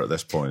trial and error at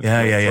this point.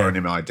 Yeah. Throwing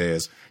him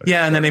ideas.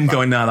 Yeah, and then him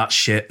going, no, that's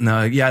shit.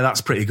 No, yeah,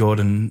 that's pretty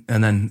good. And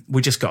then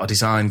we just got a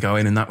design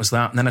going, and that was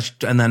that.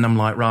 And then I'm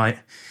like, right.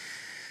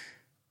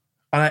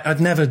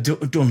 I'd never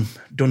done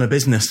a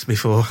business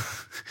before.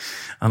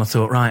 And I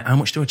thought, right, how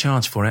much do I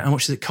charge for it? How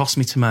much does it cost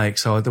me to make?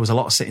 So there was a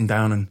lot of sitting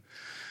down and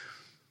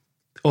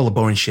all the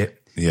boring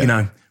shit. Yeah. You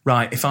know,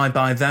 right, if I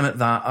buy them at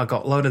that, I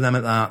got a load of them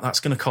at that, that's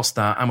going to cost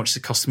that. How much does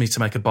it cost me to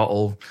make a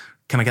bottle?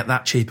 Can I get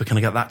that cheaper? Can I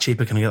get that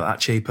cheaper? Can I get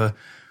that cheaper?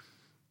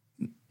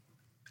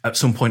 at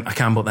some point I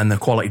can, but then the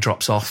quality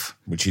drops off.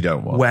 Which you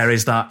don't want. Where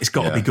is that? It's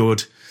got to Yeah. be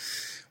good.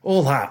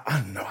 All that, I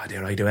have no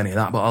idea how you do any of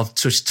that, but I've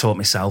just taught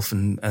myself,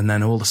 and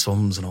then all the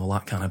sums and all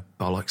that kind of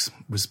bollocks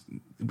was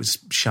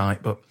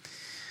shite, but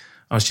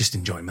I was just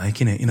enjoying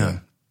making it,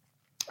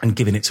 and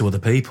giving it to other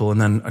people.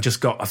 And then I just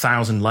got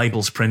 1,000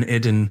 labels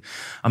printed, and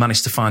I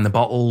managed to find the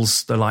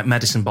bottles. They're like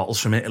medicine bottles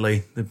from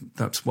Italy.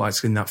 That's why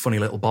it's in that funny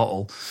little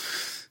bottle.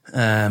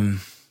 And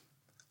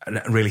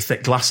a really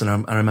thick glass.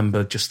 And I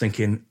remember just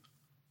thinking,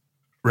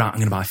 right, I'm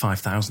going to buy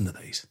 5,000 of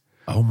these.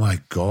 Oh my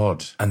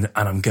God. And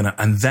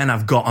then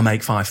I've got to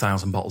make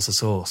 5,000 bottles of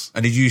sauce.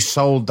 And had you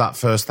sold that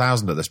first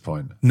 1,000 at this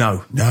point?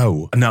 No.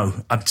 No.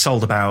 I'd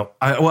sold about,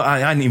 I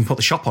hadn't even put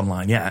the shop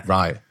online yet.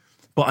 Right.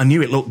 But I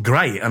knew it looked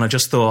great, and I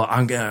just thought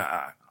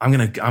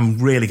I'm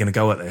really gonna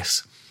go at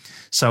this.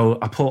 So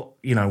I put,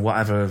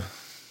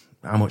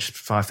 how much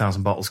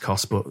 5,000 bottles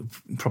cost, but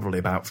probably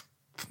about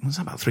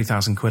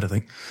 3,000 quid, I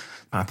think,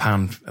 about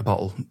 £1 a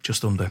bottle,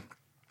 just under.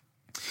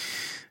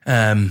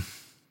 And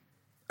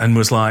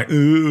was like,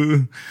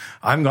 ooh,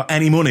 I haven't got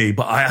any money,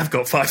 but I have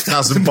got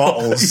 5,000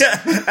 bottles.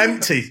 Yeah,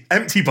 empty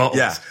bottles,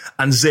 Yeah.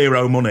 and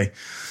zero money.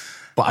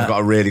 But I've got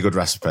a really good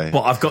recipe.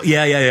 But I've got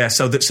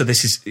So this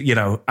is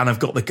and I've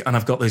got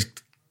the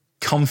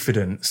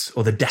confidence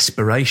or the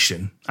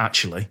desperation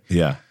actually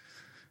Yeah.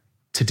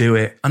 to do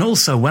it. And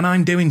also when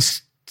I'm doing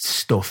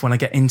stuff, when I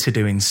get into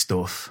doing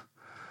stuff,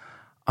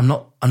 I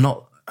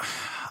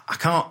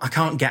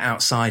can't get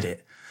outside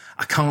it.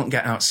 I can't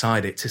get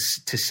outside it to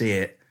see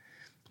it.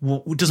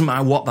 Well, it doesn't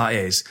matter what that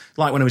is.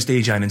 Like when I was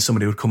DJing and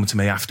somebody would come to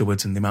me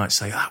afterwards and they might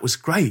say, that was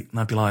great. And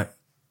I'd be like,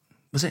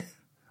 was it?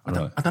 I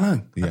don't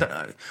know. Yeah. I don't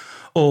know.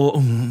 Or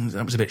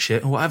that was a bit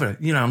shit or whatever.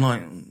 I'm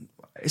like,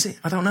 is it?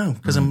 I don't know.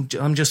 Because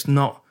I'm just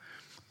not.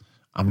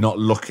 I'm not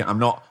looking. I'm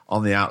not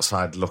on the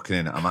outside looking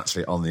in. I'm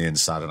actually on the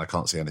inside, and I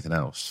can't see anything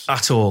else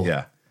at all.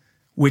 Yeah.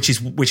 Which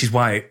is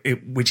why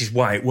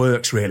it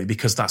works really,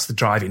 because that's the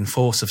driving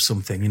force of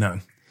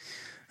something,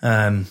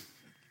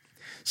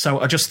 So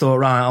I just thought,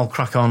 right, I'll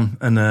crack on,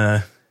 and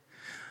I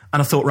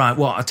thought, right,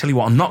 I tell you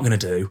what, I'm not going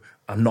to do.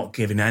 I'm not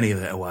giving any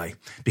of it away,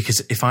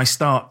 because if I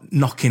start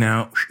knocking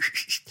out,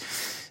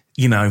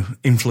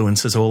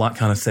 influencers, all that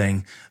kind of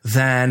thing,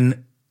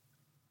 then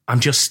I'm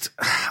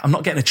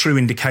not getting a true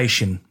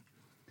indication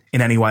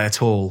in any way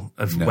at all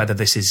of whether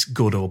this is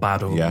good or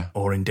bad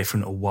or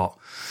indifferent or what.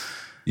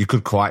 You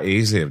could quite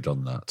easily have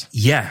done that.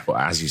 Yeah.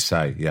 But as you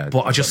say, yeah.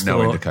 But I just no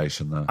thought,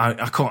 indication there.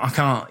 I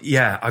can't,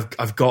 yeah,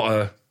 I've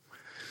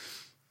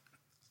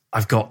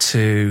got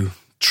to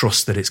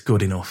trust that it's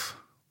good enough.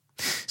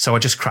 So I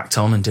just cracked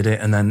on and did it.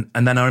 And then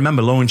I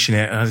remember launching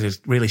it. I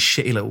was really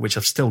shitty little, which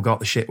I've still got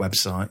the shit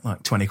website,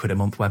 like 20 quid a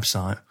month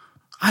website.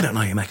 I don't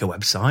know how you make a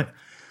website.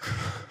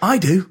 I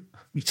do.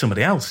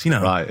 Somebody else,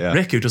 Right, yeah.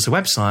 Rick, who does the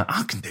website,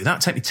 I can do that. It'll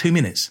take me 2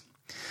 minutes.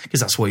 Because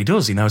that's what he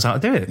does. He knows how to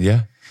do it.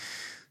 Yeah.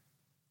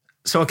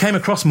 So I came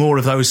across more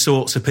of those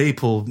sorts of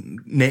people.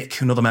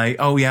 Nick, another mate.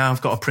 Oh yeah,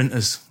 I've got a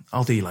printers.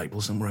 I'll do your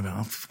labels and whatever.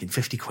 I'll fucking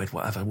 50 quid,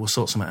 whatever. We'll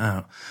sort something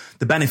out.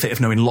 The benefit of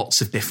knowing lots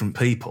of different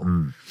people.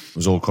 It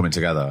was all coming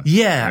together.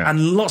 Yeah.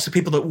 And lots of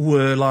people that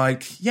were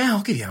like, yeah,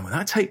 I'll give you a hand with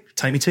that.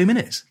 Take me 2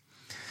 minutes.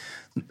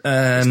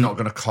 It's not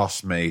going to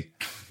cost me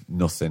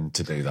nothing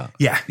to do that.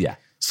 Yeah. Yeah.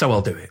 So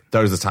I'll do it.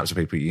 Those are the types of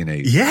people you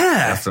need.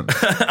 Yeah.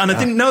 And I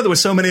didn't know there were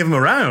so many of them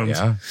around.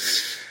 Yeah.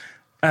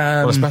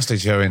 Well, especially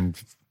during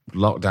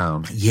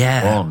lockdown.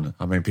 Yeah. One.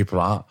 I mean, people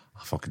are,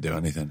 I'll fucking do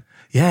anything.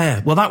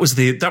 Yeah. Well, that was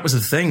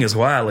the thing as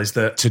well, is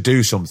that To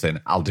do something,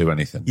 I'll do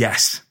anything.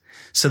 yes.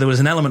 So there was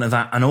an element of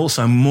that, and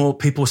also more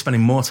people were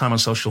spending more time on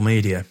social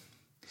media.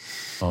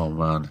 Oh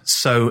man.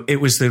 So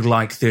it was the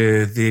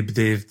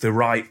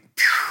right,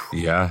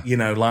 Yeah.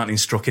 lightning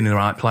struck in the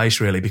right place,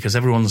 really, because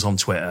everyone's on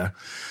Twitter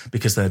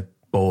because they're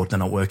bored, they're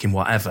not working,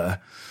 whatever.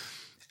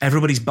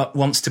 Everybody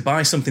wants to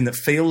buy something that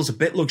feels a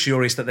bit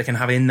luxurious that they can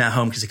have in their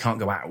home because they can't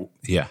go out.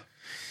 Yeah.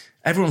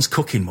 Everyone's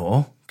cooking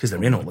more because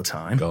they're in all the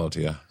time. God,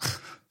 yeah.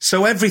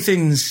 So every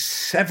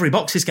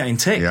box is getting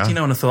ticked, Yeah. and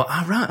I thought,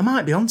 right, I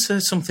might be onto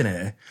something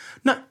here.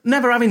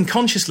 Never having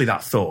consciously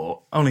that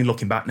thought, only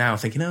looking back now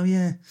thinking, oh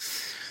yeah.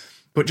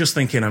 But just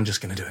thinking, I'm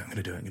just going to do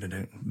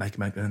it, make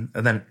it. And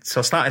then, so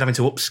I started having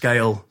to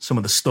upscale some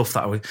of the stuff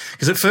that I was,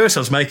 because at first I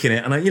was making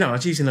it and I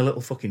was using a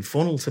little fucking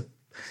funnel to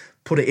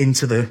put it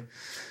into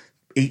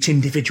each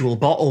individual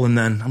bottle. And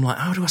then I'm like,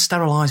 how do I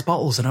sterilize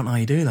bottles? I don't know how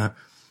you do that.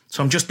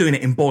 So I'm just doing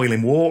it in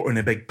boiling water in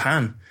a big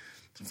pan.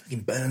 It fucking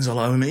burns all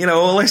over me,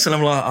 all this. And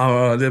I'm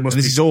like,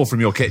 This is all from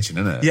your kitchen,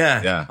 isn't it?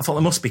 yeah. Yeah. I thought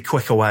there must be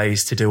quicker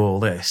ways to do all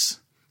this,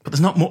 but there's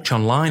not much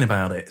online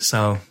about it.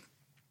 So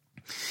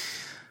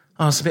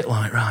I was a bit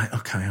like, right,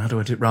 okay, how do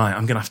I do it? Right,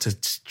 I'm going to have to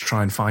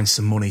try and find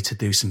some money to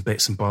do some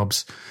bits and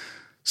bobs.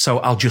 So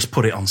I'll just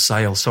put it on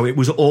sale. So it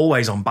was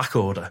always on back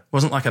order. It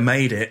wasn't like I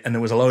made it and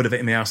there was a load of it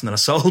in my house and then I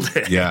sold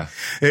it. Yeah.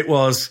 It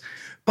was,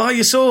 buy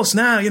your sauce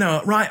now,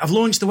 right, I've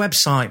launched the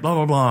website, blah,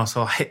 blah, blah.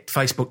 So I hit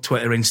Facebook,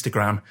 Twitter,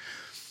 Instagram.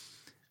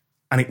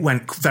 And it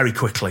went very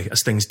quickly,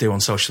 as things do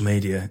on social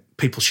media.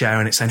 People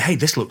sharing it, saying, hey,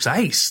 this looks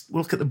ace.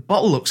 Look at the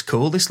bottle, looks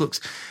cool. This looks...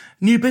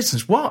 New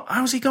business. What?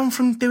 How's he gone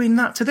from doing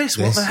that to this?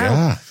 What the hell?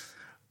 Yeah.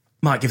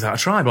 Might give that a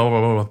try, blah, blah,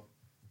 blah, blah.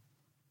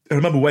 I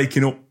remember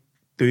waking up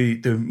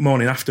the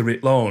morning after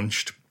it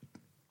launched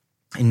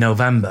in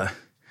November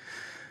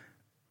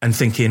and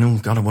thinking, oh,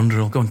 God, I wonder,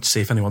 I'll go and see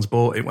if anyone's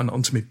bought it. Went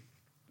on to my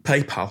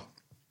PayPal.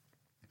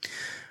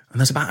 And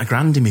there's about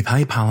 $1,000 in my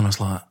PayPal. And I was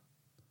like,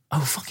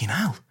 oh, fucking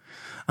hell.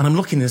 And I'm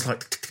looking, there's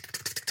like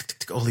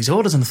all these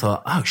orders. And I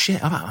thought, oh,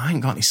 shit, I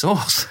ain't got any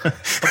sauce. I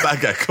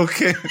better get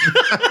cooking.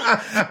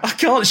 I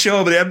can't show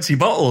over the empty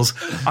bottles.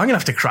 I'm going to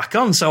have to crack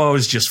on. So I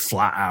was just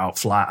flat out,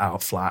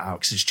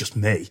 because it's just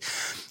me.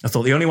 I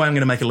thought the only way I'm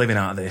going to make a living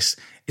out of this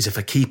is if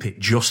I keep it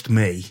just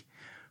me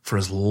for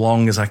as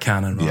long as I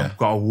can. And I've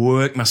got to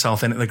work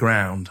myself into the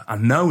ground. I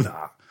know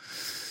that.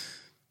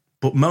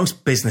 But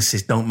most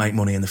businesses don't make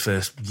money in the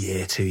first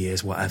year, 2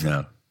 years, whatever.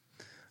 No.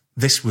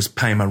 This was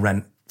paying my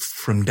rent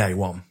from day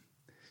one.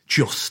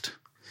 Just.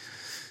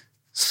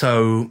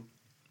 So,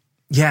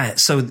 yeah.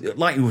 So,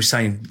 like you were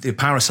saying, the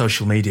power of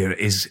social media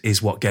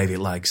is what gave it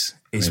legs.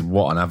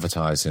 What an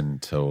advertising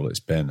tool it's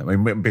been. I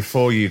mean,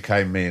 before you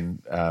came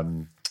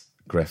in,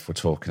 Griff were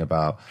talking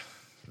about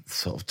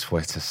sort of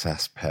Twitter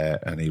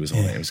cesspit, and he was on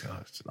it. He was going,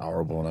 oh, it's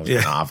horrible. And I was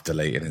going, I've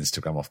deleted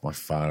Instagram off my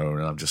phone,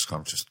 and I'm just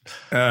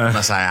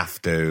unless I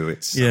have to,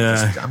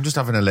 I'm just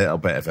having a little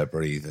bit of a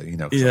breather, you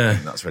know. I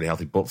think that's really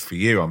healthy. But for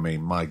you, I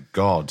mean, my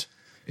God,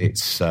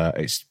 it's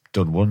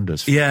done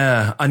wonders.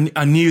 Yeah,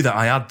 I knew that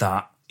I had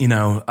that, you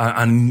know,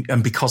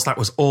 and because that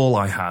was all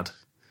I had,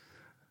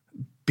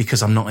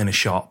 because I'm not in a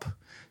shop,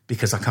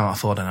 because I can't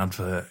afford an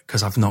advert,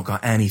 because I've not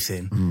got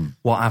anything.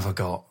 What have I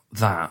got?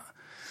 That.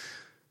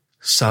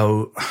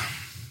 So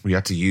you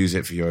had to use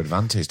it for your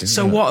advantage, didn't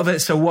you?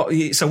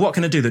 What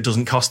can I do that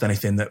doesn't cost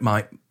anything that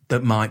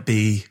might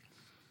be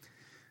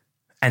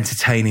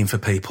entertaining for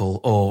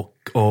people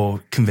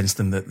or convince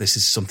them that this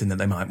is something that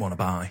they might want to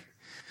buy?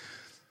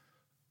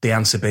 The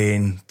answer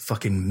being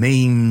fucking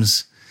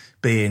memes,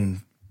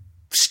 being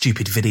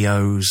stupid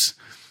videos,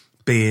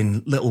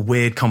 being little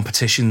weird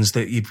competitions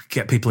that you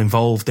get people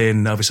involved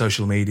in over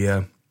social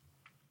media.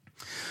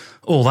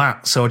 All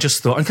that. So I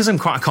just thought, and because I'm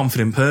quite a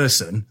confident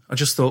person, I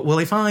just thought, well,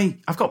 if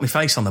I've got my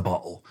face on the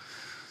bottle,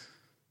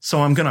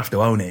 so I'm going to have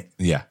to own it.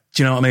 Yeah.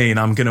 Do you know what I mean?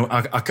 I'm going to...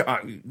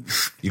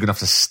 You're going to have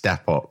to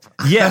step up.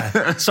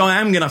 Yeah. So I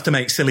am going to have to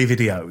make silly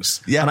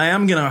videos. Yeah. And I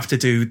am going to have to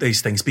do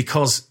these things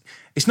because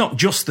it's not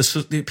just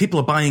the people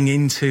are buying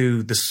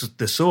into the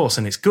source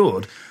and it's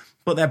good,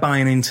 but they're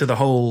buying into the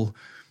whole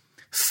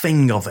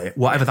thing of it,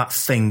 whatever that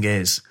thing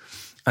is.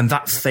 And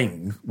that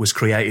thing was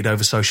created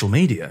over social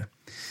media.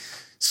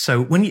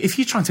 So if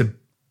you're trying to,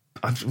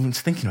 I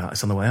was thinking about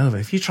this on the way over,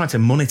 if you're trying to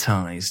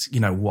monetize, you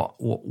know,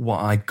 what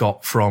I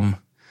got from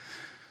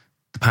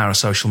the power of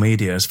social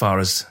media as far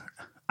as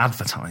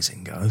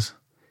advertising goes,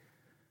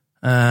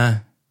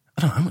 I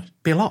don't know, it'd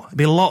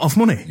be a lot of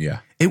money. Yeah.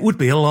 It would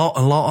be a lot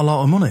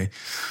of money.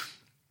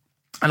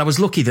 And I was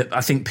lucky that I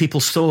think people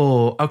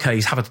saw, okay,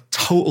 he's had a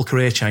total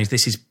career change.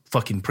 This is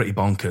fucking pretty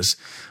bonkers.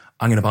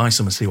 I'm going to buy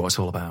some and see what it's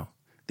all about.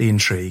 The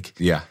intrigue.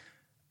 Yeah.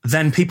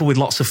 Then people with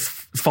lots of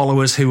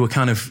followers who were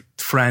kind of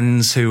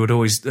friends who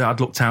I'd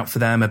looked out for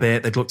them a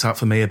bit, they'd looked out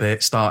for me a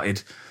bit,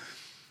 started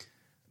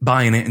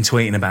buying it and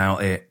tweeting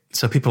about it.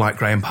 So people like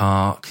Graham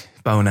Park,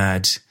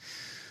 Bonehead,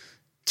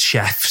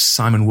 chefs,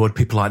 Simon Wood,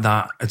 people like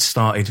that had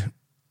started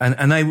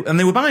and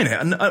they were buying it.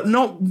 And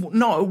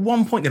not at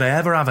one point did I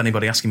ever have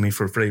anybody asking me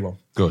for a free one.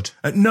 Good.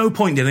 At no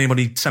point did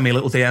anybody send me a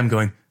little DM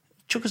going,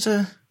 chuck us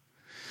a,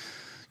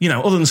 you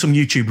know, other than some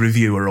YouTube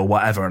reviewer or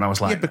whatever. And I was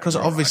like, yeah, because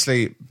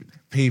obviously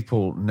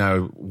people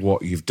know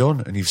what you've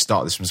done and you've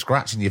started this from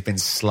scratch and you've been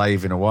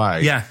slaving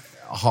away. Yeah.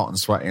 Hot and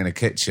sweaty in a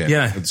kitchen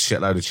with a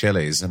shitload of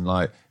chilies, and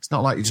like it's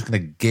not like you're just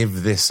going to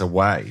give this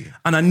away.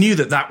 And I knew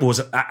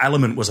that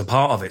element was a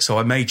part of it, so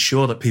I made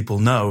sure that people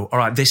know, all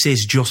right, this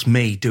is just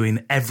me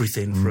doing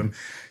everything from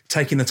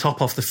taking the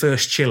top off the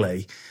first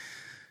chili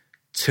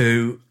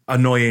to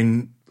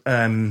annoying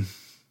the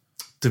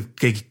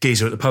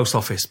geezer at the post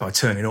office by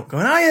turning up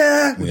going,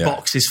 with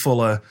boxes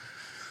full of.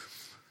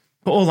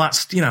 But all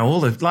that's, you know, all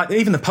the, like,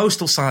 even the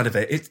postal side of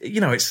it,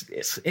 you know, it's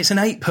an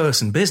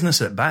 8-person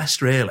business at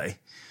best, really.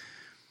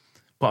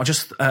 But I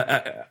just,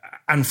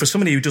 and for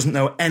somebody who doesn't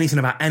know anything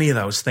about any of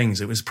those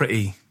things, it was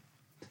pretty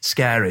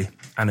scary,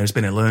 and there's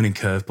been a learning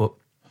curve.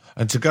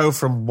 And to go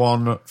from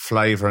one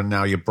flavour and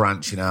now you're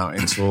branching out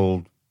into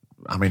all,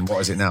 I mean,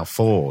 what is it now?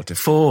 4?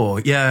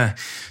 4, yeah.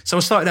 So I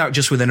started out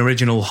just with an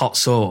original hot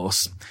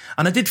sauce,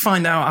 and I did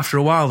find out after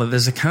a while that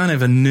there's a kind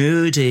of a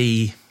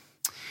nerdy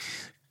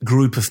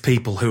group of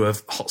people who are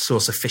hot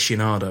sauce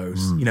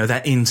aficionados. You know,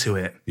 they're into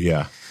it.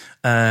 Yeah.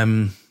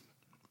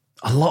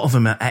 A lot of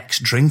them are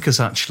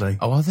ex-drinkers, actually.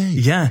 Oh, are they?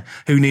 Yeah,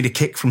 who need a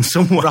kick from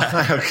somewhere.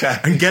 Right, okay.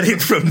 And get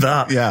it from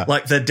that. Yeah.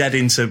 Like they're dead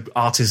into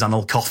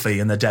artisanal coffee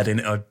and they're dead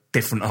into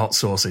different hot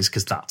sauces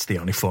because that's the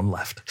only fun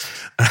left.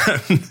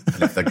 And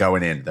if they're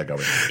going in, they're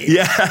going in.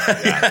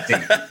 Yeah.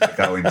 Deep. They're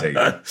going deep.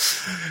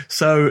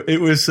 So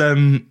it was...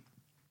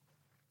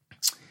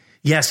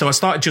 yeah, so I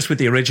started just with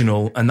the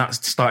original and that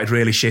started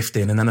really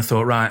shifting. And then I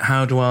thought, right,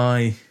 how do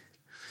I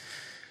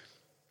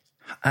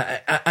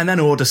And then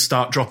orders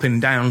start dropping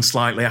down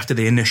slightly after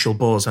the initial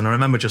buzz. And I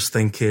remember just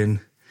thinking,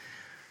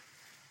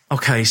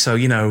 okay, so,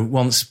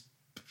 once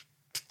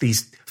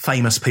these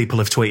famous people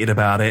have tweeted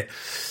about it,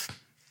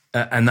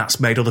 and that's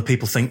made other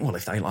people think, well,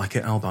 if they like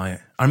it, I'll buy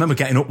it. I remember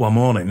getting up one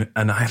morning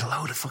and I had a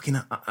load of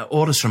fucking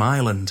orders from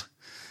Ireland.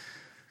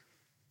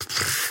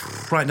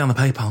 Right down the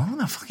PayPal. What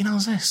the fucking hell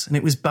is this? And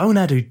it was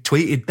Bonehead who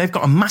tweeted, they've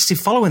got a massive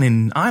following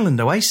in Ireland,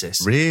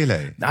 Oasis.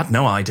 Really? I had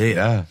no idea.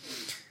 Yeah.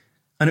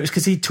 And it was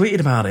because he tweeted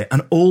about it,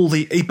 and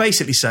he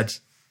basically said,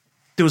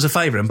 do us a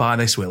favour and buy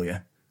this, will you?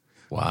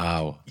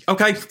 Wow.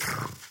 Okay,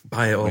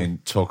 buy it all. I mean,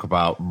 talk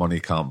about money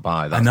can't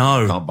buy. That I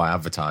know. Can't buy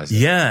advertising.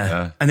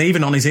 Yeah. And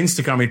even on his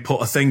Instagram, he'd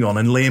put a thing on,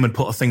 and Liam had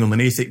put a thing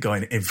underneath it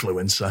going,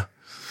 influencer.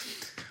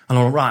 And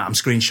I'm like, right, I'm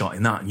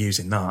screenshotting that and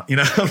using that,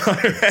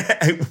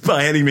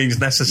 by any means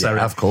necessary.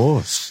 Yeah, of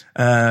course.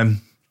 But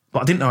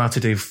I didn't know how to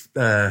do,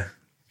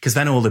 because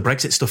then all the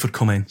Brexit stuff had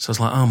come in. So I was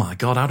like, oh my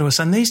God, how do I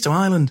send these to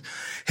Ireland?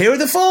 Here are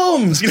the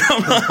forms.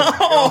 I'm like,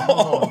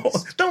 oh,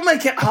 don't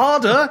make it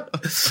harder.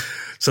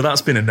 So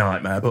that's been a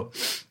nightmare,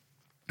 but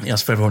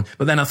yes, for everyone.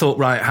 But then I thought,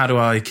 right, how do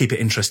I keep it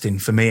interesting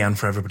for me and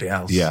for everybody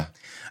else? Yeah.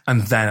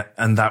 And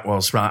that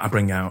was, right, I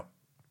bring out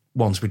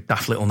ones with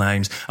daft little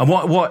names. And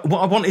what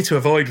I wanted to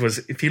avoid was,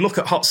 if you look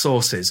at hot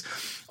sauces,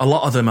 a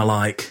lot of them are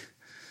like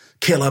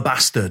killer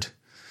bastard.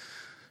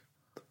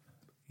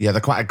 Yeah,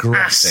 they're quite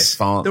aggressive,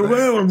 aren't they?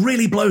 They're a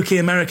really blokey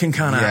American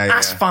kind of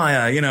ass yeah.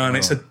 fire, and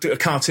it's a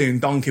cartoon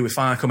donkey with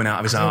fire coming out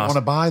of his I don't arse. want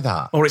to buy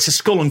that. Or it's a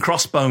skull and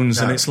crossbones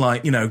and it's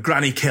like,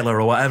 Granny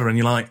Killer or whatever, and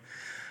you're like,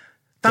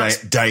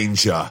 that's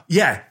danger.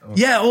 Yeah,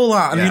 all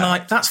that. And Yeah. you're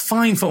like, that's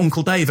fine for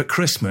Uncle Dave at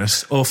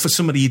Christmas or for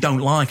somebody you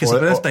don't like as a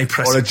birthday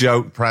present. Or a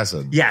joke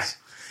present. Yeah.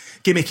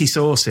 Gimmicky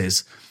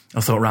sauces.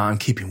 I thought, right, I'm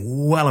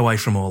keeping well away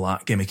from all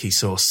that gimmicky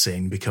sauce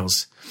scene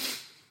because,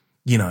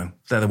 they're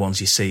the ones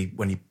you see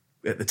when you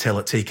at the till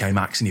at TK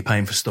Maxx and you're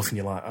paying for stuff and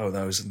you're like, oh,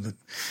 those are the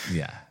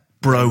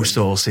bro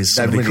sauces,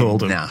 somebody really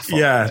called them. naff,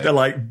 yeah, they're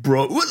like,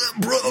 bro,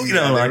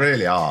 they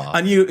really are.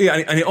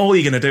 And all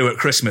you're going to do at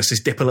Christmas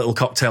is dip a little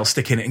cocktail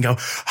stick in it and go,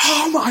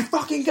 oh my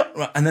fucking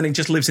God. And then it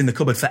just lives in the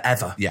cupboard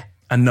forever. Yeah.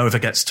 And never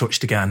gets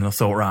touched again. And I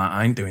thought, right,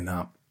 I ain't doing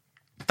that.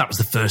 That was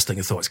the first thing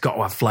I thought. It's got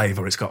to have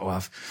flavour. It's got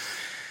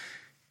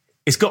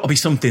to be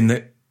something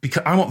that,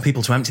 because I want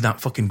people to empty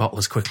that fucking bottle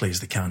as quickly as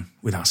they can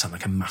without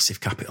sounding like a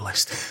massive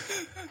capitalist.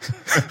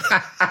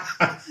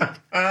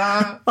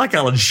 Like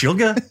Alan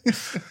Sugar.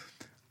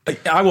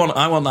 I want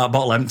that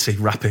bottle empty,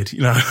 rapid,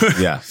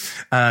 Yeah.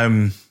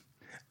 And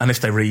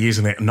if they're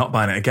reusing it and not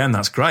buying it again,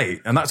 that's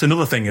great. And that's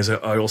another thing is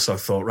I also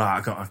thought,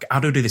 right, how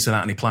do I do this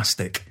without any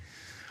plastic?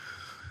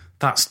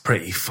 That's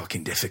pretty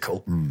fucking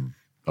difficult.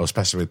 Oh,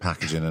 especially with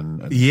packaging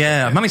and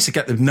yeah, I managed to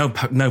get no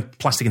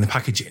plastic in the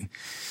packaging.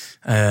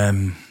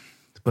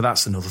 But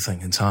that's another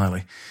thing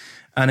entirely.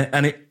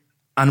 And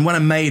when I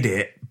made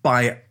it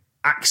by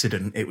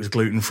accident, it was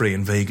gluten-free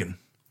and vegan.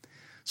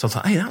 So I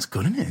thought, hey, that's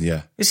good, isn't it?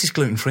 Yeah. This is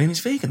gluten-free and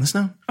it's vegan. There's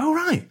no, oh,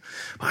 right.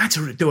 But I had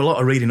to do a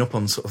lot of reading up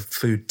on sort of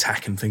food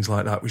tech and things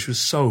like that, which was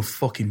so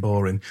fucking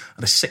boring.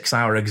 I had a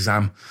 6-hour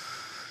exam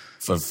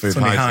for food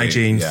the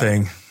hygiene yeah.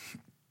 thing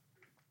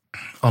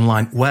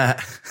online where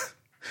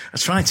I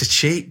tried to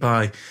cheat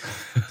by,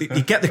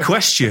 you get the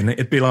question,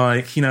 it'd be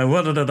like,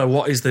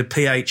 what is the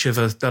pH of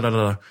a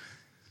da-da-da?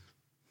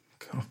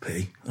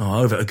 Copy.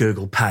 Over to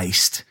Google,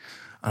 paste.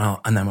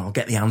 And then I'll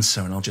get the answer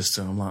and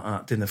I'm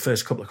like, doing the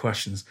first couple of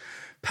questions,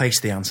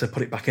 paste the answer,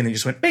 put it back in, and it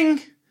just went bing.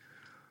 I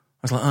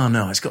was like, oh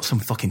no, it's got some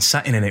fucking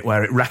setting in it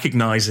where it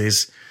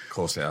recognises, of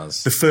course it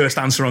has, the first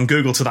answer on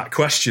Google to that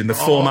question, the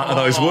format of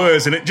those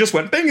words, and it just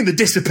went bing and they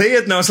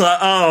disappeared. And I was like,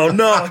 oh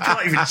no, I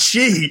can't even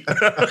cheat.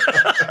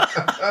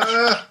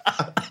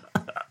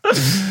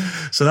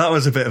 So that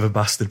was a bit of a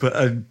bastard.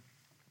 But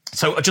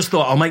so I just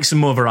thought I'll make some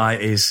more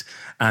varieties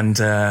and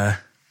have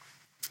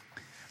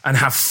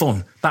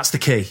fun. That's the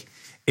key.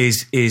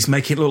 Is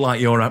make it look like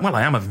you're well,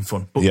 I am having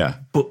fun, but yeah.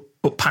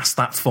 But pass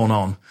that fun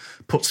on.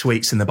 Put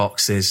sweets in the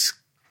boxes.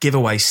 Give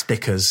away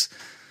stickers.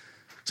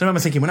 So I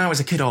remember thinking, when I was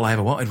a kid, all I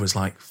ever wanted was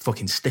like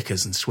fucking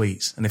stickers and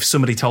sweets. And if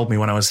somebody told me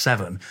when I was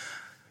 7,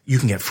 you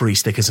can get free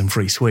stickers and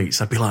free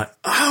sweets, I'd be like,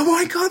 oh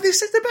my God,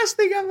 this is the best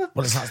thing ever.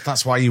 Well,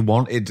 that's why you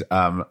wanted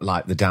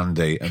like the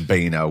Dandy and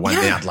Beano when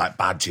they had like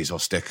badges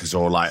or stickers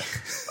or like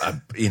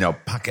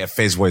packet of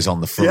Fizz Whiz on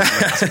the front. Yeah.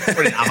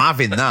 I'm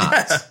having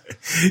that. Yeah.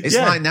 It's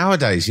like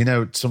nowadays,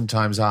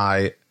 sometimes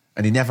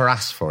and he never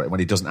asks for it.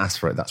 When he doesn't ask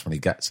for it, that's when he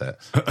gets it.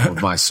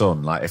 With my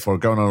son, like if we're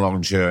going on a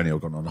long journey or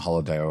going on a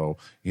holiday or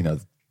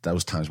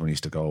those times when he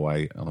used to go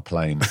away on a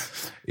plane,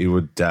 I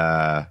would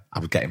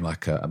get him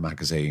like a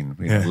magazine,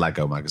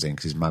 Lego magazine,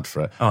 because he's mad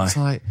for it. It's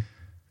like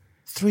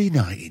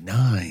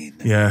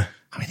 $3.99. Yeah,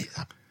 I mean it's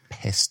a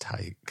piss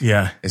take.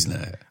 Yeah, isn't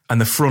it? And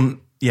the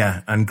front,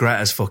 and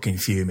Greta's fucking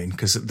fuming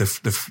because the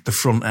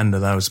front end of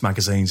those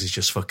magazines is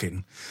just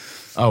fucking.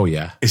 Oh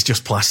yeah, it's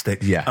just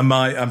plastic. Yeah, and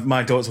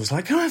my daughter was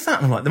like, "Can I have that?"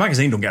 And I'm like, "The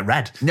magazine don't get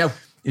read." No.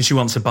 And she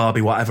wants a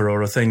Barbie whatever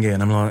or a thingy,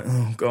 and I'm like,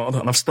 oh God.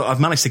 And I've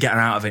managed to get her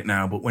out of it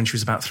now, but when she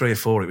was about 3 or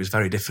 4, it was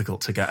very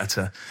difficult to get her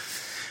to,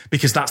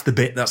 because that's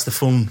the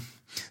fun.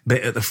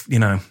 bit at the,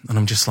 and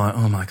I'm just like,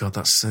 oh my God,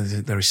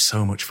 there is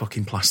so much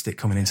fucking plastic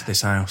coming into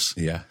this house.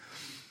 Yeah.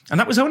 And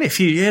that was only a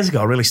few years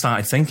ago I really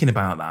started thinking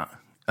about that.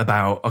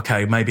 About,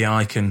 okay, maybe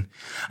I can,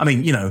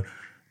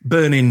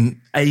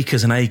 burning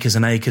acres and acres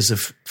and acres of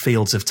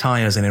fields of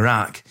tyres in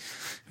Iraq,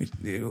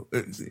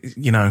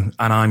 and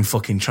I'm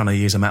fucking trying to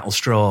use a metal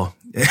straw.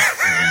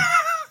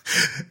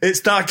 It's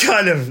that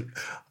kind of,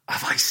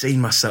 have I seen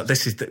myself?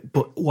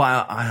 But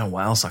I don't know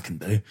what else I can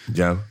do.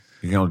 Joe,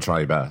 you're going to try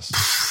your best.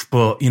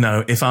 But,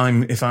 if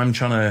I'm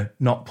trying to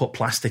not put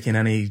plastic in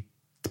any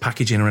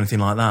packaging or anything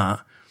like that,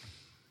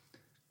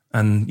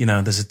 and,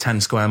 there's a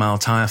 10 square mile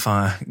tyre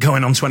fire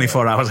going on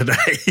 24 hours a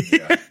day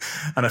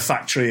and a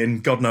factory in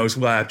God knows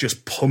where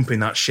just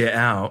pumping that shit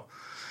out.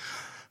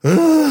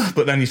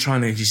 But then you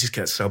just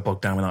get so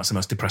bogged down with that. It's the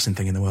most depressing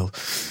thing in the world.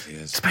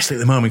 Especially at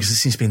the moment because it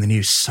seems to be in the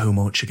news so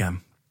much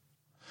again.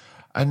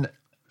 And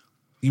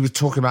you were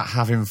talking about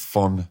having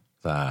fun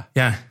there.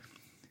 Yeah.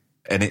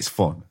 And it's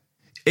fun.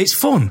 It's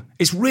fun.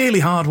 It's really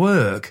hard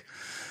work.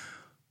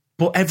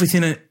 But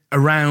everything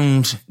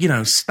around,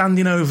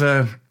 standing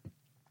over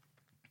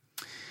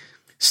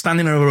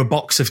a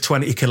box of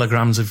 20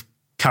 kilograms of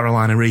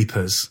Carolina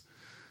Reapers,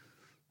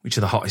 which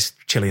are the hottest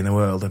chili in the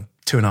world,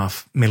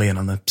 2.5 million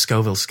on the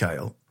Scoville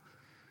scale,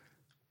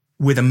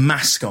 with a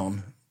mask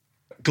on,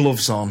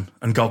 gloves on,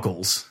 and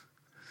goggles,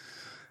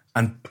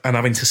 and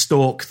having to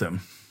stalk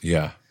them.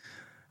 Yeah.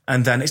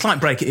 And then it's like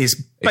Breaking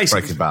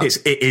Bad.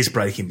 It is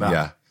Breaking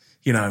Bad.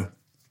 Yeah.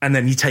 And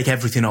then you take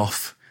everything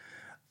off,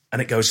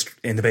 and it goes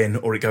in the bin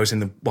or it goes in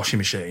the washing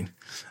machine,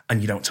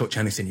 and you don't touch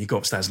anything. You go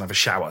upstairs and have a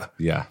shower.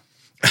 Yeah.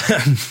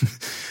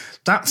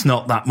 That's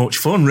not that much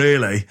fun,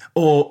 really.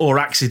 Or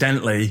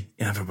accidentally,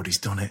 everybody's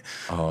done it.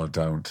 Oh,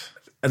 don't.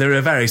 There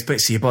are various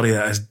bits of your body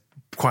that are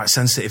quite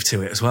sensitive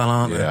to it as well,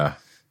 aren't there?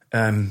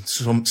 Yeah.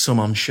 Some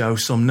on show,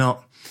 some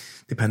not,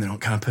 depending on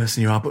what kind of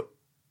person you are. But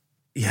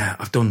yeah,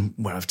 I've done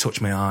where I've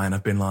touched my eye and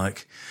I've been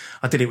like,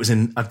 I've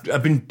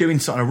been doing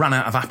something, I ran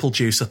out of apple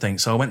juice, I think.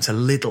 So I went to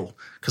Lidl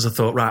because I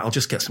thought, right, I'll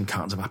just get some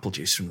cartons of apple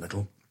juice from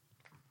Lidl.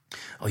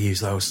 I'll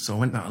use those. So I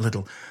went down to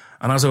Lidl.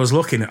 And as I was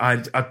looking,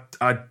 I'd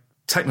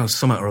taken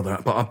something or other,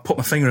 but I put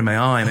my finger in my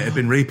eye and it had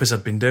been Reapers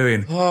I'd been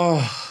doing.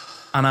 Oh.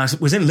 And I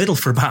was in Lidl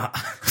for about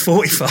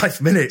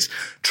 45 minutes,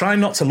 trying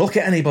not to look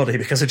at anybody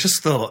because I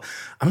just thought,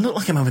 I look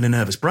like I'm having a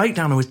nervous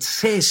breakdown with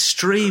tears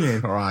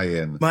streaming.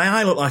 Crying. My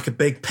eye looked like a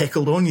big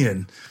pickled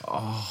onion.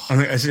 Oh.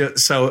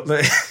 So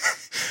the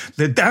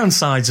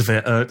downsides of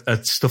it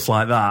are stuff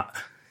like that.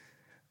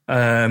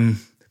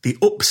 The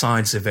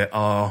upsides of it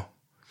are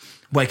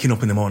waking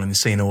up in the morning and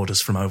seeing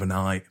orders from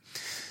overnight.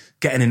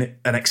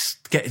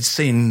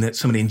 Seeing that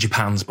somebody in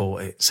Japan's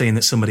bought it, seeing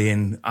that somebody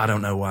in I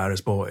don't know where has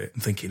bought it,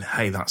 and thinking,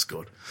 "Hey, that's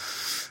good,"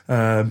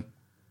 or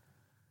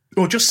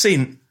just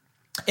seeing,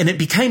 and it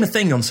became a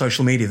thing on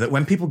social media that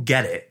when people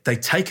get it, they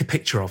take a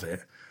picture of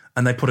it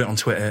and they put it on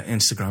Twitter,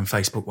 Instagram,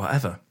 Facebook,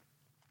 whatever.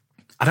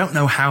 I don't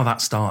know how that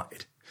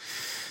started,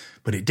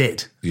 but it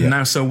did. Yeah.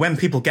 Now, so when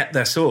people get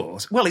their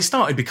sauce, well, it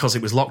started because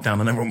it was lockdown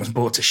and everyone was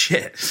bored to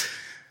shit.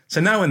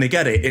 So now when they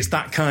get it, it's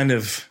that kind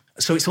of.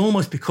 So it's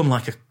almost become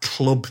like a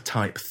club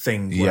type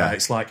thing where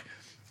it's like,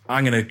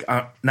 I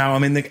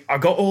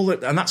got all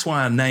the, and that's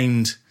why I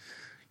named,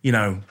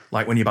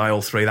 like when you buy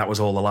all three, that was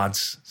All the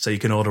Lads. So you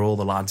can order All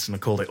the Lads, and I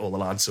called it All the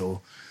Lads.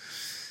 So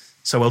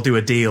I'll do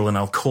a deal and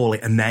I'll call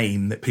it a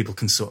name that people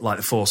can sort, like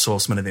the Four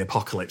Swordsmen of the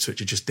Apocalypse,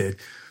 which I just did.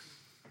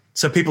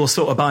 So people are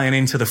sort of buying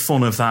into the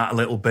fun of that a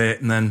little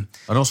bit, and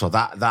also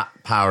that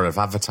power of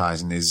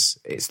advertising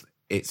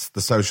it's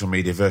the social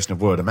media version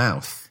of word of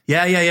mouth.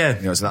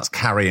 Yeah. So that's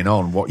carrying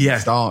on what you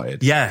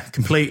started. Yeah,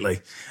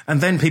 completely. And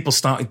then people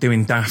started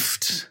doing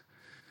daft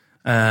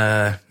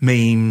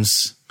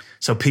memes.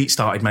 So Pete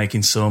started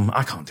making some.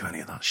 I can't do any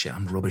of that shit.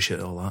 I'm rubbish at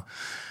all that.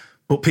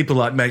 But people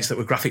like mates that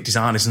were graphic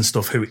designers and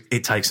stuff, who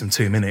it takes them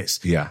 2 minutes,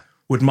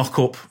 would mock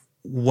up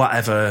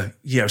whatever.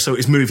 So it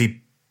was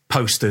movie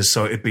posters.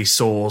 So it'd be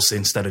Saws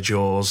instead of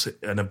Jaws,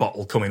 and a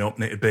bottle coming up,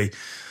 and it'd be.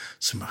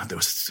 I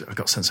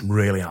got sent some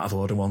really out of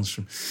order ones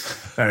from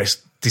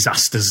various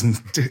disasters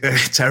and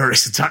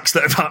terrorist attacks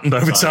that have happened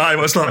over time.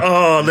 I was like,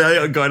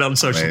 they're going on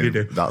social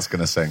media. That's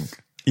going to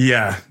sink.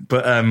 Yeah,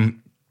 but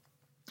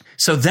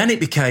so then it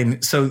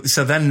became so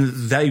then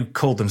they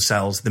called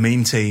themselves the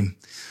Meme Team.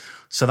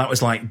 So that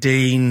was like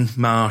Dean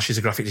Marsh, who's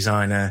a graphic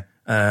designer,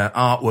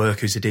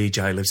 Artwork, who's a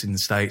DJ, lives in the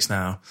States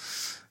now,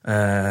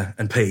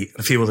 and Pete, and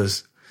a few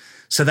others.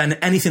 So then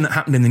anything that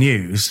happened in the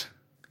news,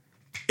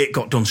 it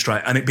got done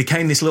straight, and it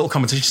became this little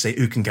competition to see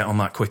who can get on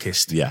that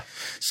quickest. Yeah.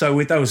 So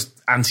with those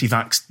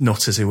anti-vax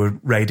nutters who were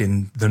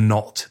raiding the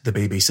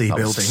BBC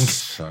building. Was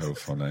so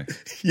funny.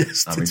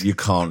 Yes. I mean, you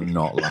can't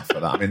not laugh at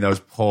that. I mean, those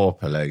poor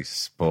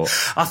police, but...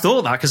 I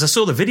thought that because I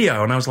saw the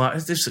video and I was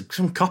like, there's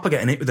some copper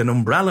getting hit with an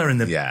umbrella in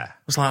the... Yeah. I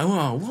was like,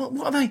 whoa,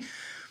 what are they...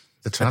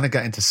 They're trying to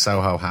get into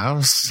Soho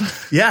House.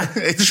 Yeah,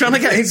 they're trying to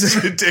get into...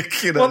 It's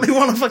ridiculous. Well, they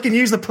want to fucking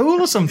use the pool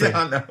or something.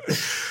 Yeah, I know.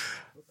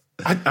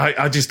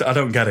 I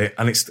don't get it,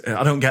 and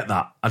I don't get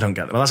that. Well,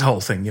 that's the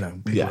whole thing,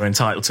 people are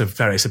entitled to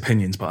various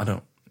opinions, but I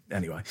don't.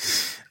 Anyway,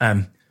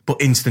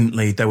 But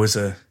instantly there was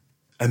a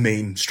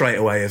meme straight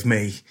away of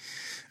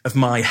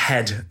my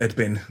head had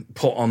been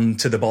put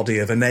onto the body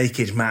of a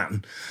naked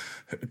man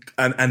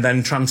and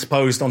then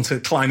transposed onto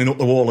climbing up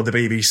the wall of the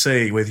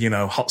BBC with,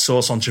 hot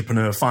sauce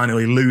entrepreneur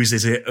finally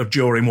loses it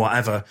during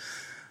whatever.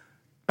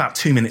 About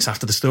 2 minutes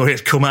after the story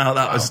had come out,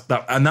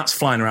 and that's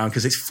flying around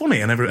because it's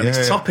funny and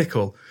it's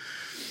topical.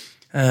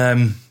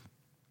 But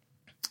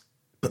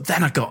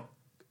then I got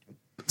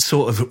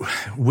sort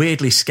of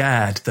weirdly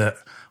scared that,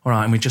 all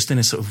right, and we're just in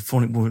a sort of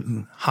funny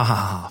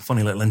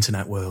little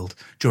internet world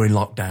during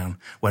lockdown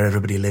where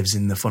everybody lives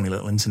in the funny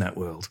little internet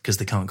world because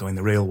they can't go in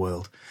the real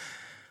world.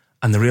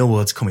 And the real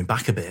world's coming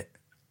back a bit.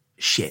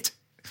 Shit.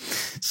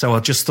 So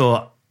I just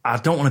thought, I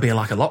don't want to be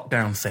like a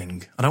lockdown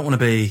thing. I don't want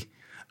to be,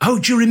 oh,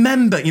 do you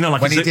remember?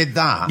 Like when he did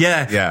that?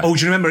 Yeah. Oh,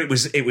 do you remember it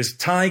was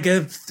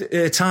Tiger,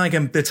 the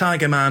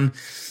Tiger Man.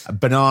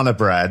 Banana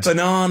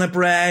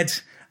bread.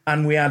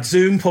 And we had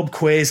Zoom pub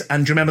quiz.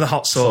 And do you remember the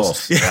hot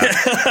sauce?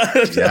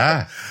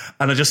 Yeah.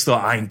 And I just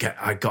thought,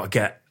 I've got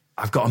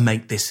to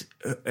make this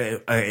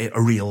a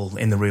real,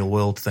 in the real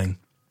world thing.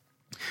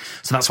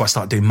 So that's why I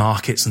started doing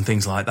markets and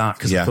things like that.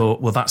 Because I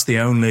thought, well, that's the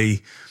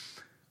only,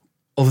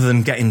 other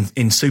than getting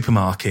in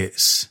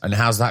supermarkets. And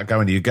how's that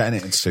going? Are you getting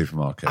it in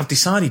supermarkets? I've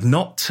decided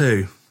not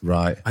to.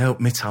 Right. I hope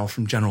Mittal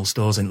from General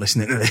Stores isn't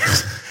listening to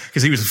this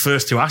because he was the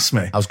first to ask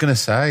me. I was going to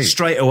say.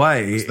 Straight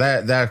away.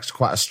 They're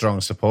quite a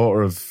strong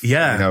supporter of,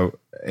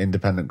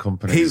 independent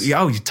companies.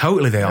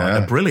 Totally they are. Yeah.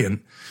 They're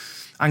brilliant.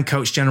 And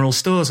Coach General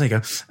Stores, there you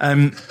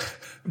go.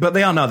 But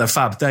they're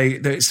fab.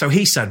 So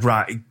he said,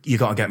 right, you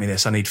got to get me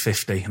this. I need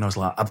 50. And I was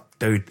like,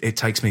 dude, it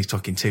takes me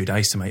fucking 2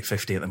 days to make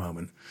 50 at the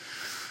moment.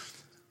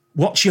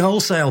 What's your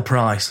wholesale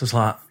price? I was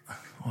like,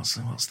 what's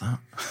that?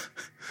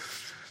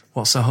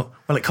 Well,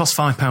 it costs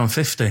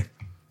 £5.50.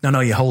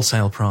 No, your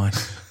wholesale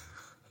price.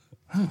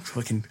 Oh,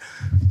 fucking.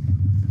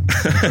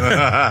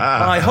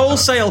 My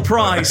wholesale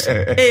price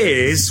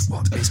is.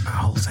 What is my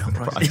wholesale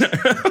price?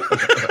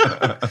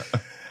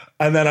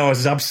 And then I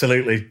was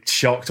absolutely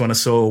shocked when I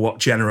saw what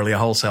generally a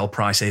wholesale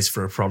price is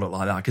for a product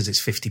like that because it's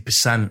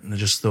 50%. And I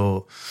just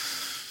thought.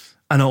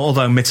 And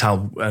although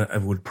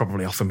Mittal would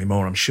probably offer me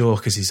more, I'm sure,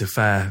 because he's a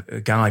fair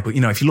guy. But,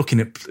 if you're looking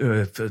at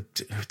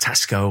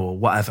Tesco or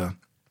whatever,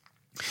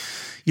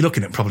 you're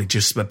looking at probably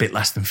just a bit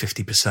less than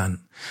 50%.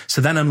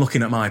 So then I'm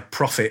looking at my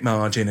profit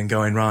margin and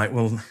going, right,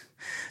 well,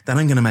 then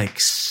I'm going to make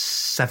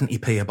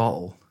 70p a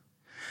bottle.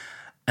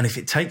 And if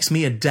it takes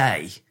me a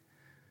day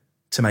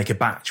to make a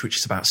batch, which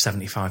is about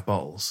 75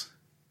 bottles,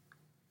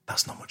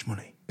 that's not much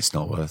money. It's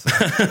not worth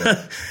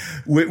it.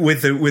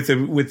 with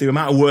the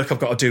amount of work I've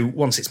got to do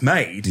once it's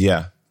made,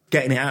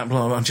 getting it out,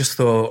 blah, blah, I just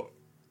thought,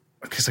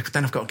 because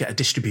then I've got to get a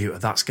distributor,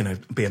 that's going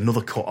to be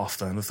another cut off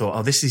there. And I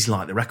thought, this is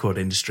like the record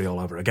industry all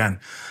over again.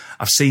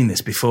 I've seen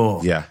this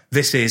before. Yeah.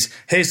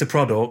 Here's the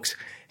product.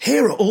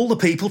 Here are all the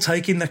people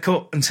taking the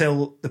cut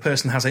until the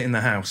person has it in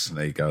their house. And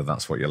there you go.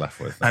 That's what you're left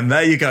with. And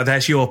there you go.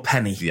 There's your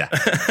penny. Yeah.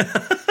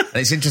 And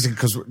it's interesting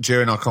because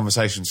during our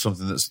conversation,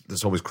 something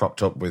that's always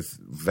cropped up with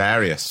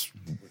various,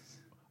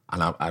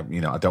 and I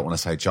don't want to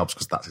say jobs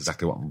because that's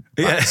exactly what I'm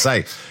about to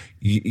say.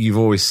 You've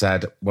always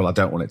said, well, I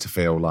don't want it to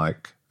feel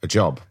like a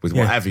job with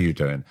whatever you're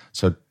doing.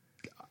 So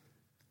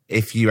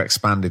if you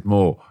expanded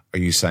more, are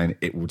you saying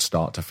it would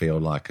start to feel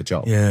like a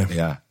job?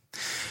 Yeah.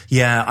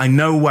 Yeah, I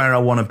know where I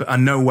want to. I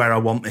know where I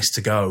want this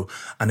to go,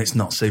 and it's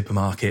not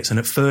supermarkets. And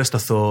at first, I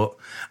thought,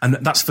 and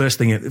that's first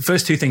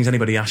two things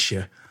anybody asks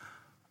you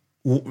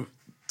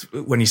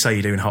when you say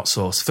you're doing hot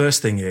sauce.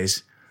 First thing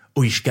is,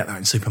 you should get that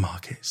in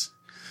supermarkets.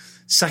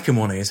 Second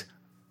one is,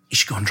 you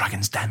should go on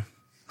Dragon's Den.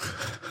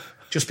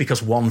 Just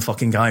because one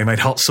fucking guy who made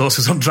hot sauce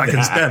was on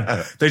Dragon's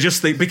Den. They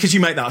just think, because you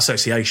make that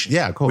association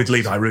of course. With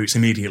Levi Roots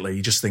immediately,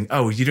 you just think,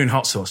 you're doing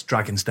hot sauce,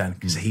 Dragon's Den,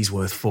 because he's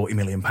worth £40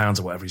 million or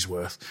whatever he's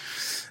worth.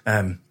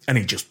 And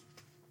he just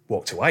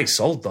walked away,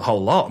 sold the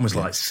whole lot and was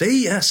like,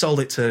 sold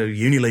it to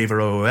Unilever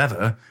or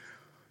whoever.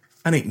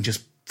 And he can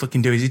just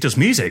fucking he does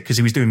music because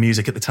he was doing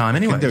music at the time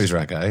anyway. He can do his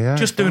reggae,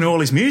 Just doing all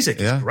his music.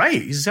 It's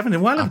great. He's having a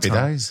well of time.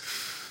 Happy days.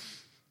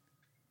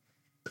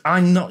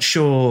 I'm not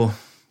sure.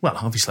 Well,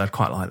 obviously, I'd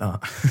quite like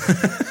that.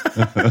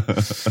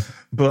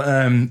 But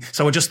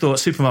so I just thought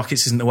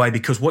supermarkets isn't the way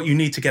because what you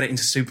need to get it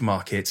into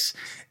supermarkets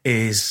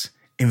is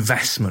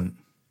investment.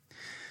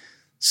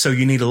 So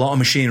you need a lot of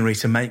machinery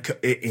to make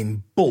it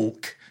in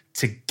bulk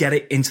to get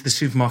it into the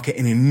supermarket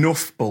in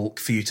enough bulk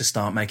for you to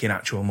start making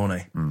actual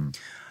money.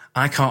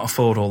 I can't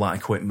afford all that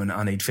equipment.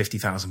 I need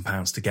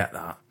 £50,000 to get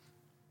that.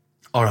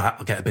 All right,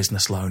 I'll get a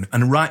business loan.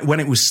 And right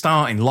when it was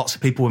starting, lots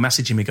of people were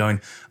messaging me going,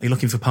 are you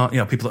looking for people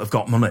that have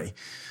got money?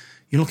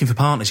 You're looking for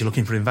partners, you're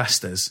looking for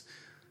investors.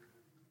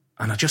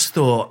 And I just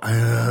thought,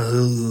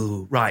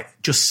 right,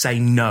 just say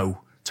no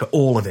to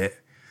all of it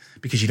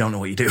because you don't know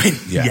what you're doing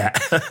yet.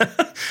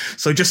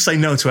 So just say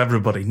no to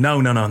everybody. No.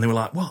 And they were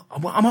like, what?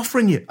 I'm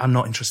offering you. I'm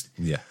not interested.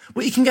 Yeah.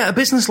 Well, you can get a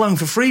business loan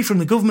for free from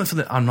the government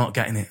I'm not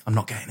getting it.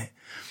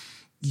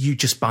 You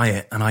just buy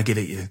it and I give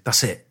it you.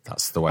 That's it.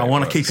 That's the way I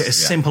want to keep it as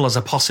simple as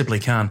I possibly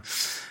can.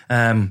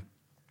 And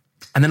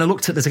then I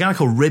looked at, there's a guy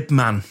called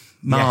Ribman,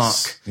 Mark.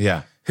 Yes.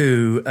 Yeah.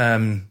 who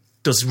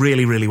does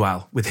really, really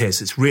well with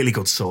his. It's really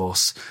good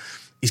sauce.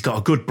 He's got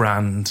a good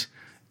brand.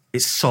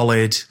 It's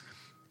solid.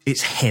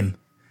 It's him.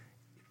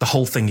 The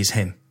whole thing is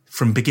him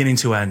from beginning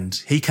to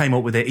end. He came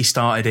up with it. He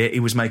started it. He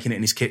was making it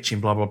in his kitchen,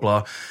 blah, blah,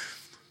 blah.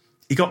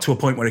 He got to a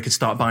point where he could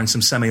start buying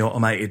some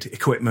semi-automated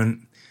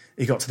equipment.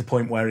 He got to the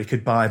point where he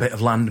could buy a bit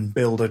of land and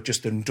build a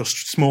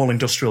small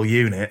industrial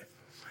unit.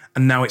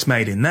 And now it's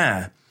made in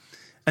there.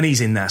 And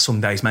he's in there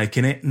some days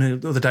making it,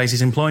 and other days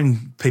he's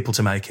employing people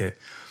to make it.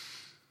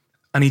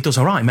 And he does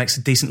all right. He makes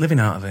a decent living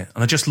out of it.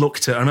 And I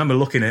remember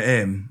looking at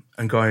him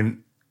and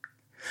going,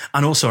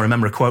 and also I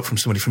remember a quote from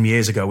somebody from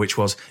years ago, which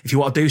was, if you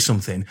want to do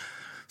something,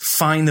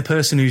 find the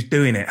person who's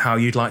doing it how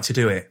you'd like to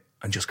do it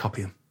and just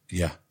copy them.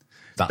 Yeah.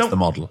 That's the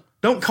model.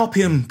 Don't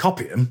copy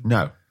them.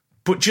 No.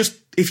 But just,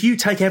 if you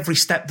take every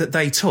step that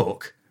they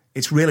took,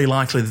 it's really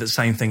likely that the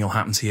same thing will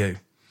happen to you.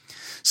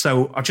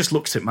 So I just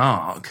looked at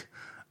Mark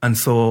and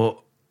thought,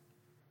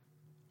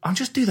 I'll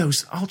just do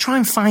those. I'll try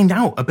and find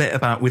out a bit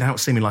about,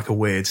 without seeming like a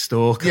weird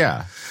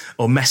stalker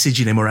or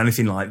messaging him or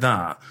anything like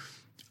that.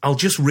 I'll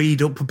just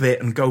read up a bit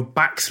and go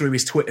back through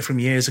his Twitter from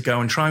years ago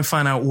and try and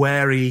find out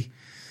where and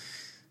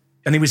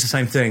he was the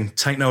same thing.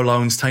 Take no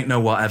loans, take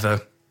no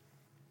whatever.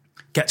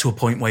 Get to a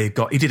point where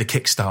he did a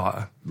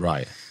Kickstarter.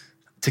 Right.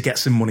 To get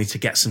some money to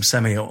get some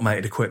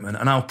semi-automated equipment.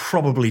 And I'll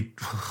probably,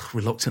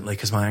 reluctantly,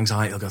 because my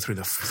anxiety will go through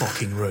the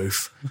fucking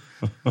roof,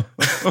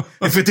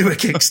 if I do a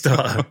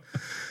Kickstarter.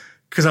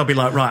 Because I'll be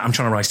like, right, I'm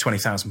trying to raise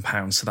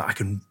 £20,000 so that I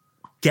can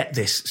get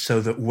this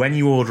so that when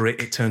you order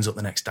it, it turns up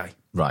the next day.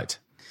 Right.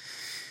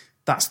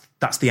 That's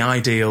the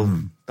ideal.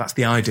 That's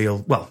the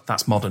ideal. Well,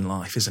 that's modern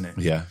life, isn't it?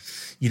 Yeah.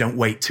 You don't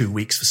wait 2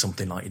 weeks for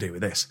something like you do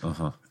with this.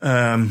 Uh-huh.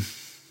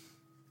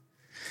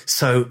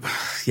 So,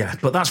 yeah,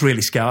 but that's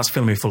really scary. That's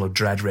filling me full of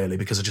dread, really,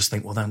 because I just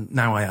think, well, then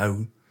now I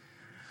owe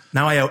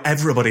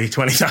everybody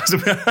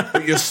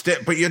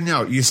 £20,000. But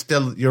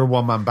you're a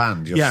one-man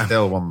band. You're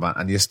still one band,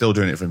 and you're still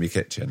doing it from your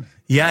kitchen.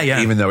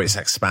 Yeah. Even though it's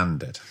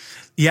expanded.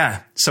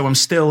 Yeah. So I'm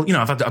still,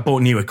 I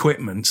bought new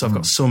equipment, so I've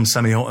got some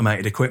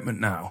semi-automated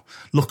equipment now.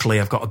 Luckily,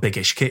 I've got a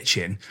biggish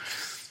kitchen.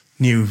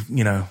 New,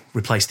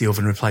 replace the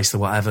oven, replace the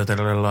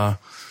whatever,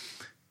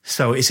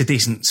 So it's a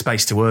decent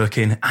space to work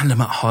in, and I'm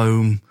at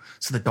home.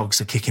 So the dogs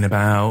are kicking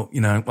about,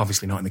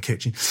 obviously not in the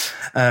kitchen.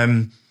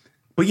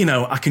 But,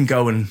 I can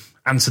go and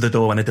answer the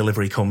door when a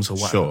delivery comes or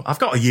whatever. Sure. I've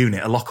got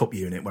a lock-up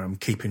unit where I'm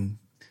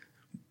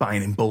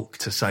buying in bulk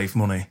to save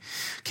money,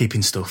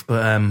 keeping stuff.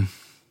 But,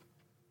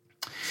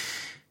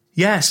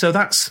 so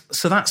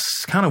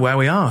that's kind of where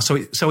we are. So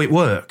it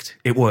worked.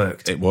 It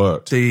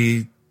worked.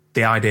 The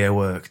idea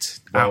worked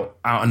out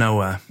of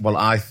nowhere. Well,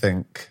 I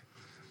think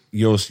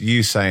you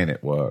saying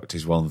it worked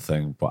is one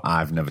thing, but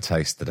I've never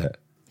tasted it.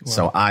 Wow.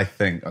 So I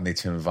think I need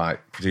to invite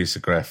producer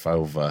Griff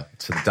over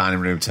to the dining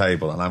room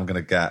table, and I'm going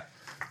to get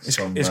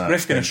some... Is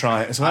Griff going to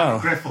try it as well?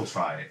 Griff will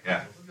try it,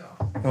 yeah.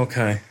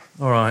 Okay,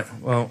 all right.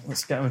 Well,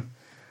 let's get him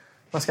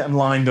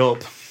lined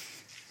up.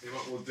 See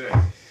what we'll do.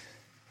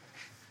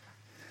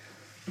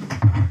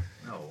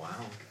 Oh,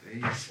 wow.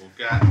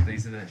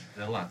 These are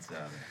the lads, are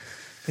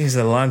they? These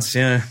are the lads,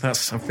 yeah.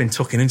 I've been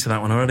tucking into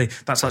that one already.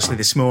 That's actually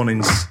this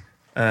morning's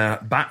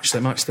batch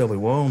that might still be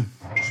warm.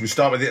 Should we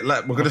start with it?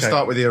 We're going to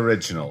start with the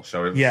original,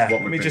 shall we? Yeah.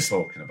 What we've been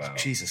talking about.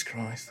 Jesus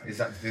Christ. Is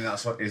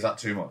that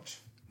too much?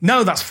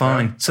 No, that's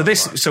fine. So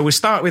we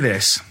start with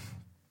this.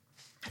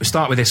 We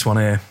start with this one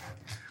here.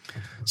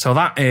 So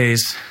that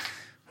is...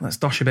 Let's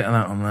dosh a bit of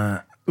that on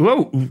there.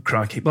 Whoa, ooh,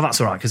 crikey. Well,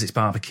 that's all right, because it's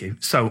barbecue.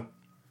 So,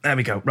 there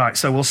we go. Right,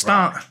 so we'll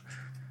start... Right.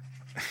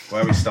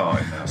 Where are we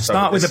starting now?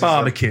 Start with the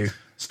barbecue.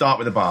 Start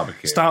with the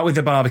barbecue. Start with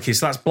the barbecue.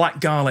 So that's black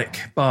garlic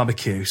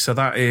barbecue. So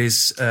that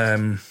is...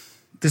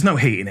 there's no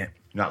heat in it.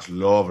 That's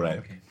lovely.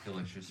 Okay,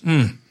 delicious.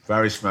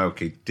 Very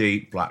smoky,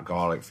 deep black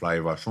garlic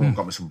flavour. Someone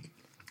got me some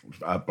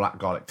black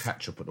garlic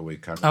ketchup at the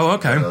weekend. Oh,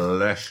 okay.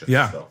 Delicious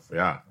stuff,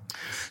 yeah.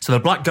 So the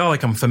black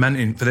garlic I'm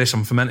fermenting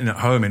at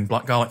home in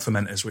black garlic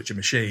fermenters, which are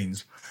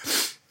machines.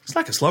 It's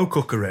like a slow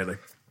cooker, really.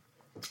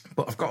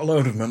 But I've got a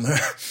load of them in there.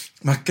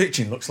 My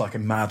kitchen looks like a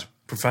mad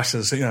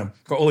professor. So,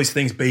 got all these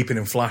things beeping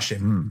and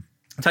flashing.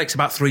 It takes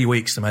about 3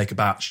 weeks to make a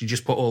batch. You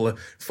just put all the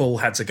full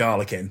heads of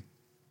garlic in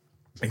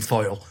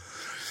foil,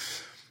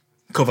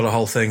 cover the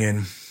whole thing in.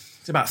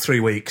 It's about 3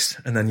 weeks,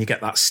 and then you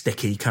get that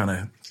sticky kind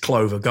of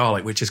clove of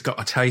garlic, which has got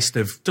a taste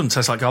of... Doesn't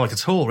taste like garlic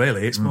at all,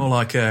 really. It's more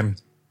like a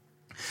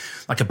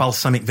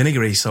balsamic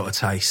vinegary sort of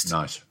taste.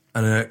 Nice.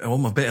 And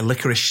a bit of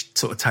licorice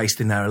sort of taste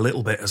in there a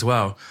little bit as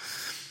well.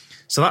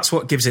 So that's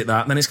what gives it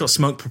that. And then it's got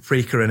smoked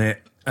paprika in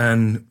it,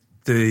 and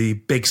the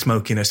big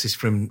smokiness is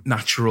from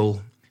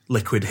natural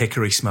liquid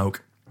hickory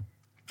smoke,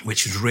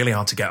 which is really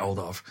hard to get hold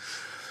of.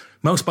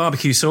 Most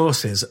barbecue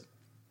sauces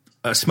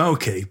are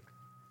smoky,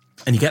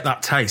 and you get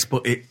that taste,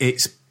 but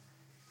it's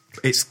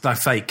that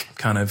fake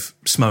kind of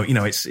smoke.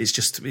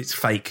 It's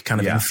fake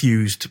kind of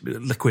infused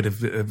liquid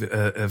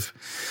of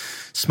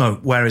smoke.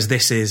 Whereas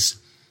this is,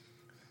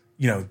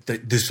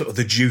 the sort of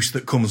the juice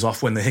that comes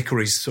off when the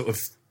hickory's sort of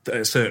at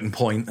a certain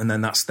point, and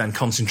then that's then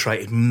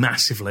concentrated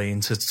massively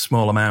into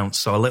small amounts.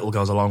 So a little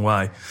goes a long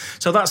way.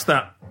 So that's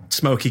that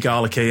smoky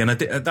garlicky, and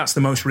that's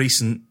the most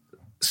recent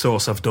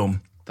sauce I've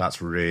done.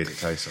 That's really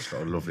tasty. It's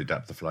got a lovely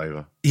depth of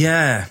flavour.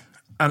 Yeah,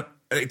 and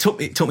it took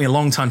me a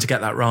long time to get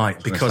that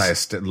right because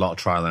there's a lot of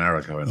trial and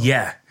error going on.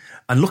 Yeah,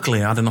 and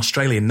luckily I had an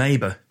Australian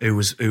neighbour who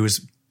was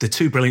the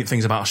two brilliant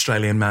things about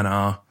Australian men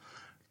are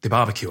they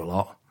barbecue a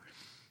lot,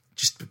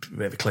 just a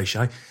bit of a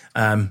cliche,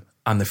 and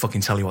they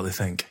fucking tell you what they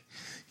think.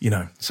 You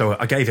know, so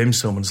I gave him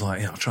some and was like,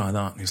 yeah, I'll try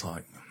that. And he's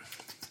like,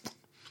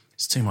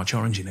 it's too much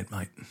orange in it,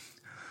 mate. I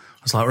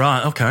was like,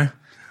 right, okay.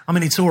 I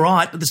mean, it's all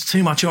right, but there's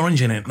too much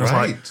orange in it. And I was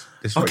like,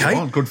 this is what you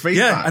want. Good feedback.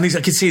 Yeah, and I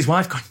could see his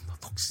wife going, for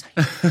fuck's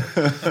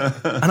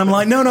sake. And I'm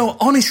like, no,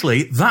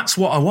 honestly, that's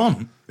what I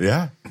want.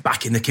 Yeah.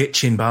 Back in the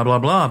kitchen, blah, blah,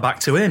 blah, back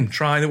to him.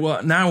 Try the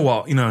what, now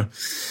what, you know.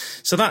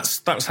 So that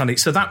was handy.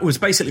 So that was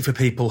basically for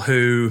people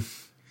who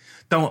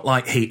don't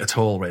like heat at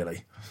all,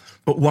 really,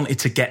 but wanted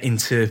to get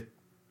into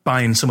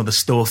buying some of the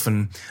stuff,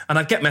 and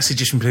I'd get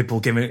messages from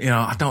people giving, you know,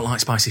 I don't like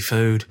spicy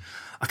food.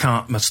 I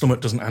can't, my stomach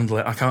doesn't handle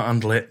it. I can't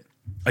handle it.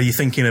 Are you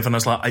thinking of, and I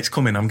was like, it's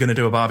coming. I'm going to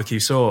do a barbecue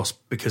sauce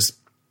because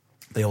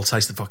they all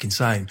taste the fucking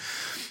same.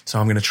 So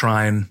I'm going to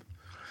try and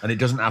it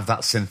doesn't have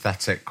that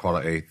synthetic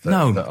quality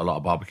that a lot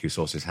of barbecue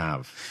sauces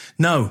have.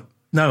 No.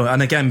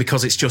 And again,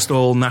 because it's just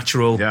all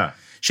natural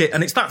shit.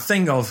 And it's that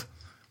thing of,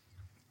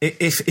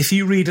 If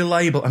you read a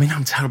label, I mean,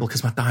 I'm terrible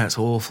because my diet's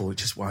awful,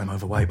 which is why I'm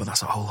overweight, but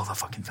that's a whole other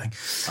fucking thing.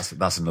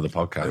 That's another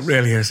podcast. It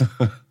really is.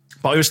 But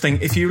I always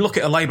think if you look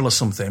at a label of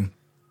something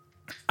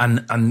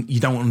and you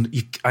don't,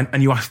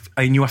 and you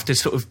have to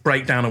sort of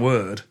break down a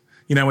word,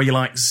 you know, where you're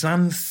like,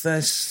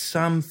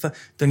 xantha,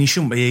 then you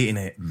shouldn't be eating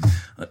it.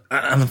 And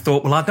I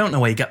thought, well, I don't know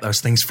where you get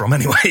those things from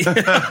anyway.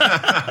 But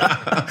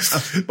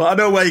I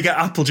know where you get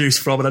apple juice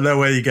from, and I know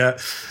where you get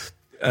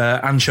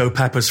ancho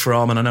peppers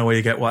from, and I know where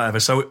you get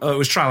whatever. So it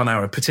was trial and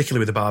error, particularly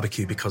with the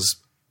barbecue, because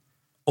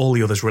all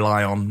the others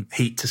rely on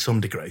heat to some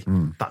degree.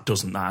 That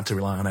doesn't. That had to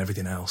rely on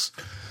everything else.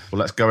 Well,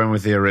 let's go in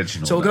with the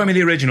original. So we'll go in with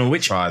the original,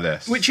 which try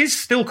this, which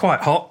is still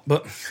quite hot,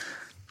 but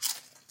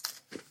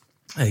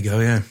there you go.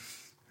 Yeah,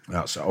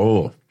 that's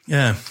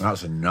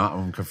a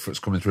nut. It's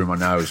coming through my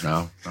nose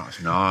now.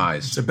 That's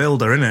nice. It's a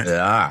builder, isn't it?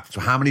 Yeah. So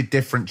how many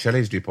different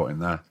chilies do you put in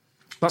there?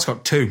 That's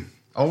got 2.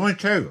 Only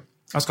 2.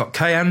 That's got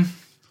cayenne,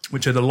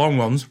 which are the long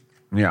ones.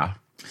 Yeah.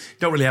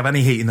 Don't really have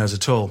any heat in those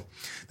at all.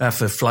 They're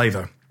for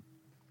flavour.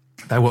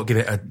 They will give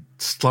it a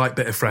slight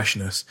bit of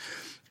freshness.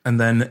 And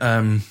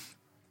then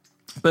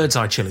bird's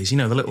eye chilies, you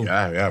know, the little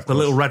the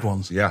little red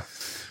ones. Yeah.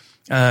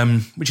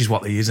 Which is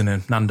what they use in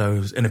a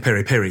Nando's, in a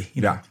piri-piri,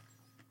 you know. Yeah.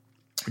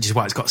 Which is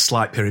why it's got a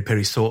slight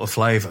piri-piri sort of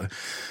flavour.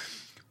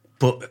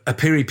 But a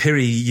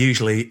piri-piri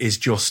usually is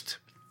just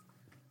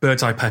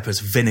bird's eye peppers,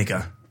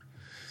 vinegar,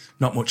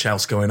 not much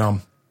else going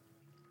on.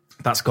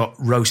 That's got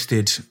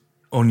roasted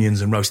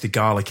onions and roasted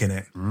garlic in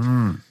it.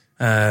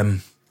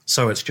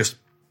 So it's just,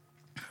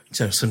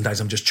 so some days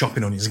I'm just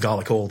chopping onions and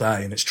garlic all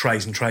day, and it's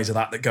trays and trays of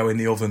that go in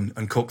the oven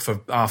and cook for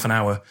half an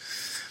hour.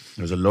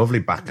 There's a lovely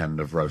back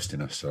end of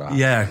roastiness to that.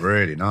 Yeah.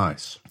 Really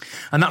nice.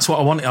 And that's what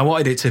I wanted. I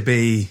wanted it to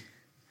be,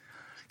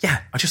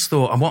 I just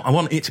thought I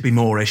want it to be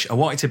Moorish. I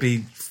want it to be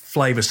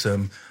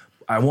flavoursome.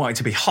 I want it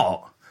to be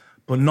hot,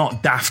 but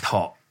not daft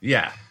hot.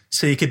 Yeah.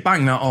 So you could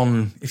bang that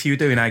on, if you were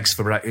doing eggs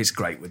for breakfast, it's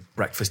great with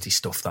breakfasty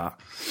stuff, that.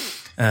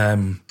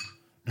 No,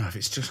 if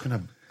it's just going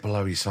to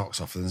blow your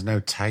socks off, there's no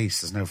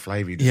taste, there's no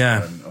flavour.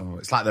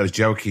 It's like those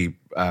jokey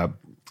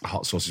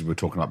hot sauces we were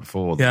talking about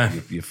before.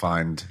 That you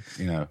find,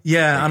 you know.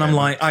 Yeah, and I'm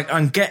like,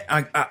 I'll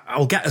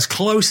get as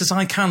close as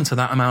I can to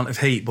that amount of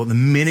heat, but the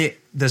minute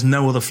there's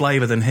no other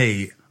flavour than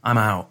heat, I'm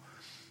out,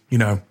 you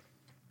know.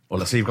 Well,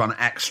 let's see, you've got an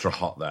extra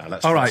hot there.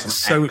 Let's all right,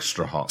 some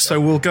extra hot.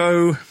 So we'll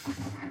go...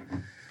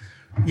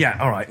 Yeah,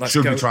 all right.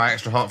 Should we try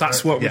extra hot?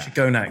 That's what we should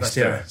go next,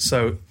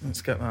 So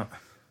let's get that.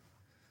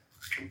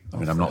 I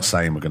mean, I'm not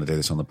saying we're going to do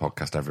this on the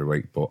podcast every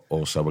week, but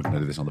also we're going to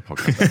do this on the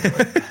podcast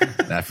every week.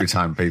 And every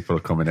time people are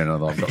coming in,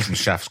 and I've got some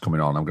chefs coming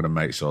on, I'm going to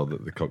make sure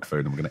that they cook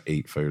food and we're going to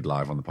eat food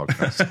live on the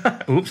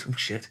podcast. Oops,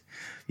 shit.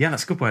 Yeah,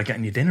 that's a good way of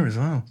getting your dinner as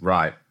well.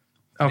 Right.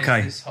 Okay.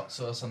 Is this hot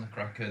sauce on the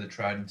cracker the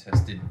tried and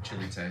tested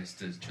chili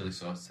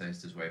sauce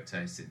tasters way of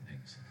tasting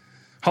things?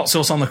 Hot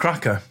sauce on the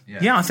cracker.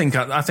 Yeah, I think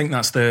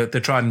that's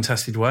the tried and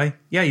tested way.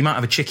 Yeah, you might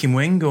have a chicken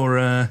wing or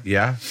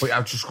yeah, but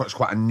it's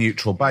quite a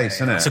neutral base,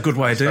 isn't it? It's a good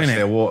way of doing it.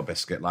 Especially a water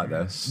biscuit like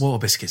this. Water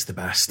biscuit's the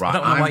best. Right, I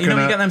don't know why. You know,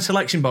 you get them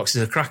selection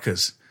boxes of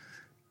crackers.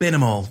 Bin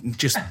them all.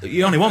 Just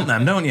you only want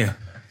them, don't you?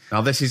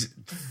 Now this is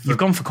you've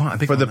gone for quite a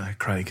big one there,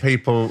 Craig.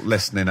 People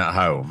listening at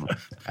home,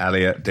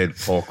 Elliot did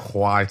pour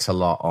quite a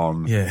lot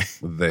on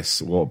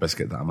this water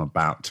biscuit that I'm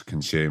about to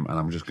consume, and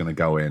I'm just going to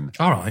go in.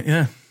 All right,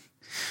 yeah.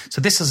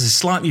 So this has a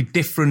slightly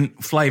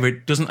different flavour.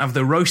 It doesn't have the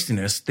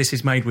roastiness. This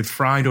is made with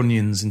fried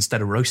onions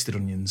instead of roasted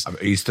onions.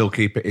 Are you still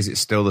keep it? Is it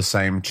still the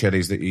same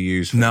chilies that you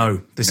use?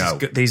 No, these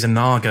are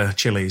Naga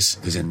chilies.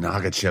 These are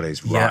Naga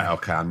chilies, right? Yeah.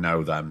 Okay, I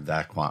know them.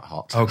 They're quite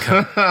hot.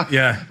 Okay,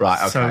 yeah, right.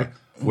 Okay, so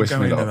whisk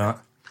me into up. that.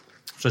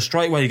 So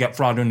straight away you get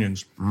fried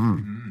onions.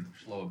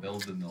 Slower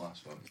build than the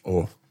last one.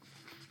 Oh,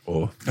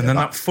 Oh, And then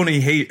that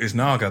funny heat is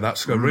Naga.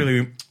 That's a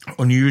really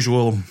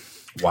unusual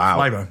wow.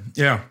 flavour.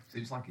 Yeah.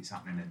 Seems like it's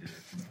happening in a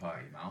different part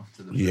of your mouth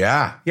to the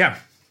Yeah. Yeah.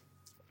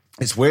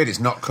 It's weird. It's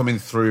not coming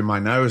through my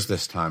nose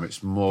this time.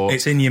 It's more.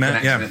 It's in your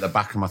mouth, connecting yeah. at the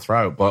back of my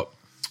throat. But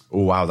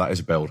oh wow, that is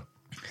a build.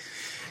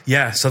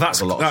 Yeah, so that's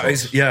a lot of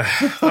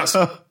sauce. that's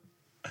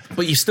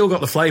but you've still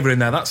got the flavour in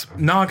there. That's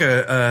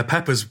Naga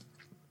peppers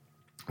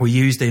were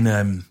used in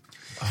the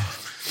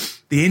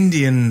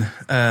Indian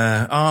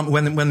army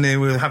when they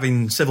were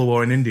having civil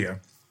war in India,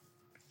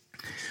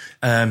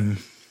 and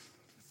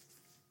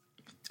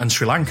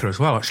Sri Lanka as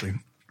well. Actually,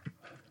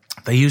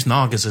 they used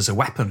Nagas as a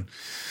weapon.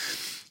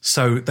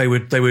 So they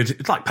would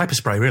it's like pepper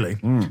spray, really.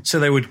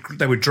 So they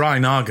would dry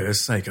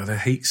Nagas. There you go. The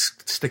heat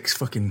sticks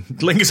fucking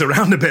lingers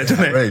around a bit,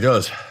 doesn't It it? really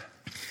does.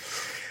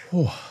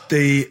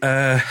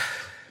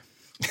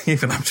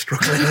 Even I'm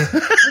struggling.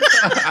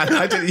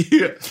 I think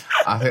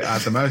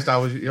at the most I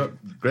was.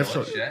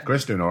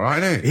 Griff's doing all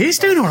right, isn't he? He's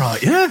doing all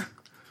right, yeah.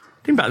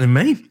 Doing better than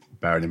me.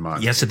 Bearing in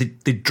mind. Yeah, so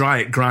they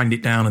dry it, grind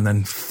it down, and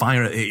then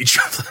fire it at each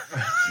other.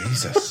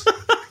 Jesus.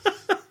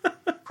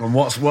 And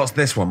what's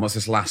this one? What's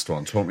this last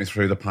one? Talk me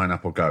through the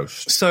Pineapple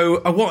Ghost.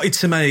 So I wanted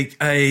to make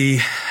a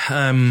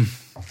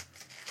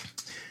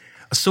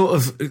sort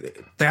of.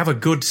 They have a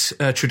good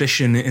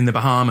tradition in the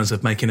Bahamas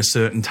of making a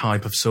certain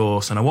type of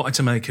sauce, and I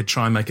wanted to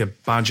try and make a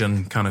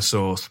Bajan kind of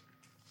sauce.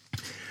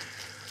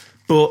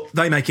 But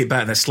they make it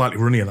better. They're slightly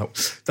runnier though.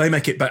 They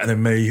make it better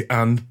than me,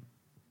 and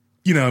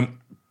you know,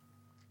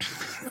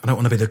 I don't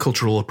want to be the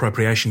cultural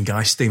appropriation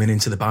guy steaming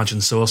into the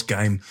Bajan sauce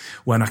game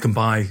when I can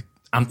buy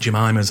Aunt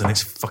Jemima's and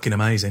it's fucking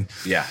amazing.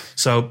 Yeah.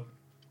 So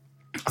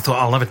I thought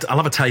I'll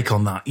have a take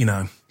on that, you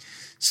know.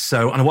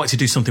 So, and I wanted to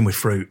do something with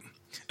fruit,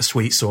 a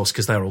sweet sauce,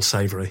 because they're all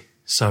savoury.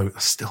 So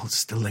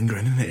still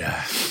lingering, isn't it?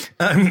 Yeah.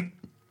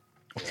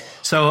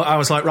 So I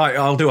was like, right,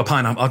 I'll do a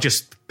pineapple. I'll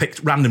just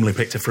randomly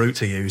picked a fruit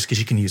to use because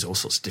you can use all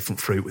sorts of different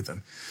fruit with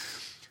them.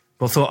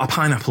 But I thought a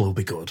pineapple will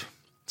be good.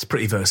 It's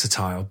pretty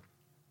versatile.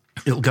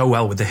 It'll go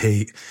well with the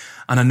heat.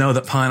 And I know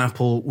that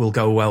pineapple will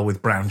go well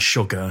with brown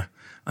sugar.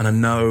 And I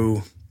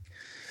know...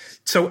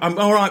 So I'm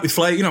all right with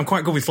flavour. You know, I'm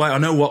quite good with flavour. I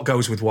know what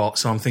goes with what.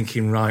 So I'm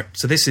thinking, right,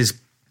 so this is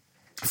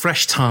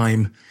fresh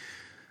thyme,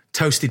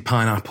 toasted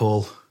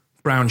pineapple,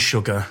 brown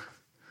sugar,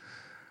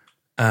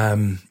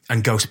 and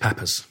ghost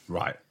peppers.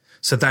 Right.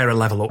 So they're a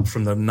level up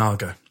from the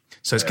Naga.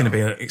 So it's going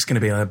to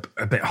be a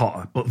bit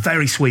hotter, but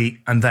very sweet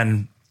and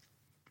then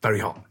very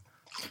hot.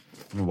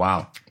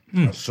 Wow.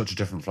 That's such a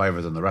different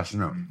flavour than the rest,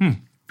 isn't it?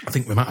 I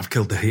think we might have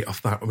killed the heat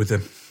off that with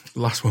the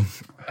last one.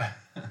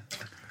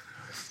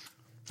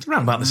 It's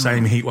around about the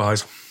same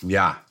heat-wise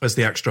Yeah. as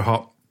the extra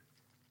hot,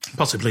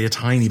 possibly a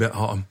tiny bit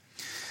hotter.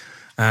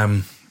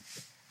 But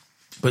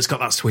it's got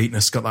that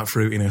sweetness, got that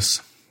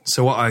fruitiness.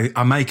 So what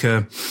I make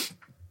a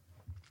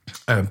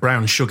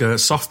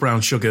soft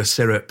brown sugar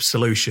syrup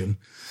solution,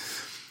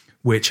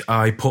 which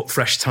I put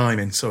fresh thyme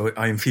in. So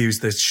I infuse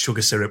the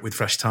sugar syrup with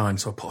fresh thyme.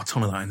 So I put a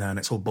ton of that in there and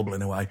it's all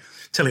bubbling away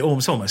till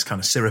it's almost kind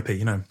of syrupy,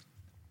 you know.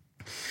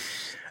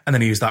 And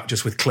then I use that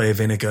just with clear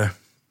vinegar,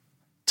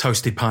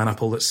 toasted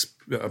pineapple that's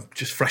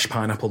just fresh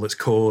pineapple that's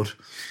cored,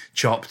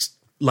 chopped,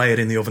 layered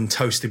in the oven,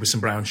 toasted with some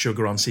brown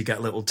sugar on so you get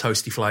a little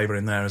toasty flavour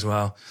in there as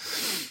well.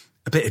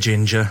 A bit of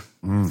ginger,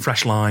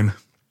 fresh lime.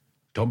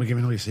 Don't be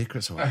giving all your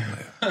secrets away.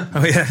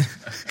 Oh, yeah.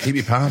 Keep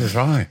your powders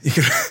right.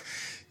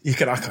 You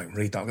could. I can't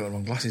read that. I've got the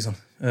wrong glasses on.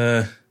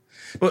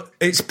 But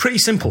it's pretty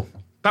simple.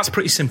 That's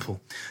pretty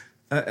simple.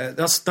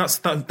 That's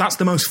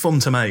the most fun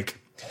to make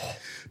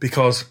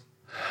because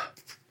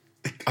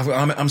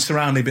I'm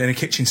surrounded in a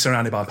kitchen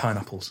surrounded by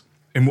pineapples.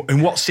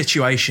 In what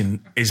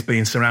situation is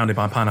being surrounded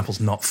by pineapples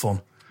not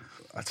fun?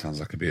 That sounds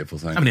like a beautiful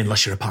thing. I mean,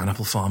 unless you're a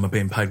pineapple farmer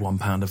being paid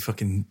 £1 a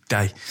fucking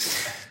day.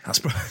 That's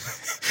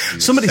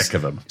somebody. Sick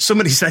of them.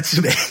 Somebody said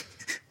to me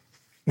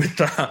with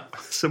that.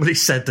 Somebody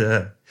said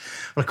a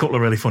couple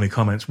of really funny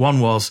comments. One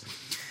was,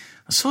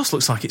 "The sauce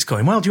looks like it's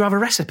going well. Do you have a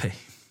recipe?" I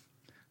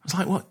was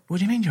like, "What? What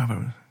do you mean? Do you have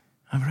a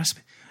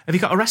recipe? Have you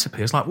got a recipe?"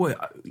 I was like,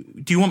 "What?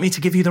 Do you want me to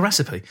give you the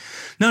recipe?"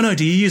 No.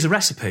 Do you use a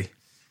recipe?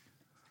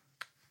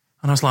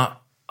 And I was like,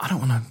 I don't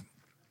want to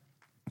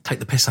take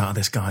the piss out of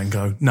this guy and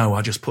go, no,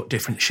 I just put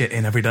different shit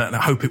in every day and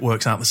I hope it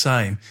works out the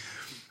same.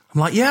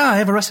 I'm like, yeah, I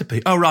have a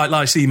recipe. Oh, right,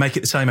 like, so you make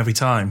it the same every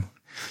time.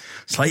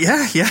 It's like,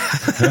 yeah.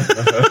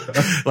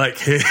 Like,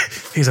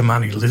 here's a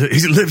man who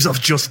lives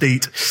off Just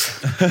Eat.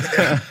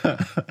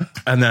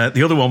 And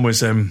the other one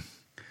was,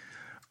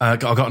 I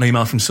got an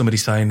email from somebody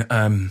saying,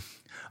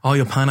 are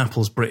your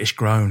pineapples British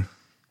grown?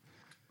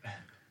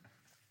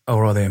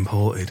 Or are they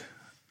imported?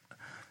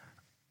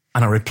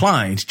 And I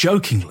replied,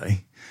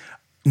 jokingly,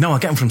 no, I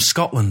get them from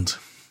Scotland.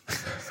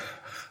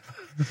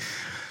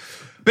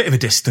 Bit of a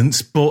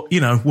distance, but, you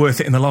know, worth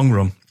it in the long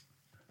run.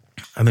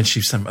 And then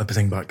she sent a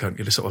thing back,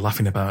 just sort of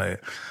laughing about it.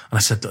 And I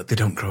said, look, they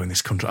don't grow in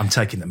this country. I'm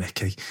taking the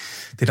mickey.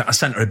 I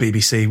sent her a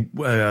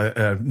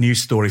BBC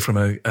news story from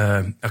a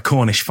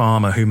Cornish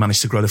farmer who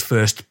managed to grow the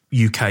first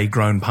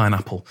UK-grown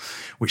pineapple,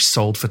 which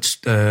sold for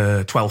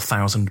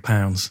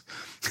 £12,000.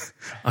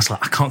 I was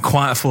like, I can't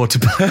quite afford to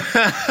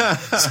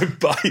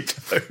buy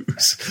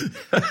those.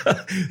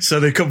 So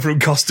they come from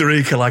Costa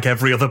Rica like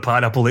every other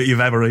pineapple that you've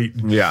ever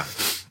eaten. Yeah.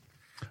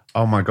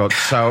 Oh my God.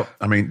 So,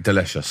 I mean,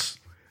 delicious.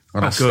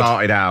 When I good.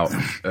 started out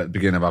at the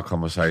beginning of our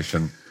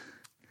conversation,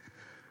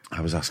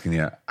 I was asking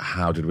you,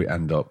 how did we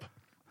end up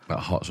at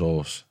hot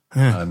sauce?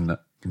 Yeah. And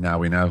now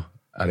we know.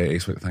 Elliot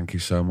Eastwick, thank you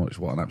so much.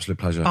 What an absolute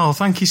pleasure. Oh,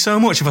 thank you so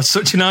much. I've had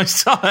such a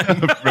nice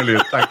time.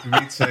 Brilliant. Thank you.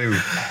 Me too.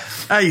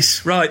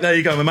 Ace, right, there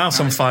you go. My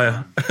mouth's on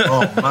fire.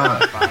 Oh,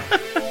 man.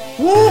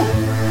 Woo!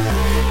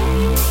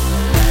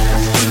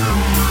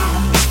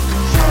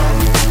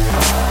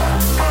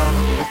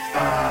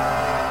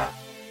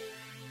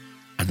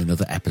 And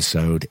another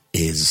episode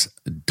is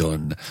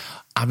done.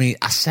 I mean,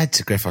 I said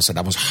to Griff, I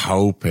was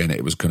hoping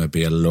it was going to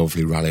be a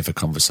lovely rally for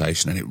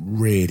conversation, and it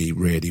really,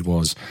 really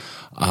was.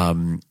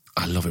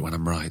 I love it when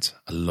I'm right.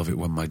 I love it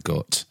when my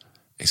gut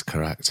is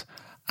correct.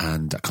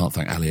 And I can't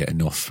thank Elliot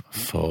enough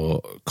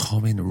for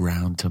coming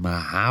round to my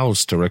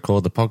house to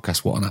record the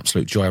podcast. What an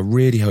absolute joy. I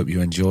really hope you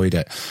enjoyed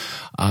it.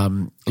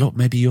 Look,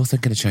 maybe you're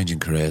thinking of changing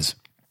careers.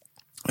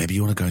 Maybe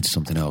you want to go into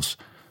something else.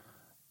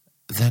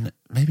 Then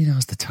maybe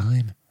now's the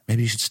time.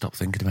 Maybe you should stop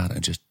thinking about it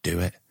and just do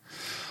it.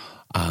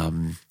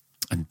 And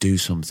do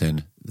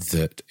something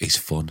that is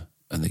fun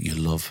and that you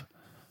love.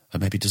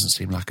 And maybe it doesn't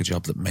seem like a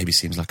job, that maybe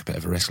seems like a bit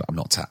of a risk. I'm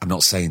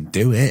not saying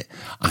do it.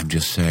 I'm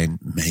just saying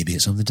maybe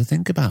it's something to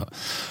think about.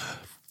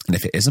 And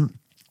if it isn't,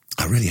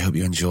 I really hope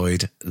you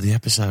enjoyed the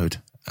episode.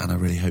 And I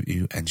really hope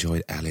you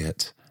enjoyed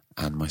Elliot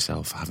and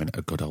myself having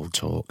a good old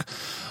talk.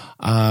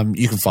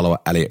 You can follow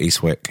Elliot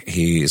Eastwick.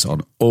 He is on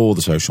all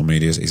the social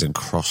medias. He's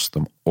across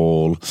them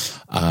all.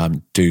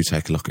 Do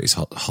take a look at his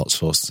hot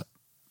sauce.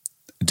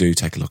 Do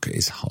take a look at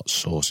his hot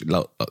sauce.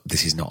 Look,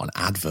 this is not an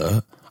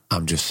advert.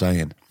 I'm just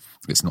saying.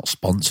 It's not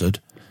sponsored.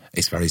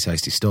 It's very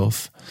tasty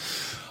stuff.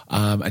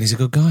 And he's a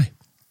good guy.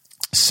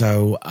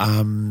 So,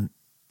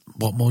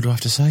 what more do I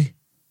have to say?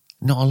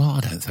 Not a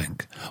lot, I don't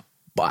think.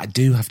 But I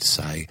do have to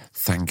say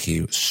thank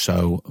you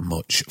so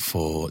much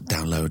for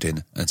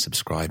downloading and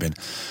subscribing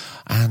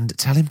and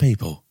telling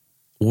people.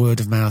 Word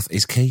of mouth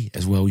is key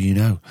as well, you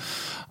know.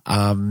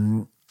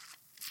 And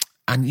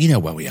you know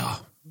where we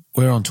are.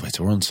 We're on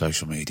Twitter, we're on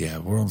social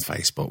media, we're on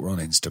Facebook, we're on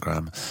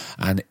Instagram.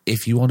 And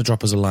if you want to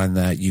drop us a line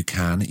there, you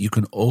can. You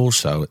can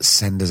also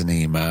send us an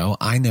email.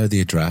 I know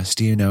the address.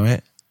 Do you know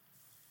it?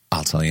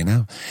 I'll tell you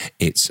now.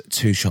 It's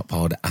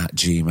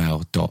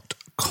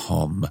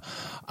twoshotpod@gmail.com.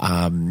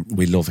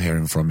 We love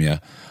hearing from you.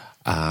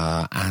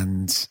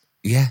 And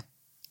yeah,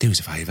 do us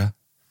a favour.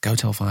 Go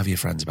tell 5 of your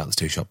friends about the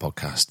Two Shot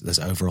Podcast. There's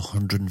over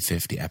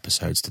 150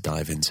 episodes to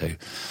dive into.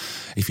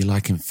 If you're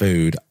liking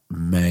food,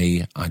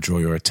 may I draw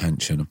your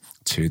attention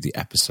to the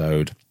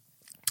episode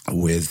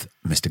with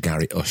Mr.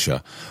 Gary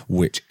Usher,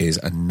 which is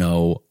a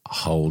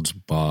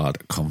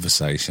no-holds-barred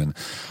conversation.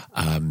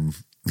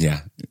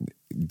 Yeah,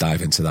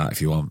 dive into that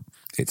if you want.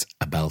 It's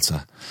a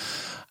belter.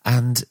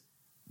 And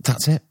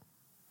that's it.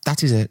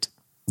 That is it.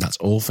 That's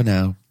all for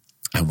now.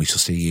 And we shall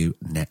see you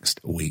next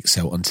week.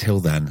 So until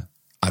then,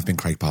 I've been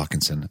Craig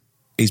Parkinson.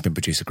 He's been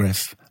producer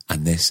Griff.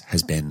 And this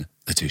has been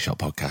the Two Shot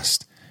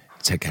Podcast.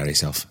 Take care of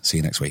yourself. See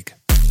you next week.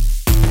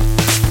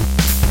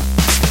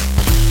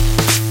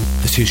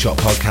 The Two Shot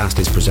Podcast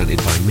is presented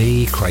by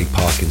me, Craig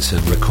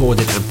Parkinson,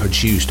 recorded and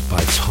produced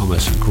by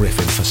Thomas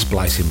Griffin for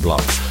Splicing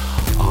Block.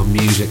 Our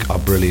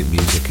brilliant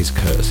music is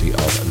courtesy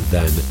of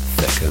Then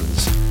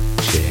Thickens.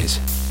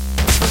 Cheers.